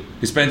dude.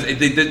 He spends.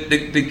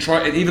 They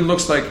try. It even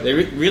looks like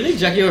really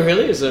Jackie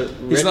O'Haley is a.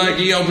 He's like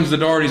he opens the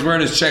door and he's wearing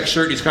his check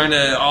shirt. He's kind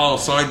of all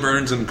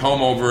sideburns and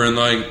comb over and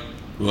like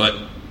what.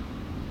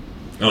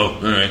 Oh,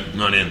 all right, I'm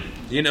not in.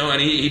 And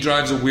he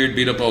drives a weird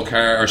beat up old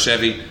car or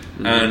Chevy,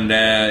 and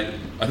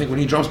I think when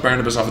he drops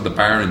Barnabas off at the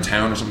bar in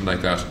town or something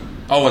like that.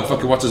 Oh, and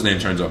fucking what's his name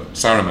turns up?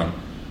 Saruman.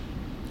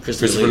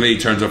 Christopher Lee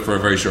turns up for a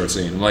very short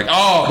scene. I'm like,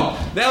 oh,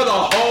 now the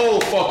whole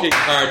fucking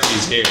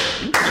party's here.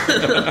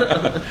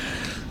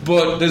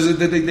 But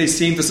they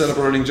seem to set up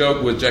a running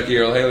joke with Jackie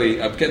Earl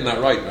Haley. I'm getting that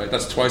right?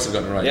 That's twice I've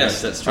gotten it right.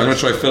 Yes, that's true. I'm going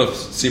to try Philip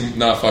Seymour.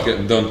 Nah, fuck it,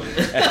 I'm done.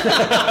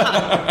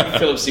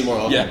 Philip Seymour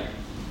Hoffman. Yeah.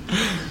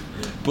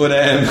 But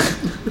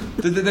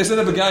they set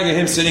up a gag of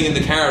him sitting in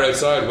the car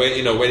outside,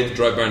 waiting to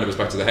drive Barnabas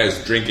back to the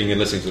house, drinking and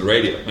listening to the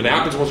radio. And it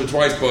happens once or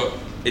twice, but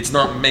it's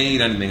not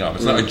made anything of.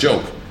 It's not a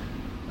joke.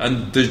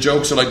 And the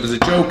jokes are like, there's a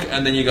joke,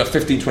 and then you got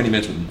 15-20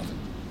 minutes with nothing.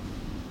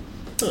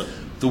 Huh.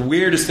 The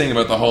weirdest thing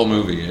about the whole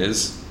movie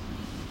is,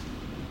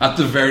 at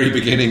the very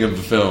beginning of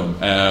the film,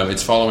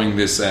 it's following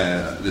this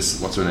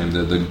what's her name,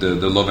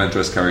 the love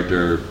interest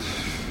character,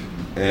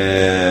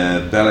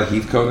 Bella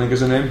Heathcote, I think is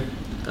her name.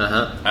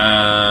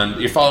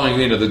 And you're following,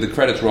 the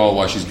credits roll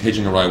while she's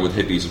hitching a ride with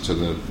hippies up to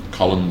the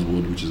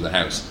Collinswood, which is the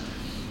house.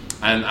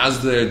 And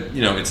as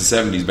it's the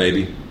 70s,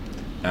 baby.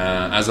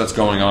 As that's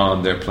going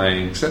on, they're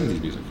playing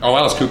 70s music. Oh,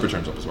 Alice Cooper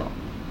turns up as well.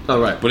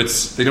 Oh, right. But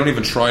they don't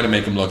even try to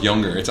make him look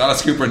younger. It's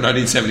Alice Cooper in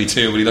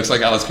 1972, but he looks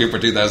like Alice Cooper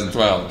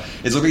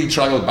 2012. It's like he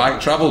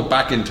traveled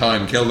back in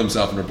time, killed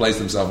himself, and replaced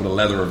himself with a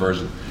leatherer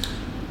version.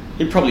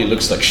 He probably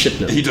looks like shit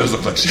now. He does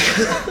look like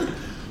shit.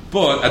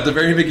 But at the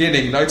very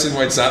beginning, Nights in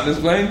White Satin is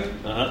playing,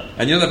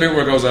 and you know that bit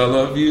where it goes, "I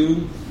love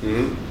you."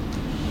 Mm-hmm.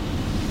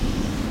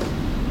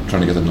 I'm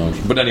trying to get the note,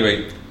 but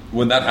anyway,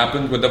 when that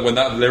happened, when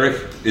that lyric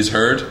is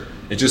heard,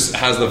 it just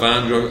has the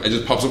van go. It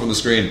just pops up on the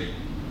screen,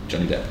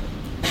 Johnny Depp.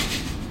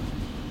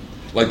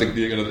 Like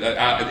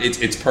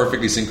it's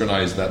perfectly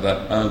synchronized that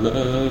 "I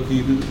love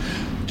you."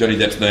 Johnny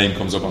Depp's name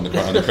comes up on the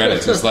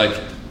credits. It's like,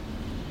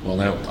 well,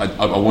 now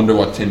I wonder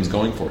what Tim's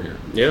going for here.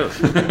 Yeah.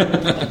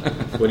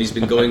 What he's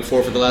been going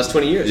for the last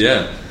 20 years.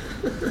 Yeah.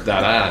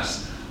 That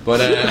ass. But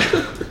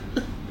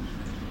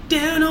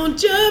down on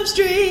Jump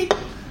Street.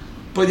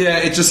 But yeah,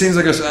 it just seems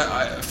like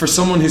for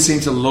someone who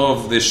seemed to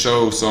love this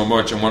show so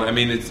much, and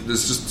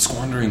there's just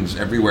squanderings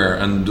everywhere,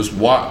 and just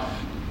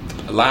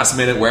last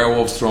minute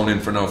werewolves thrown in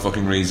for no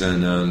fucking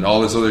reason, and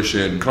all this other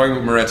shit. And Chloe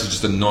Moretz is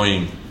just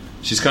annoying.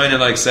 She's kind of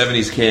like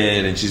 70s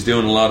kid, and she's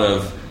doing a lot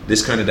of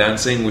this kind of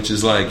dancing, which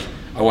is like,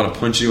 I want to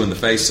punch you in the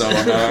face so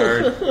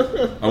hard.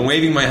 I'm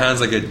waving my hands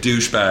like a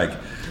douchebag.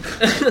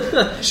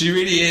 She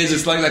really is.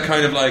 It's like that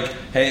kind of like,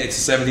 hey,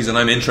 it's the 70s and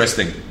I'm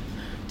interesting.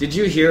 Did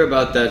you hear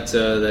about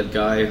that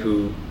guy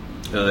who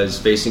is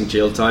facing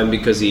jail time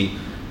because he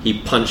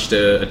punched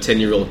a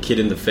 10-year-old kid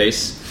in the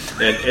face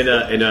at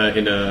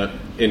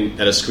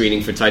a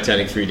screening for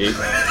Titanic 3D?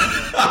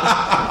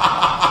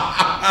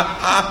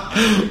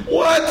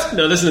 What?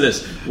 No, listen to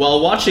this.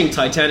 While watching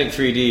Titanic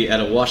 3D at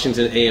a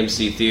Washington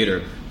AMC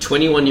theater,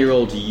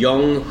 21-year-old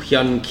Young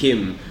Hyun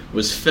Kim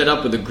was fed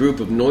up with a group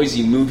of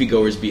noisy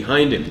moviegoers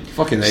behind him.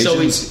 Fucking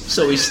Asians.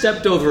 So he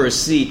stepped over a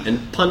seat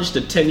and punched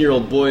a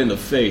 10-year-old boy in the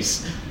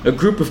face. A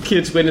group of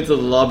kids went into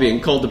the lobby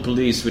and called the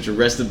police, which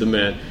arrested the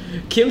man.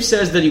 Kim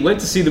says that he went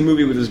to see the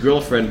movie with his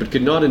girlfriend, but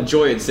could not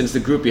enjoy it since the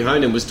group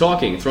behind him was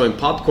talking, throwing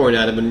popcorn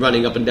at him and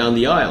running up and down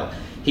the aisle.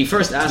 He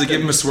first asked. Did they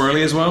give him a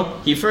swirly as well?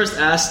 He first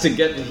asked them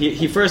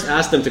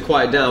to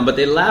quiet down, but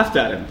they laughed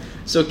at him.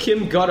 So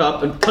Kim got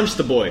up and punched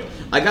the boy.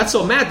 I got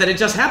so mad that it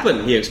just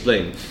happened, he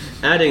explained,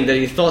 adding that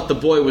he thought the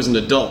boy was an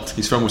adult.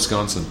 He's from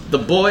Wisconsin. The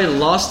boy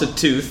lost a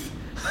tooth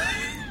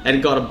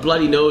and got a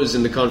bloody nose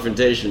in the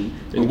confrontation.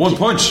 And one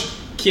punch.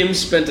 Kim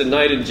spent a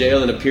night in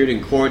jail and appeared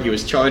in court. He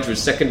was charged with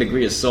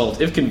second-degree assault.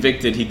 If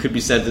convicted, he could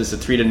be sentenced to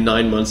 3 to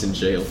 9 months in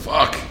jail.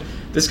 Fuck.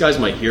 This guy's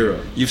my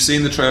hero. You've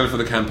seen the trailer for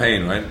the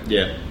campaign, right?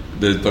 Yeah.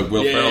 The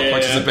Will Ferrell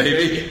punches a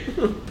baby.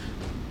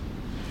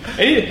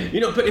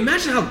 And, but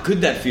imagine how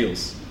good that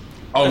feels.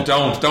 Oh,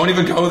 don't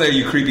even go there,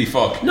 you creepy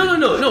fuck.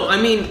 No. I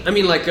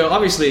mean, like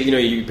obviously,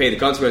 you pay the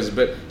consequences,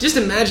 but just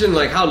imagine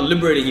like how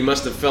liberating he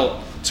must have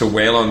felt to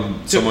wail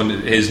on someone,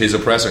 his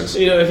oppressors.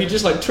 If you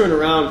just like turn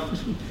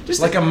around, just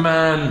like a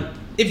man,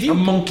 a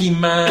monkey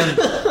man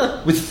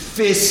with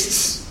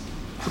fists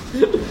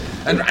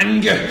and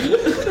anger.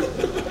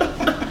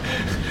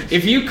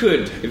 If you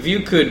could,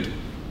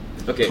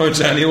 okay, punch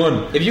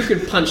anyone. If you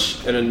could punch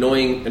a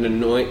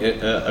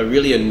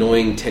really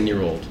annoying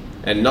 10-year-old,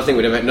 and nothing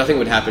would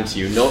happen to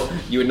you. No,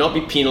 you would not be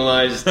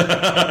penalized.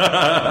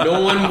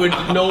 No one would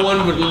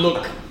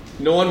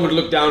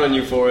look down on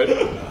you for it.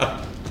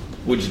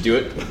 Would you do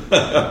it?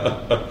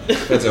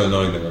 That's how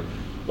annoying they were.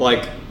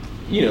 Like,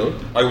 you know,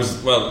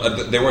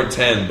 they weren't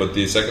 10, but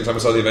the second time I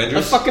saw the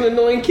Avengers, a fucking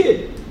annoying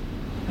kid.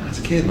 That's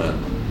a kid, man.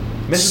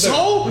 Mess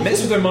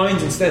with their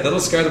minds instead.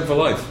 That'll scar them for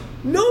life.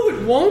 No,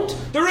 it won't.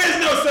 There is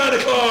no Santa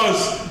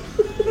Claus.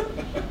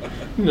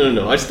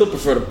 No. I still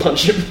prefer to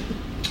punch him.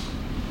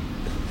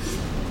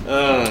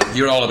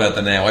 You're all about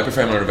the now. I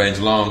prefer my revenge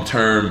long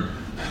term.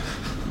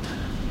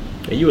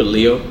 Are you a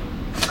Leo?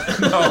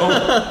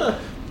 No.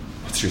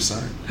 What's your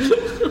sign?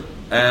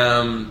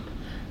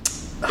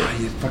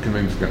 You fucking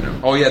made me forget now.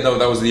 Oh yeah,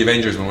 that was the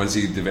Avengers when I went to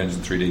see the Avengers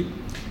in 3D.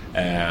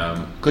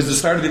 Because the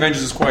start of the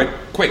Avengers is quite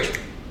quick.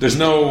 There's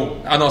no,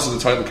 and also the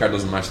title card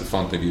doesn't match the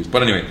font they've used.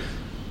 But anyway,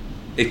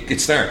 it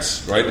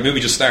starts, right? The movie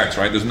just starts,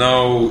 right? There's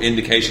no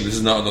indication this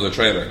is not another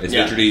trailer. It's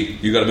literally,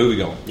 you got a movie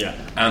going. Yeah.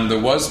 And there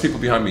was people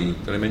behind me,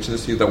 did I mention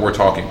this to you, that were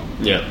talking.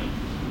 Yeah.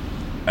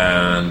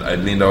 And I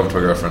leaned over to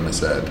my girlfriend and I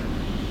said,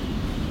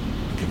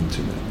 give them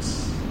 2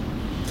 minutes.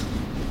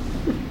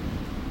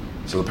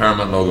 So the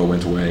Paramount logo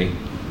went away,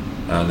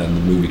 and then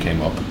the movie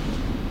came up.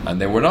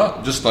 And they were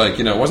not just like,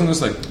 it wasn't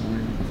just like,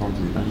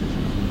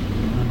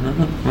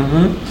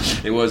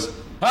 it was,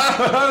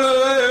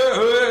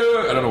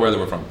 I don't know where they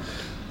were from.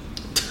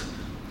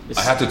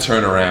 I had to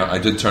turn around. I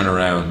did turn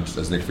around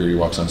as Nick Fury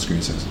walks on screen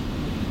and says,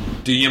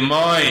 "Do you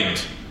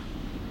mind?"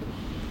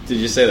 Did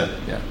you say that?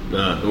 Yeah.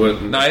 No,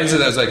 I didn't say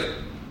that. I was like,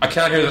 I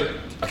can't hear.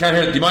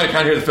 Do you mind? I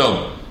can't hear the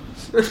film.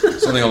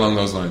 Something along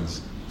those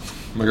lines.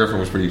 My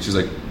girlfriend was she's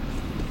like,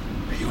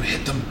 "Are you gonna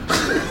hit them?"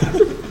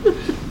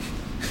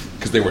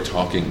 Because they were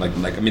talking like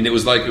I mean, it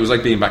was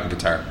like being back in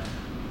Qatar.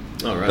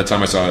 All right. That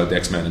time I saw the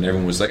X-Men and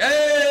everyone was like,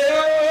 "Hey!"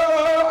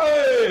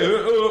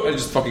 And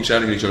just fucking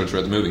shouting at each other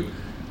throughout the movie.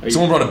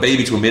 Someone brought a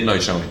baby to a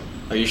midnight showing.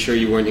 Are you sure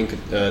you weren't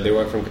they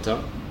weren't from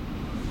Qatar?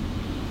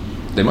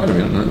 They might have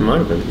been. They might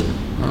have been.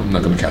 I'm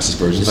not going to cast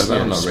aspersions like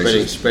that. I'm not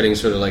racist. Spreading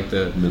sort of like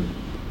the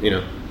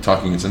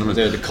talking in cinemas.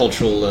 The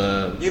cultural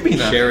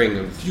sharing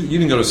of. You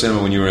didn't go to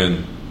cinema when you were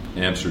in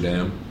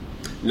Amsterdam.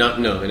 No,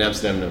 in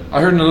Amsterdam, no.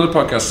 I heard in another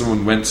podcast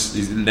someone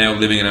he's now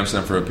living in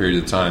Amsterdam for a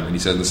period of time, and he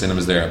said the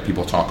cinemas there,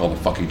 people talk all the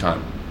fucking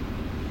time.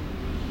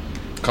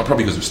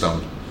 Probably because they're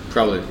stoned.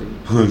 Probably.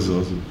 That's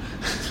awesome.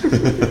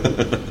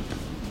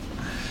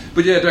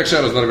 But yeah, Dark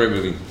Shadow's not a great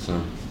movie.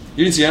 So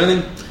you didn't see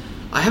anything?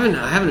 I haven't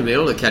been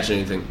able to catch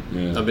anything.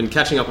 Yeah. I've been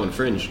catching up on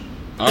Fringe.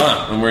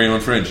 And where are you on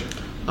Fringe?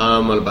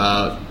 On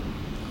about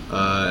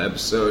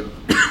episode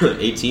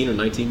 18 or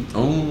 19.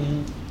 Oh.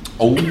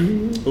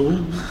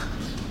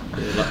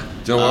 Yeah.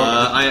 Do you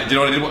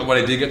know what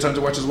I did get time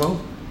to watch as well?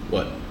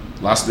 What?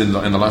 In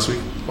the last week?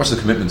 Watched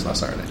The Commitments last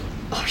Saturday.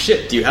 Oh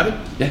shit, do you have it?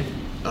 Yeah.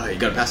 Oh, you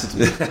gotta pass it to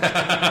me.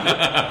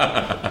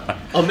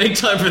 I'll make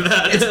time for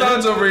that. It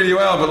stands up really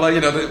well, but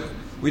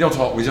we don't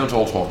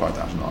all talk like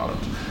that in Ireland.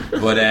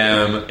 But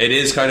it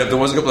is kind of, there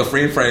was a couple of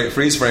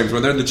freeze frames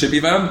when they're in the chippy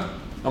van.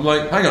 I'm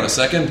like, hang on a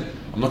second.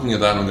 I'm looking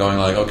at that and I'm going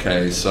like,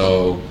 okay,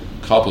 so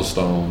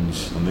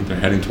cobblestones. I think they're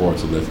heading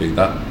towards the Liffey.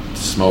 That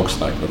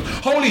smokestack.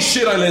 Holy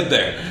shit! I lived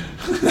there.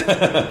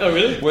 Oh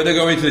really? When they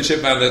go into the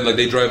chip van,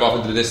 they drive off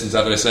into the distance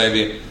after they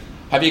say,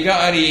 Have you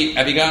got any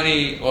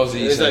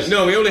Aussie? It's like,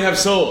 no, we only have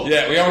soul.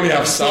 Yeah, we only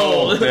have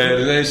soul. And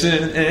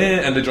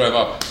they drive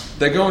up.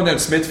 They're going down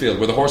Smithfield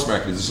where the horse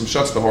market is. There's some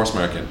shots of the horse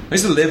market. I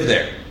used to live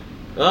there.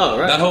 Oh,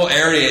 right. That whole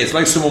area, it's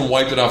like someone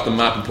wiped it off the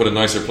map and put a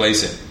nicer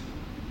place in.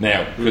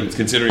 Now,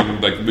 considering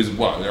it was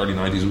the early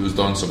 90s it was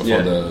done, so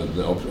before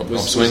the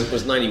upswing. It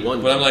was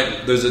 91. But I'm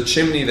like, there's a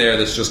chimney there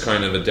that's just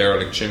kind of a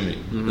derelict chimney.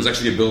 Mm-hmm. There's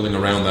actually a building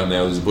around that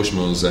now. There's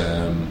Bushmills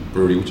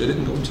brewery, which I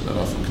didn't go into that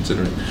often,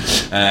 considering.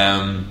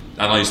 And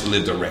I used to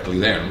live directly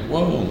there.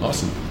 Whoa,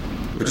 awesome.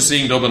 But just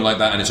seeing Dublin like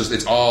that, and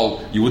it's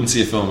all, you wouldn't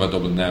see a film about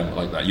Dublin now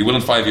like that. You will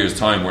in 5 years'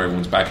 time, where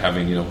everyone's back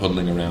having,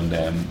 huddling around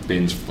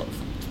bins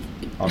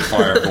on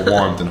fire for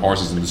warmth and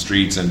horses in the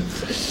streets and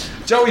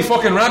Joey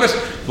fucking Rabbit.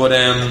 But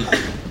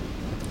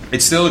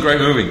it's still a great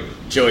movie.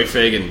 Joey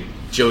Fagan,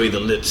 Joey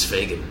the Lips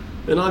Fagan,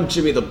 and I'm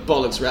Jimmy the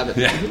Bollocks Rabbit.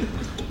 Yeah.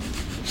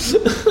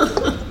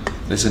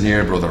 Listen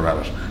here, brother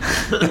Rabbit.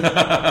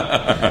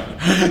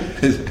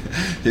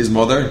 his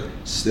mother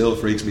still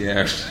freaks me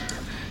out.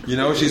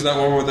 She's that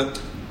one with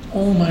it.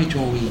 Oh my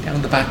Joey,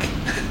 down the back.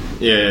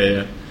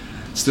 Yeah.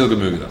 Still a good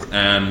movie though.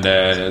 And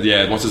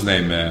what's his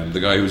name? The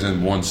guy who was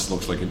in Once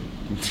looks like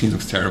he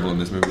looks terrible in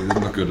this movie. He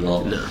doesn't look good at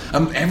all. No.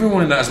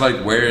 Everyone in that is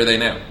like, where are they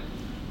now?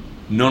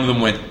 None of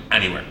them went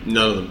anywhere.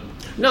 None of them.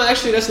 No,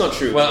 actually, that's not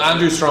true. Well,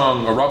 Andrew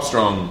Strong. Rob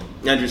Strong.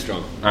 Rob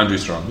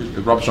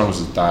Strong was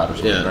his dad or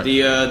something. Yeah, right?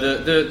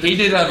 He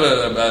did have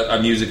a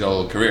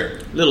musical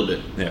career. A little bit.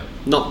 Yeah.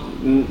 Not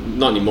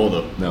anymore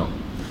though. No.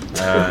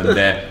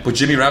 And but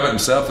Jimmy Rabbit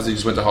himself, as he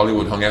just went to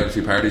Hollywood, hung out at a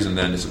few parties, and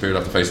then disappeared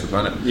off the face of the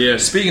planet. Yeah.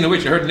 Speaking of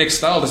which, you heard Nick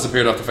Stahl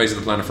disappeared off the face of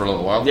the planet for a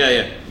little while.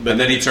 Yeah. And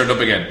then he turned up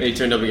again. He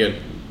turned up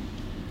again.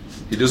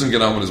 He doesn't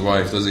get on with his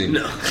wife, does he?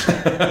 No.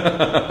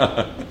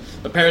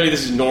 Apparently,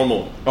 this is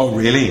normal. Oh,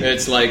 really?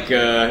 It's like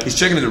he's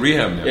checking into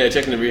rehab now. Yeah,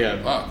 checking into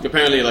rehab. Wow.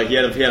 Apparently, like he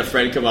had a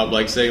friend come up,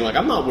 like saying, like,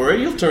 "I'm not worried.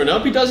 He'll turn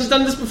up. He's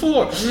done this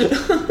before."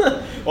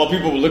 While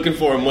people were looking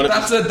for him.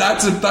 That's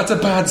a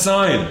bad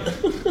sign.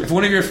 If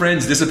one of your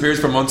friends disappears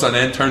for months on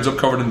end, turns up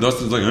covered in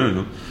dust, it's like, I don't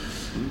know.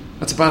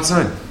 That's a bad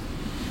sign.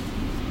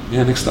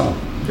 Yeah, next stop.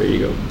 There you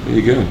go. There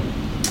you go.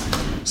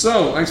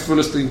 So, thanks for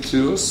listening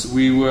to us.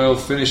 We will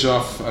finish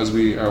off, as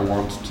we are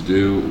wont to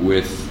do,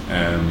 with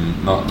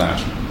not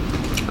that.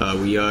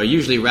 We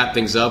usually wrap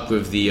things up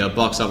with the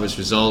box office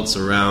results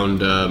around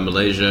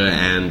Malaysia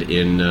and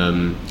in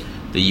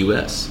the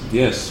US.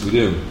 Yes, we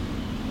do.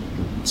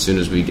 As soon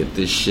as we get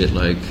this shit,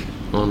 like,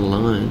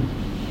 online.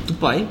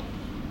 Goodbye.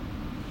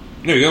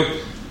 There you go.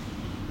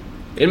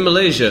 In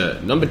Malaysia,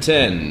 number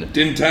 10.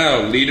 Din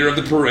Tao, leader of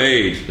the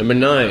parade. Number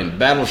 9,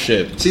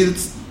 Battleship. See,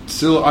 that's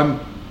still, I'm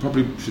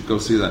probably should go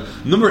see that.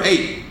 Number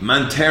 8,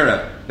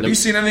 Mantera. Have you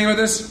seen anything about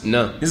this?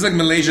 No. It's like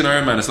Malaysian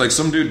Iron Man. It's like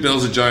some dude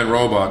builds a giant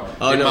robot,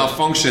 it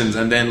malfunctions,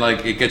 and then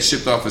like it gets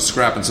shipped off as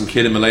scrap, and some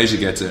kid in Malaysia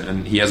gets it,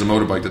 and he has a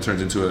motorbike that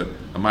turns into a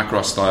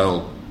Macross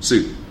style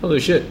suit. Holy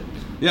shit.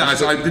 Yeah,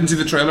 I didn't see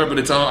the trailer, but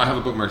it's on. I have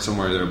a bookmark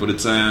somewhere there, but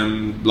it's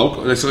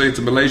local. So it's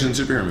a Malaysian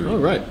superhero movie. Oh,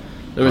 right.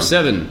 Number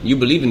 7, You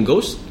Believe in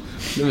Ghosts?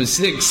 Number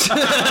 6.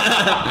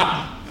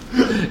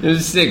 Number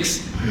 6,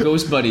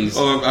 Ghost Buddies.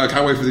 Oh, I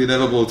can't wait for the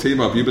inevitable team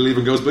up. You believe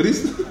in Ghost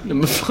Buddies?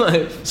 Number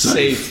 5,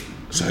 Safe.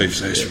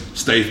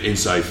 Safe in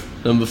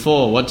safe. Number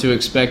 4, What to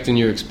Expect and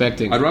You're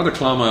Expecting. I'd rather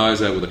claw my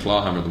eyes out with a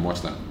claw hammer than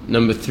watch that.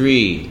 Number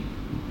 3,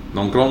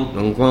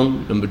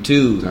 Nongkrong. Number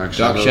 2, Dark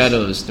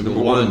Shadows. Number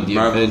 1, The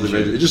Avengers.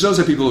 It just shows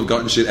how people have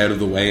gotten shit out of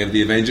the way of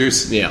the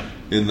Avengers. Yeah.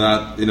 In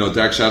that,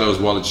 Dark Shadows,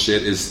 while it's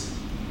shit, is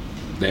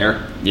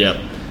there. Yep.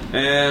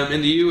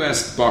 In the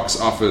US box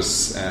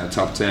office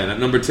top 10, at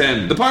number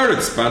 10, The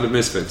Pirates, Band of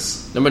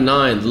Misfits. Number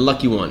 9, The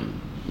Lucky One.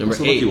 Number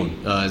What's the 8, Lucky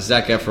One?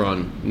 Zac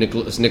Efron,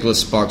 Nicholas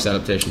Sparks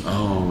adaptation.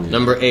 Oh, yeah.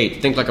 Number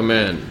 8, Think Like a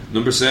Man.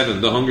 Number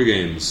 7, The Hunger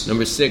Games.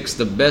 Number 6,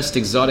 The Best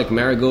Exotic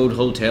Marigold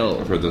Hotel.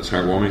 I've heard that's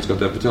heartwarming. It's got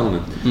Dev Patel in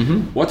it. Mm-hmm.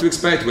 What to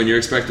expect when you're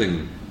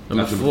expecting?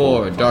 Number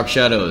 4, Dark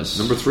Shadows.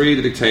 Number 3,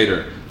 The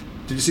Dictator.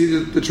 Did you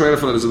see the trailer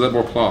for that? There's a little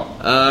more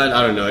plot.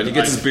 I don't know. He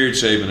gets his beard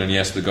shaven and he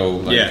has to go.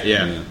 Like,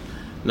 yeah.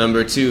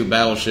 Number 2,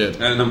 Battleship.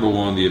 And number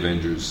 1, The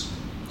Avengers.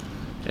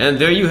 And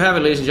there you have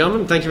it, ladies and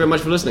gentlemen. Thank you very much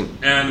for listening.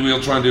 And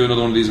we'll try and do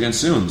another one of these again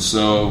soon.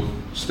 So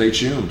stay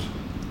tuned.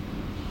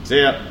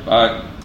 See ya. Bye.